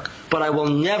my work. But I will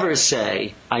never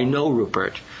say I know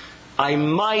Rupert. I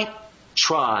might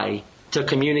try to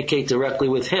communicate directly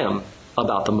with him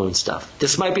about the moon stuff.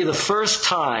 This might be the first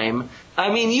time.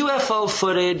 I mean, UFO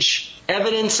footage,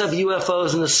 evidence of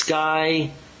UFOs in the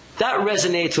sky, that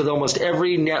resonates with almost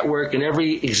every network and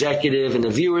every executive, and the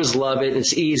viewers love it.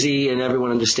 It's easy, and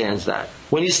everyone understands that.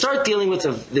 When you start dealing with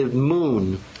the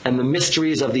moon and the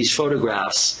mysteries of these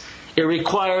photographs, it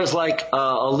requires like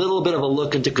a little bit of a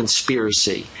look into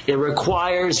conspiracy. It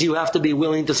requires you have to be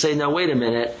willing to say, now, wait a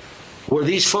minute, were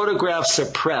these photographs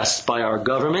suppressed by our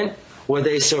government? Were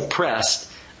they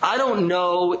suppressed? I don't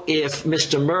know if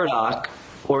Mr. Murdoch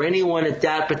or anyone at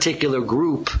that particular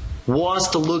group wants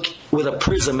to look with a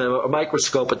prism or a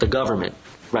microscope at the government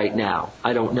right now.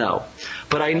 I don't know.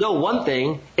 But I know one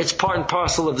thing, it's part and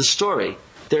parcel of the story.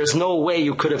 There's no way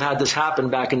you could have had this happen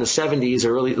back in the 70s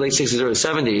or late 60s, early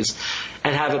 70s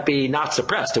and have it be not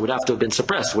suppressed. It would have to have been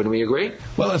suppressed. Wouldn't we agree?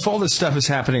 Well, if all this stuff is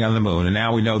happening on the moon, and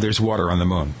now we know there's water on the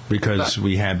moon because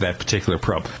we had that particular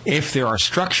probe. If there are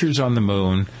structures on the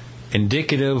moon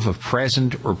indicative of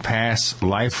present or past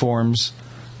life forms,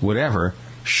 whatever,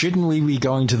 shouldn't we be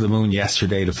going to the moon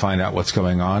yesterday to find out what's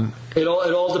going on? It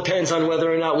all depends on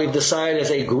whether or not we've decided as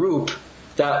a group,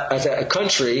 that as a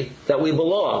country, that we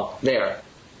belong there.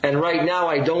 And right now,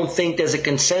 I don't think there's a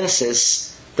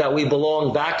consensus that we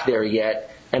belong back there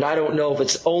yet. And I don't know if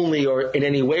it's only or in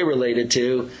any way related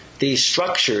to these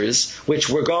structures, which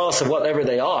regardless of whatever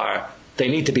they are, they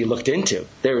need to be looked into.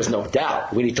 There is no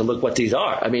doubt. We need to look what these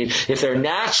are. I mean, if they're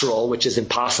natural, which is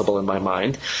impossible in my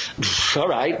mind, all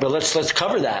right, but let's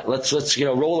cover that. Let's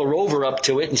roll a rover up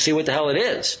to it and see what the hell it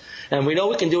is. And we know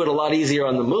we can do it a lot easier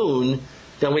on the moon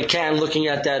than we can looking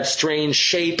at that strange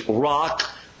shape, rock,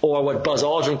 or what Buzz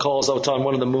Aldrin calls out on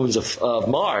one of the moons of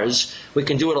Mars. We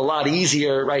can do it a lot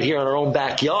easier right here in our own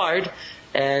backyard,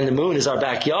 and the moon is our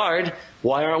backyard.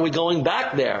 Why aren't we going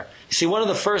back there? You see, one of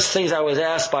the first things I was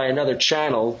asked by another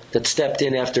channel that stepped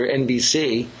in after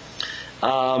NBC,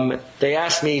 they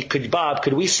asked me, could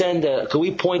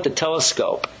we point the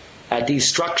telescope at these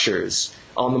structures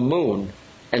on the moon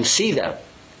and see them?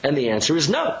 And the answer is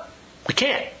no, we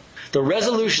can't. The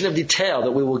resolution of detail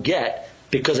that we will get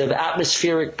because of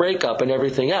atmospheric breakup and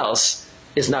everything else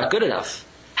is not good enough.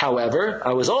 However,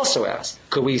 I was also asked,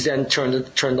 could we then turn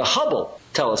the Hubble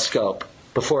telescope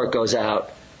before it goes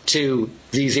out to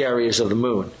these areas of the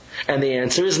moon? And the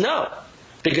answer is no,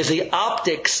 because the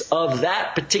optics of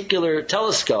that particular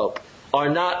telescope are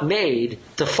not made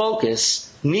to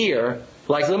focus near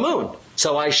like the moon.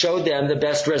 So I showed them the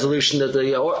best resolution that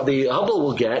the Hubble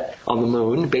will get on the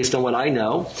moon based on what I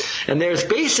know. And there's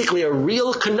basically a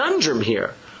real conundrum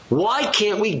here. Why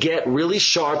can't we get really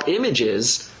sharp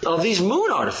images of these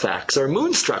moon artifacts or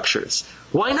moon structures?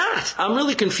 Why not? I'm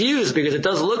really confused because it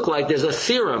does look like there's a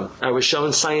theorem I was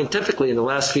shown scientifically in the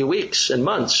last few weeks and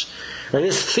months. And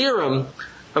this theorem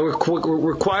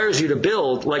requires you to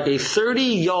build like a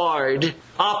 30-yard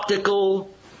optical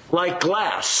like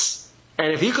glass.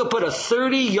 And if you could put a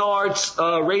 30 yards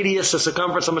radius or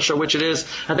circumference, I'm not sure which it is,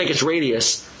 I think it's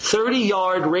radius,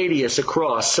 30-yard radius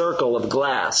across circle of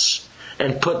glass,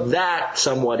 and put that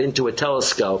somewhat into a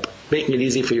telescope, making it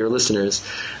easy for your listeners,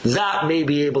 that may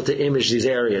be able to image these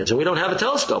areas. And we don't have a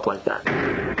telescope like that.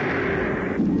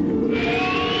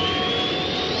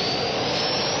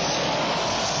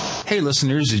 Hey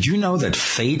listeners, did you know that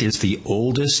Fate is the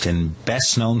oldest and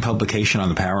best-known publication on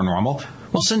the paranormal?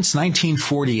 Well, since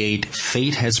 1948,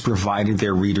 Fate has provided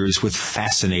their readers with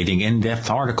fascinating, in-depth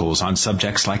articles on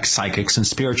subjects like psychics and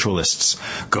spiritualists,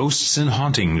 ghosts and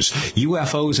hauntings,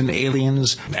 UFOs and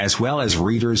aliens, as well as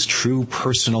readers' true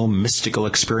personal mystical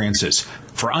experiences.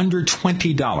 For under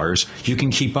 $20, you can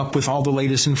keep up with all the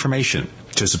latest information.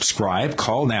 To subscribe,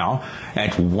 call now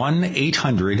at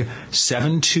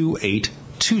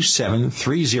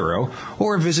 1-800-728-2730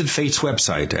 or visit Fate's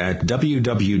website at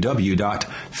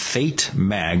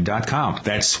www.fatemag.com.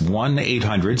 That's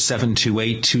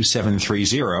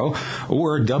 1-800-728-2730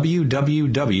 or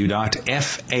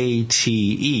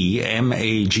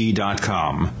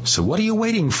www.fatemag.com. So what are you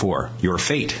waiting for? Your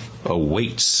fate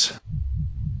awaits.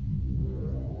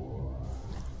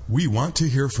 We want to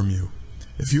hear from you.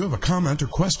 If you have a comment or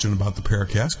question about the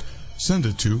Paracast, send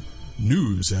it to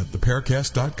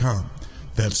news@theparacast.com.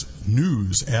 That's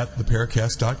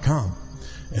news@theparacast.com.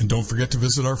 And don't forget to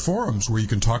visit our forums where you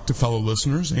can talk to fellow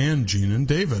listeners and Gene and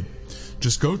David.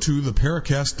 Just go to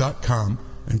theparacast.com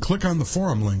and click on the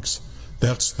forum links.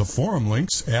 That's the forum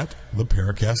links at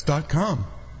theparacast.com.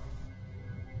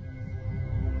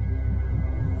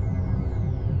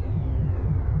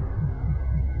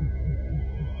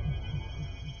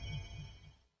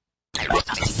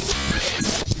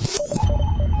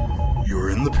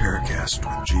 You're in the Paracast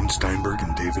with Gene Steinberg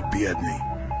and David Biedney.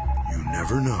 You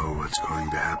never know what's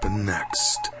going to happen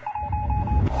next.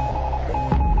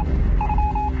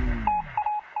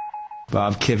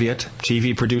 Bob Kiviat,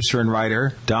 TV producer and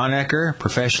writer. Don Ecker,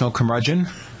 professional curmudgeon.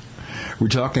 We're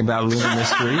talking about lunar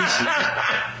mysteries.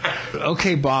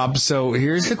 Okay, Bob, so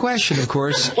here's the question, of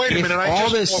course. Wait a minute, all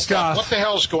this stuff. What the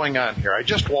hell's going on here? I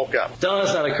just woke up.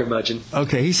 Don's not a curmudgeon.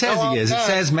 Okay, he says he is. It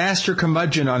says Master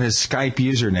Curmudgeon on his Skype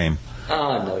username.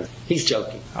 Oh, no. He's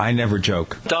joking. I never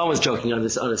joke. Don was joking on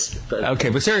this. Okay,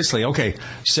 but seriously, okay.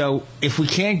 So if we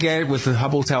can't get it with the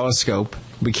Hubble telescope,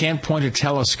 we can't point a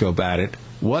telescope at it,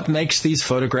 what makes these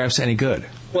photographs any good?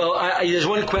 Well, there's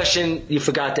one question you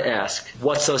forgot to ask.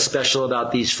 What's so special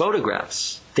about these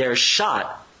photographs? They're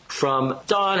shot from,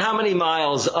 Don, how many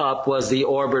miles up was the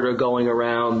orbiter going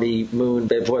around the moon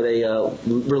before they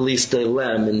released the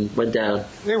LEM and went down?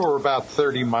 They were about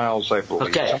 30 miles, I believe.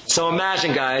 Okay, so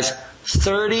imagine, guys,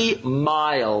 30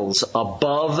 miles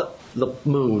above the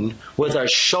moon with a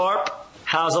sharp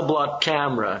Hasselblad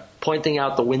camera pointing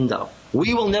out the window.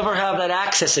 We will never have that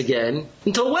access again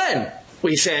until when?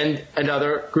 We send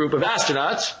another group of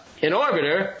astronauts in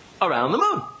orbiter around the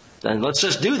moon. And let's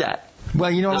just do that.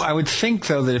 Well, you know, I would think,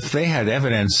 though, that if they had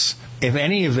evidence, if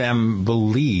any of them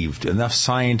believed, enough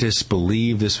scientists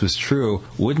believed this was true,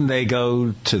 wouldn't they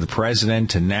go to the president,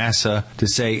 to NASA, to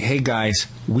say, hey, guys,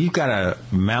 we've got to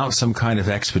mount some kind of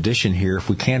expedition here. If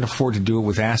we can't afford to do it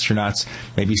with astronauts,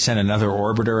 maybe send another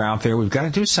orbiter out there. We've got to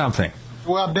do something.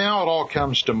 Well, now it all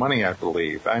comes to money, I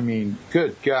believe. I mean,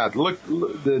 good God. Look,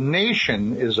 the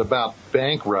nation is about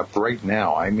bankrupt right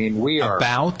now. I mean, we are...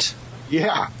 About?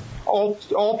 Yeah.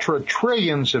 Ultra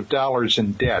trillions of dollars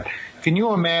in debt. Can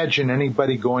you imagine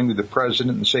anybody going to the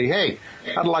president and say, hey,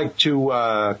 I'd like to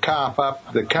cough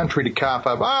up, the country to cough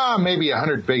up, maybe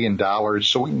 $100 billion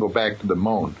so we can go back to the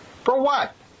moon? For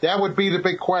what? That would be the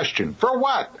big question. For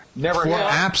what? Never For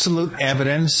absolute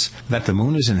evidence that the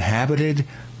moon is inhabited,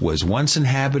 was once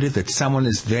inhabited, that someone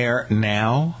is there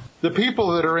now? The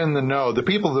people that are in the know, the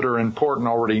people that are important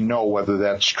already know whether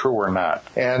that's true or not.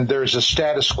 And there's a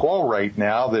status quo right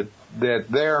now that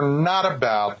they're not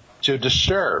about to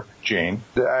disturb, Gene.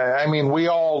 I mean, we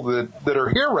all that are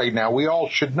here right now, we all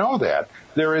should know that.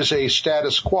 There is a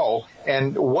status quo,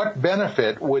 and what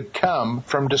benefit would come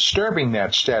from disturbing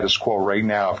that status quo right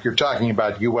now? If you're talking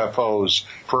about UFOs,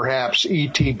 perhaps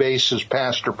ET bases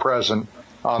past or present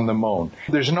on the moon.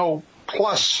 There's no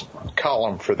plus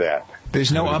column for that.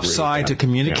 There's no upside to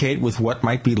communicate with what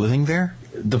might be living there?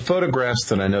 The photographs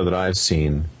that I know that I've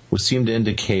seen would seem to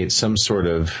indicate some sort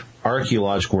of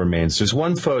archaeological remains. There's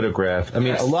one photograph. I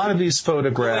mean, a lot of these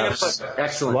photographs,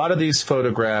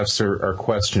 are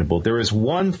questionable. There is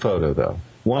one photo, though,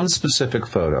 one specific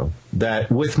photo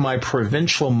that, with my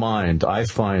provincial mind, I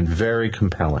find very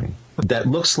compelling. That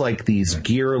looks like these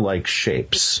gear-like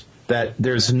shapes. That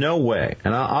there's no way,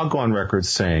 and I'll go on record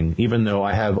saying, even though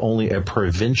I have only a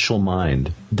provincial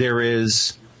mind, there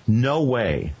is no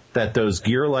way that those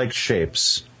gear-like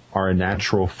shapes are a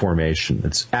natural formation.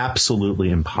 It's absolutely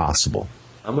impossible.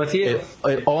 I'm with you.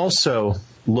 It also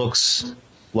looks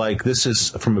like this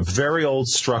is from a very old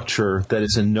structure that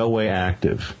is in no way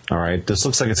active. All right, this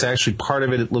looks like it's actually part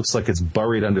of it. It looks like it's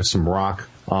buried under some rock.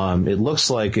 It looks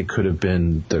like it could have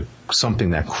been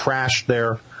something that crashed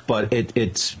there, but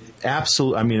it's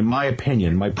absolutely, I mean, in my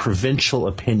opinion, my provincial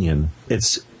opinion,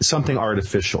 it's something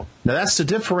artificial. Now, that's to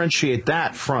differentiate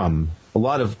that from a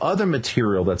lot of other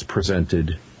material that's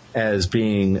presented as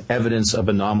being evidence of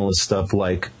anomalous stuff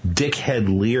like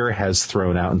Dickhead Lear has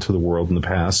thrown out into the world in the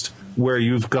past, where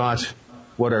you've got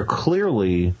what are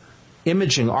clearly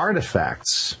imaging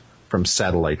artifacts from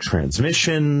satellite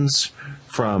transmissions,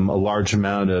 from a large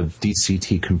amount of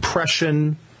DCT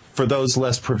compression. For those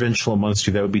less provincial amongst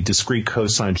you, that would be discrete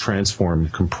cosine transform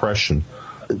compression.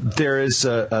 There's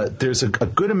a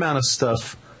good amount of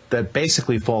stuff that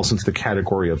basically falls into the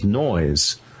category of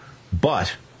noise,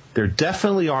 but there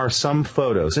definitely are some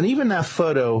photos, and even that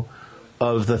photo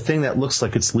of the thing that looks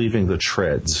like it's leaving the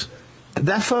treads.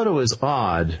 That photo is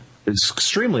odd. It's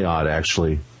extremely odd,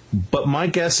 actually. But my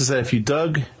guess is that if you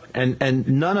dug, and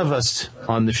none of us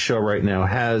on the show right now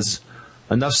has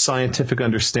enough scientific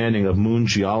understanding of moon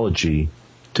geology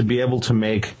to be able to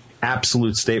make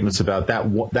absolute statements about that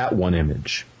one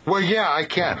image. Well, yeah, I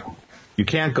can. You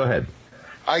can't? Go ahead.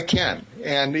 I can.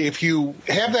 And if you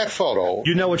have that photo...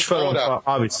 You know which photo,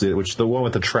 obviously, the one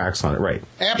with the tracks on it, right?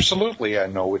 Absolutely, I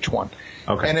know which one.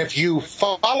 Okay. And if you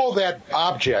follow that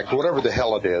object, whatever the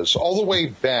hell it is, all the way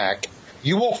back,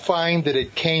 you will find that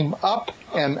it came up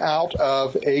and out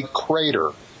of a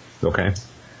crater. Okay.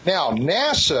 Now,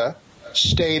 NASA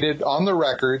stated on the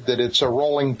record that it's a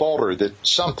rolling boulder, that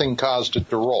something caused it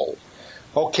to roll.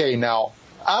 Okay, now,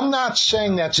 I'm not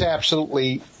saying that's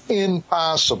absolutely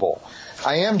impossible.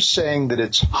 I am saying that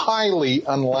it's highly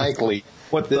unlikely.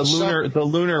 What, the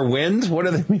lunar wind? What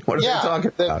are they talking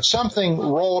about? That something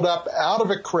rolled up out of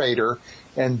a crater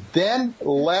and then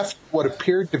left what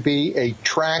appeared to be a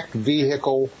tracked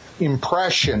vehicle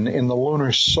impression in the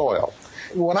lunar soil.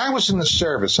 When I was in the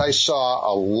service, I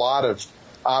saw a lot of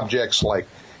objects like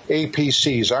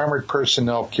APCs, armored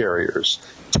personnel carriers,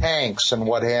 tanks, and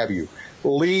what have you,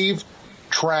 leave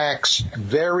tracks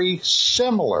very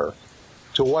similar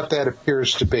to what that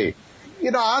appears to be.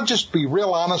 You know, I'll just be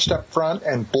real honest up front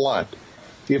and blunt.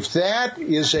 If that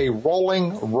is a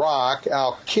rolling rock,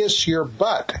 I'll kiss your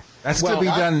butt. That's to be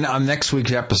done on next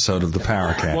week's episode of the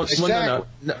Paracast. Well, exactly.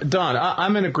 No. Don,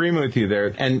 I'm in agreement with you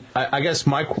there, and I guess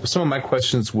some of my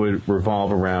questions would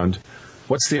revolve around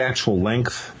what's the actual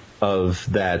length of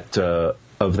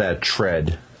that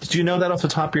tread. Do you know that off the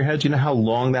top of your head? Do you know how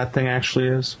long that thing actually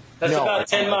is? That's about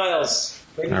 10 miles.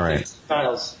 Maybe all right. 15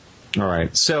 miles. All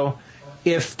right. So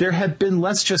if there had been,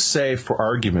 let's just say for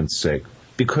argument's sake,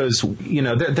 because, you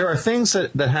know, there are things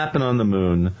that happen on the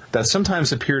moon that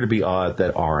sometimes appear to be odd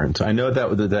that aren't. I know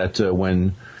that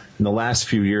when in the last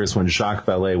few years when Jacques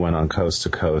Vallée went on Coast to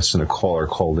Coast and a caller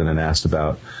called in and asked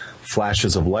about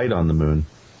flashes of light on the moon,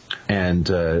 and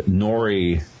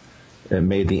Nori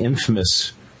made the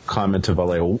infamous comment to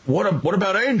Vallée, what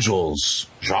about angels,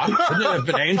 Jacques? Couldn't there have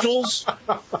been angels?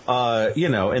 You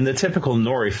know, in the typical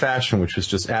Nori fashion, which was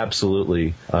just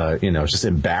absolutely, just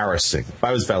embarrassing. If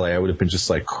I was Vallée, I would have been just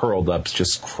like curled up,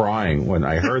 just crying when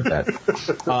I heard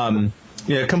that.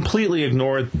 Completely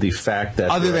ignored the fact that...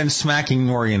 Other than smacking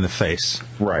Nori in the face.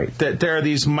 Right. That there are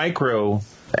these micro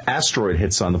asteroid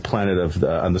hits on the planet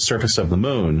on the surface of the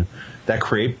moon that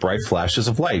create bright flashes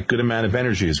of light. Good amount of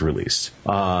energy is released.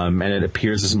 And it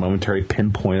appears as a momentary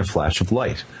pinpoint of flash of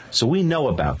light. So we know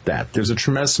about that. There's a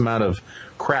tremendous amount of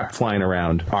crap flying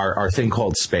around our thing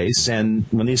called space. And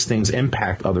when these things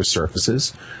impact other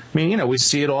surfaces, I mean, we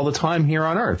see it all the time here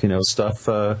on Earth, stuff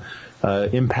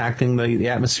impacting the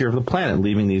atmosphere of the planet,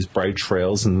 leaving these bright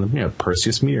trails in the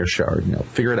Perseus meteor shower,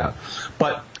 figure it out.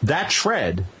 But that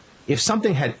tread, if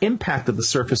something had impacted the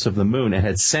surface of the moon and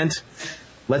had sent,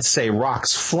 let's say,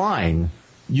 rocks flying,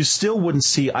 you still wouldn't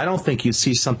see, I don't think you'd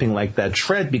see something like that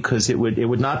tread, because it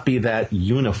would not be that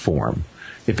uniform.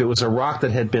 If it was a rock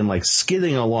that had been like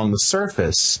skidding along the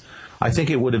surface, I think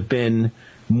it would have been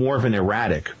more of an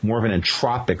erratic, more of an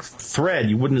entropic thread.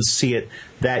 You wouldn't see it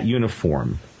that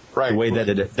uniform, right, the way that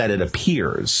it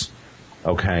appears.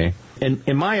 okay? And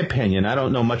in my opinion, I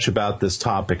don't know much about this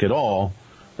topic at all.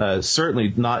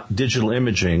 Certainly not digital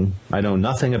imaging. I know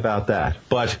nothing about that.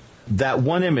 But that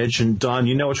one image, and Don,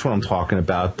 you know which one I'm talking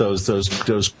about, those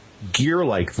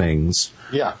gear-like things.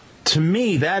 Yeah. To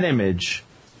me, that image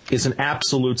is an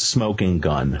absolute smoking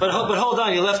gun. But hold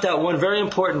on, you left out one very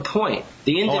important point.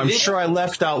 The individual. I'm sure I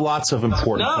left out lots of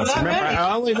important points. No,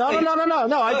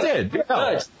 I did.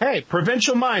 No. Hey,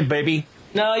 provincial mind, baby.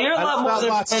 No, you're a lot more than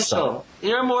provincial.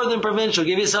 You're more than provincial.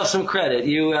 Give yourself some credit.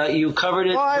 You covered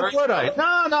it. Why would I?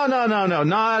 No,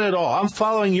 not at all. I'm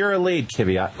following your lead,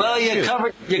 Kiviat. Well,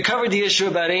 you covered the issue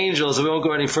about angels, and we won't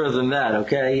go any further than that,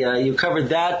 okay? You covered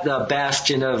that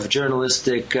bastion of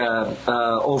journalistic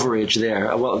overage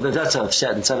there. Well, that's a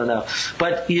sentence, I don't know.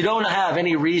 But you don't have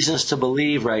any reasons to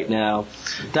believe right now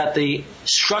that the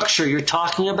structure you're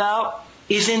talking about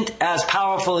isn't as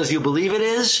powerful as you believe it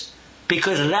is.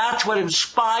 Because that's what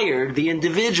inspired the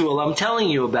individual I'm telling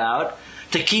you about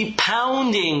to keep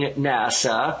pounding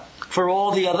NASA for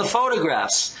all the other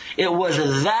photographs. It was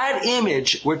that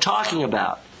image we're talking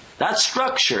about, that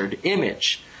structured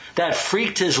image, that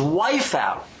freaked his wife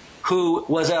out, who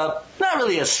was not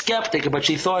really a skeptic, but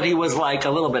she thought he was like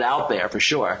a little bit out there for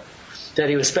sure, that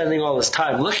he was spending all his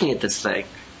time looking at this thing,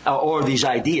 or these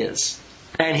ideas.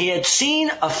 And he had seen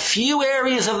a few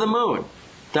areas of the moon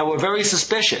that were very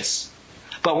suspicious.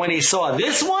 But when he saw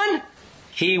this one,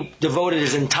 he devoted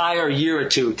his entire year or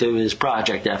two to his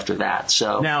project after that.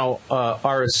 So now,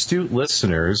 our astute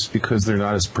listeners, because they're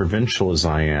not as provincial as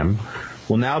I am,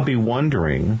 will now be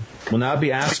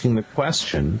asking the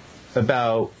question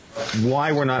about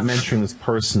why we're not mentioning this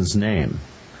person's name.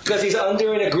 Because he's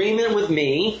under an agreement with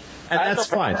me. And that's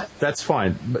fine. That's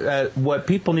fine. What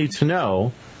people need to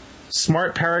know,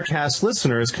 smart Paracast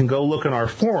listeners can go look in our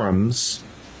forums.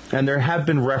 And there have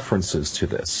been references to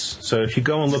this. So if you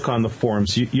go and look on the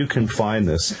forums, you can find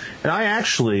this. And I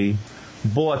actually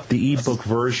bought the ebook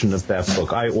version of that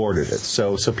book. I ordered it.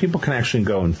 So people can actually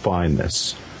go and find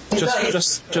this.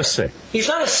 Just say. He's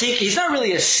not a secret. He's not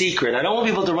really a secret. I don't want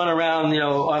people to run around,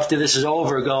 after this is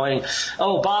over going,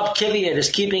 oh, Bob Kiviat is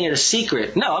keeping it a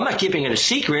secret. No, I'm not keeping it a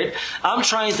secret. I'm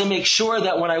trying to make sure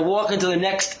that when I walk into the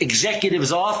next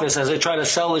executive's office as I try to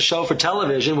sell the show for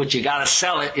television, which you got to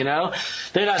sell it,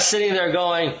 they're not sitting there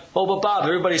going, oh, but Bob,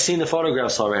 everybody's seen the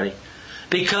photographs already.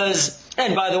 Because...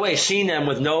 And by the way, seeing them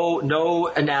with no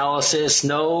analysis,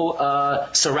 no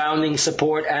surrounding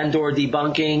support and or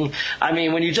debunking. I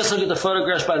mean, when you just look at the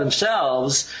photographs by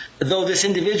themselves, though this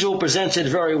individual presents it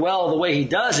very well the way he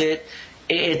does it,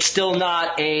 it's still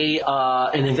not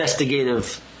an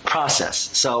investigative process.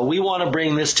 So we want to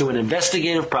bring this to an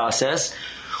investigative process.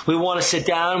 We want to sit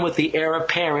down with the heir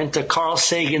apparent to Carl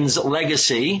Sagan's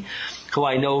legacy, who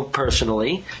I know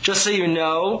personally. Just so you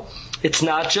know, it's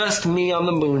not just me on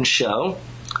the Moon Show.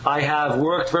 I have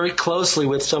worked very closely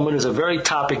with someone who's a very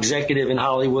top executive in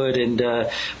Hollywood and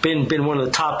been one of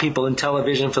the top people in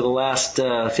television for the last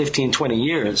 15, 20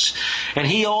 years. And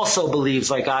he also believes,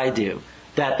 like I do,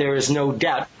 that there is no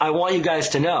doubt. I want you guys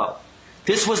to know,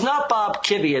 this was not Bob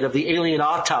Kiviat of the alien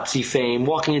autopsy fame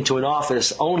walking into an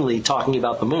office only talking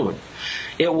about the moon.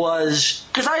 It was,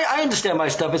 because I understand my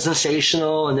stuff is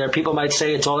sensational and there people might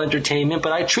say it's all entertainment,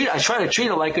 but I try to treat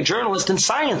it like a journalist in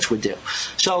science would do.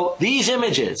 So these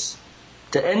images,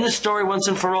 to end the story once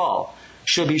and for all,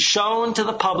 should be shown to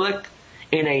the public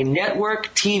in a network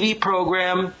TV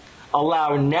program,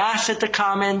 allow NASA to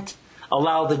comment,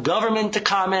 allow the government to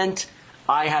comment.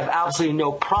 I have absolutely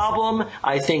no problem.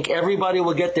 I think everybody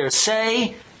will get their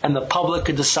say, and the public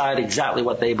could decide exactly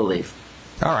what they believe.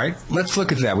 All right, let's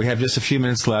look at that. We have just a few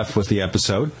minutes left with the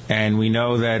episode, and we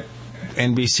know that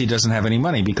NBC doesn't have any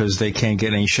money because they can't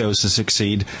get any shows to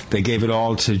succeed. They gave it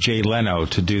all to Jay Leno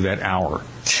to do that hour.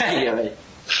 Yeah,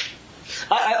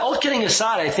 all kidding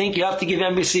aside, I think you have to give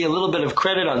NBC a little bit of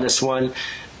credit on this one.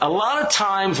 A lot of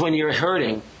times when you're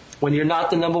hurting, when you're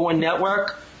not the number one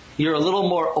network, you're a little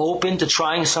more open to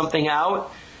trying something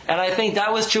out. And I think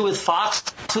that was true with Fox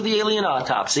with the alien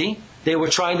autopsy. They were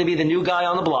trying to be the new guy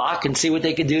on the block and see what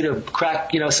they could do to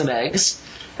crack, some eggs.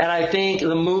 And I think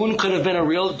the moon could have been a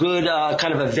real good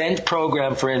kind of event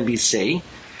program for NBC.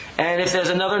 And if there's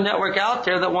another network out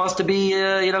there that wants to be,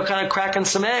 kind of cracking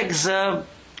some eggs,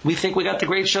 we think we got the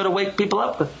great show to wake people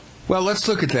up with. Well, let's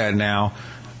look at that now.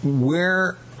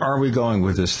 Where are we going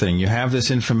with this thing? You have this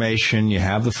information, you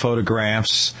have the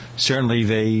photographs. Certainly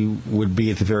they would be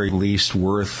at the very least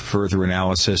worth further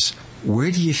analysis.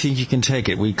 Where do you think you can take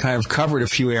it? We kind of covered a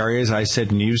few areas. I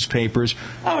said newspapers.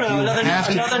 Oh, no, Do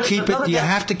you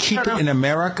have to keep it in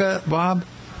America, Bob?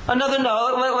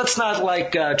 Let's not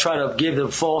try to give a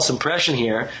false impression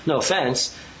here. No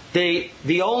offense.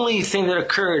 The only thing that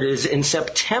occurred is in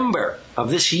September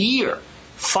of this year,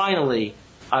 finally,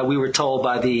 we were told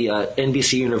by the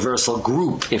NBC Universal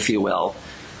group, if you will,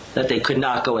 that they could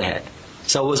not go ahead.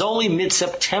 So it was only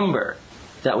mid-September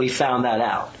that we found that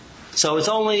out. So it's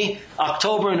only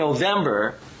October,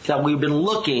 November that we've been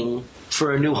looking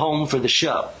for a new home for the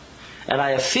show. And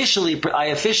I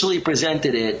officially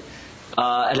presented it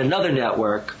at another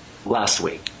network last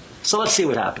week. So let's see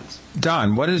what happens.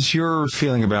 Don, what is your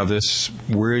feeling about this?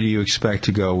 Where do you expect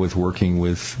to go with working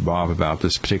with Bob about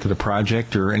this particular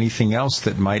project or anything else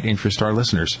that might interest our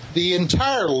listeners? The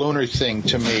entire lunar thing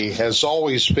to me has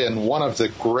always been one of the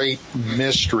great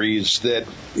mysteries that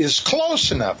is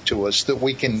close enough to us that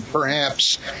we can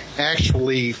perhaps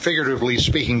actually, figuratively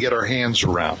speaking, get our hands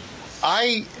around.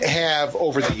 I have,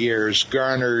 over the years,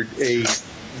 garnered a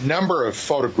number of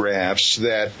photographs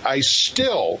that I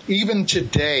still, even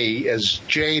today, as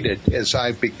jaded as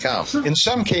I've become, in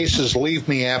some cases leave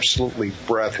me absolutely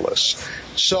breathless.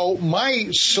 So my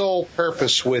sole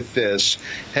purpose with this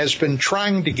has been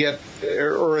trying to get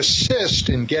or assist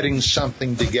in getting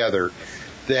something together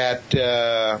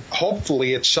that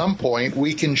hopefully at some point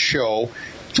we can show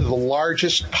to the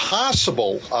largest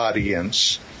possible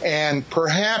audience and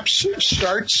perhaps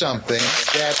start something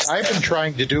that I've been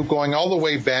trying to do going all the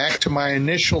way back to my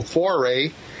initial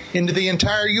foray into the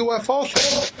entire UFO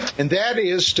thing. And that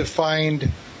is to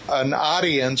find an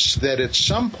audience that at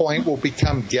some point will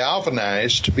become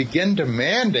galvanized to begin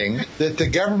demanding that the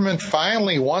government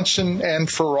finally once and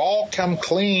for all come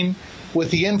clean with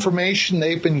the information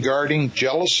they've been guarding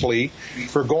jealously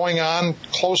for going on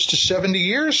close to 70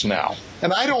 years now.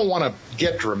 And I don't want to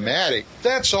get dramatic.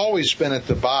 That's always been at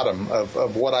the bottom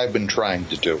of what I've been trying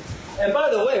to do. And by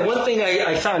the way, one thing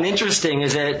I found interesting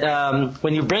is that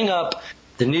when you bring up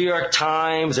the New York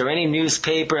Times or any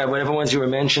newspaper, whatever ones you were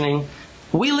mentioning,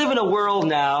 we live in a world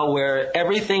now where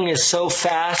everything is so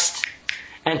fast,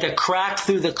 and to crack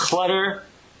through the clutter,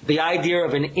 the idea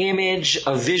of an image,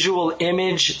 a visual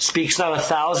image, speaks not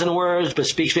 1,000 words, but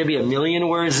speaks maybe 1,000,000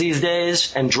 words these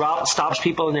days and stops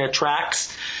people in their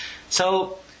tracks.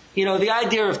 So, the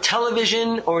idea of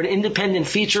television or an independent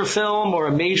feature film or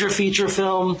a major feature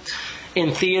film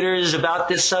in theaters about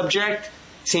this subject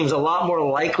seems a lot more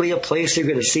likely a place you're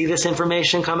going to see this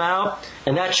information come out.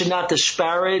 And that should not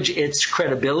disparage its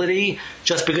credibility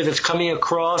just because it's coming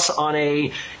across on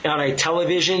a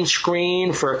television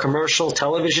screen for a commercial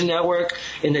television network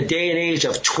in the day and age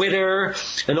of Twitter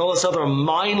and all this other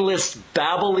mindless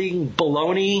babbling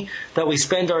baloney that we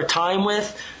spend our time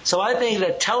with. So I think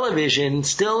that television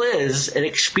still is an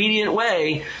expedient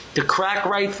way to crack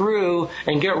right through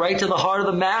and get right to the heart of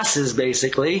the masses,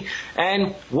 basically.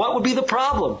 And what would be the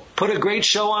problem? Put a great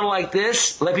show on like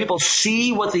this, let people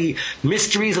see what the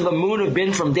mysteries of the moon have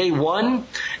been from day one,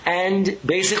 and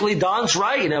basically Don's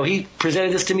right. He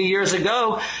presented this to me years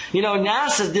ago.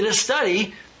 NASA did a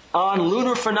study on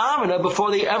lunar phenomena before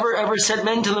they ever sent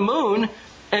men to the moon.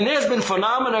 And there's been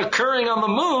phenomena occurring on the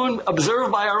moon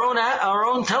observed by our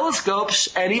own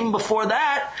telescopes, and even before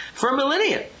that, for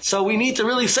millennia. So we need to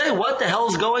really say, what the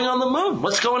hell's going on the moon?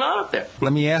 What's going on up there?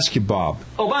 Let me ask you, Bob.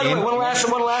 Oh, by the way, one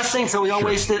last thing, so we don't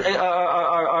waste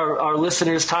our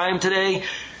listeners' time today.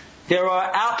 There are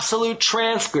absolute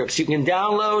transcripts you can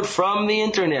download from the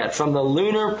internet, from the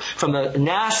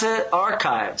NASA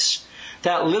archives,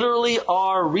 that literally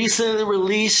are recently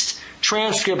released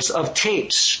transcripts of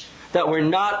tapes that were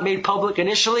not made public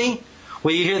initially,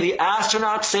 where you hear the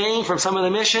astronauts saying from some of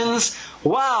the missions,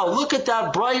 wow, look at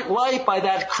that bright light by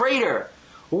that crater.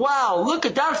 Wow, look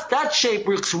at that shape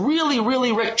looks really,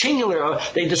 really rectangular.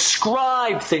 They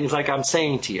describe things like I'm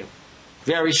saying to you.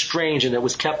 Very strange, and it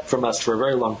was kept from us for a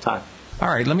very long time. All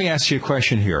right, let me ask you a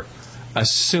question here.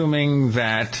 Assuming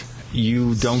that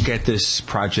you don't get this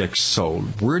project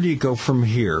sold, where do you go from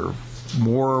here?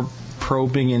 More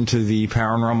probing into the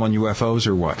paranormal and UFOs,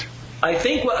 or what? I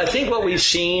think what we've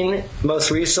seen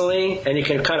most recently, and you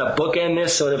can kind of bookend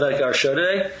this sort of like our show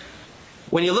today,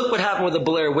 when you look what happened with the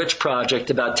Blair Witch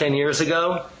Project about 10 years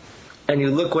ago, and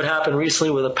you look what happened recently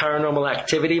with a Paranormal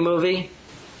Activity movie,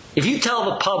 if you tell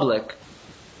the public,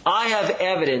 I have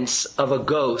evidence of a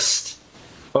ghost,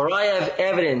 or I have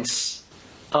evidence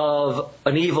of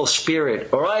an evil spirit,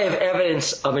 or I have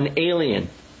evidence of an alien,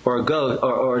 or a ghost,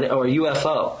 or a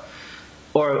UFO,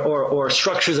 or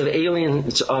structures of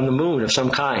aliens on the moon of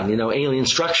some kind, alien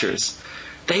structures.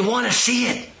 They want to see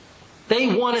it. They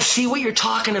want to see what you're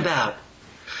talking about.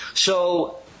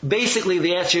 So basically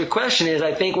the answer to your question is,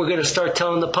 I think we're going to start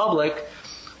telling the public,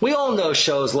 we all know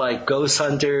shows like Ghost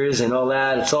Hunters and all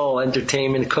that. It's all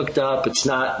entertainment cooked up. It's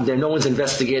not, no one's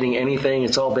investigating anything.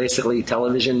 It's all basically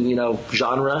television,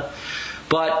 genre.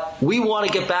 But we want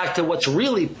to get back to what's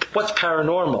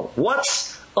paranormal,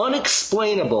 what's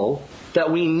unexplainable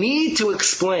that we need to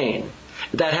explain,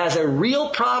 that has a real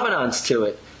provenance to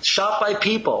it, shot by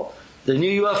people. The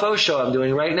new UFO show I'm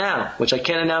doing right now, which I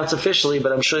can't announce officially,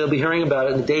 but I'm sure you'll be hearing about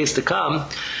it in the days to come,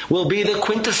 will be the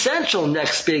quintessential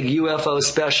next big UFO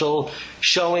special,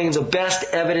 showing the best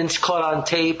evidence caught on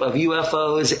tape of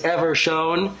UFOs ever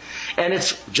shown. And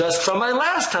it's just from my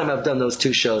last time I've done those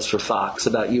 2 shows for Fox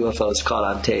about UFOs caught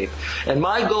on tape. And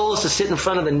my goal is to sit in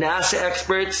front of the NASA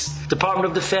experts, Department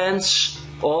of Defense,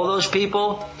 all those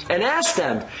people, and ask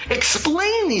them,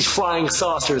 explain these flying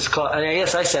saucers caught, and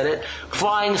yes, I said it,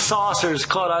 flying saucers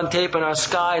caught on tape in our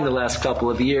sky in the last couple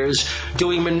of years,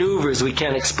 doing maneuvers we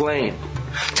can't explain.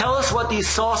 Tell us what these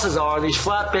saucers are, these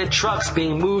flatbed trucks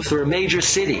being moved through a major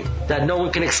city, that no one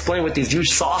can explain what these huge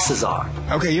saucers are.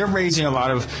 Okay, you're raising a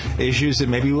lot of issues that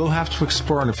maybe we'll have to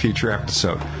explore in a future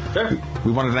episode. Sure.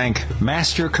 We want to thank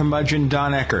Master Curmudgeon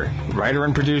Don Ecker, writer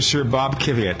and producer Bob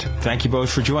Kiviat. Thank you both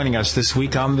for joining us this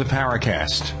week on the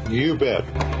Paracast. You bet.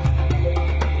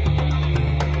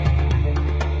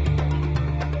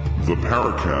 The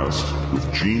Paracast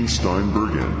with Gene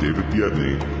Steinberg and David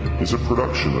Biedney is a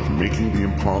production of Making the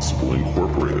Impossible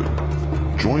Incorporated.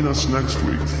 Join us next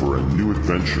week for a new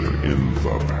adventure in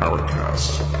the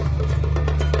Paracast.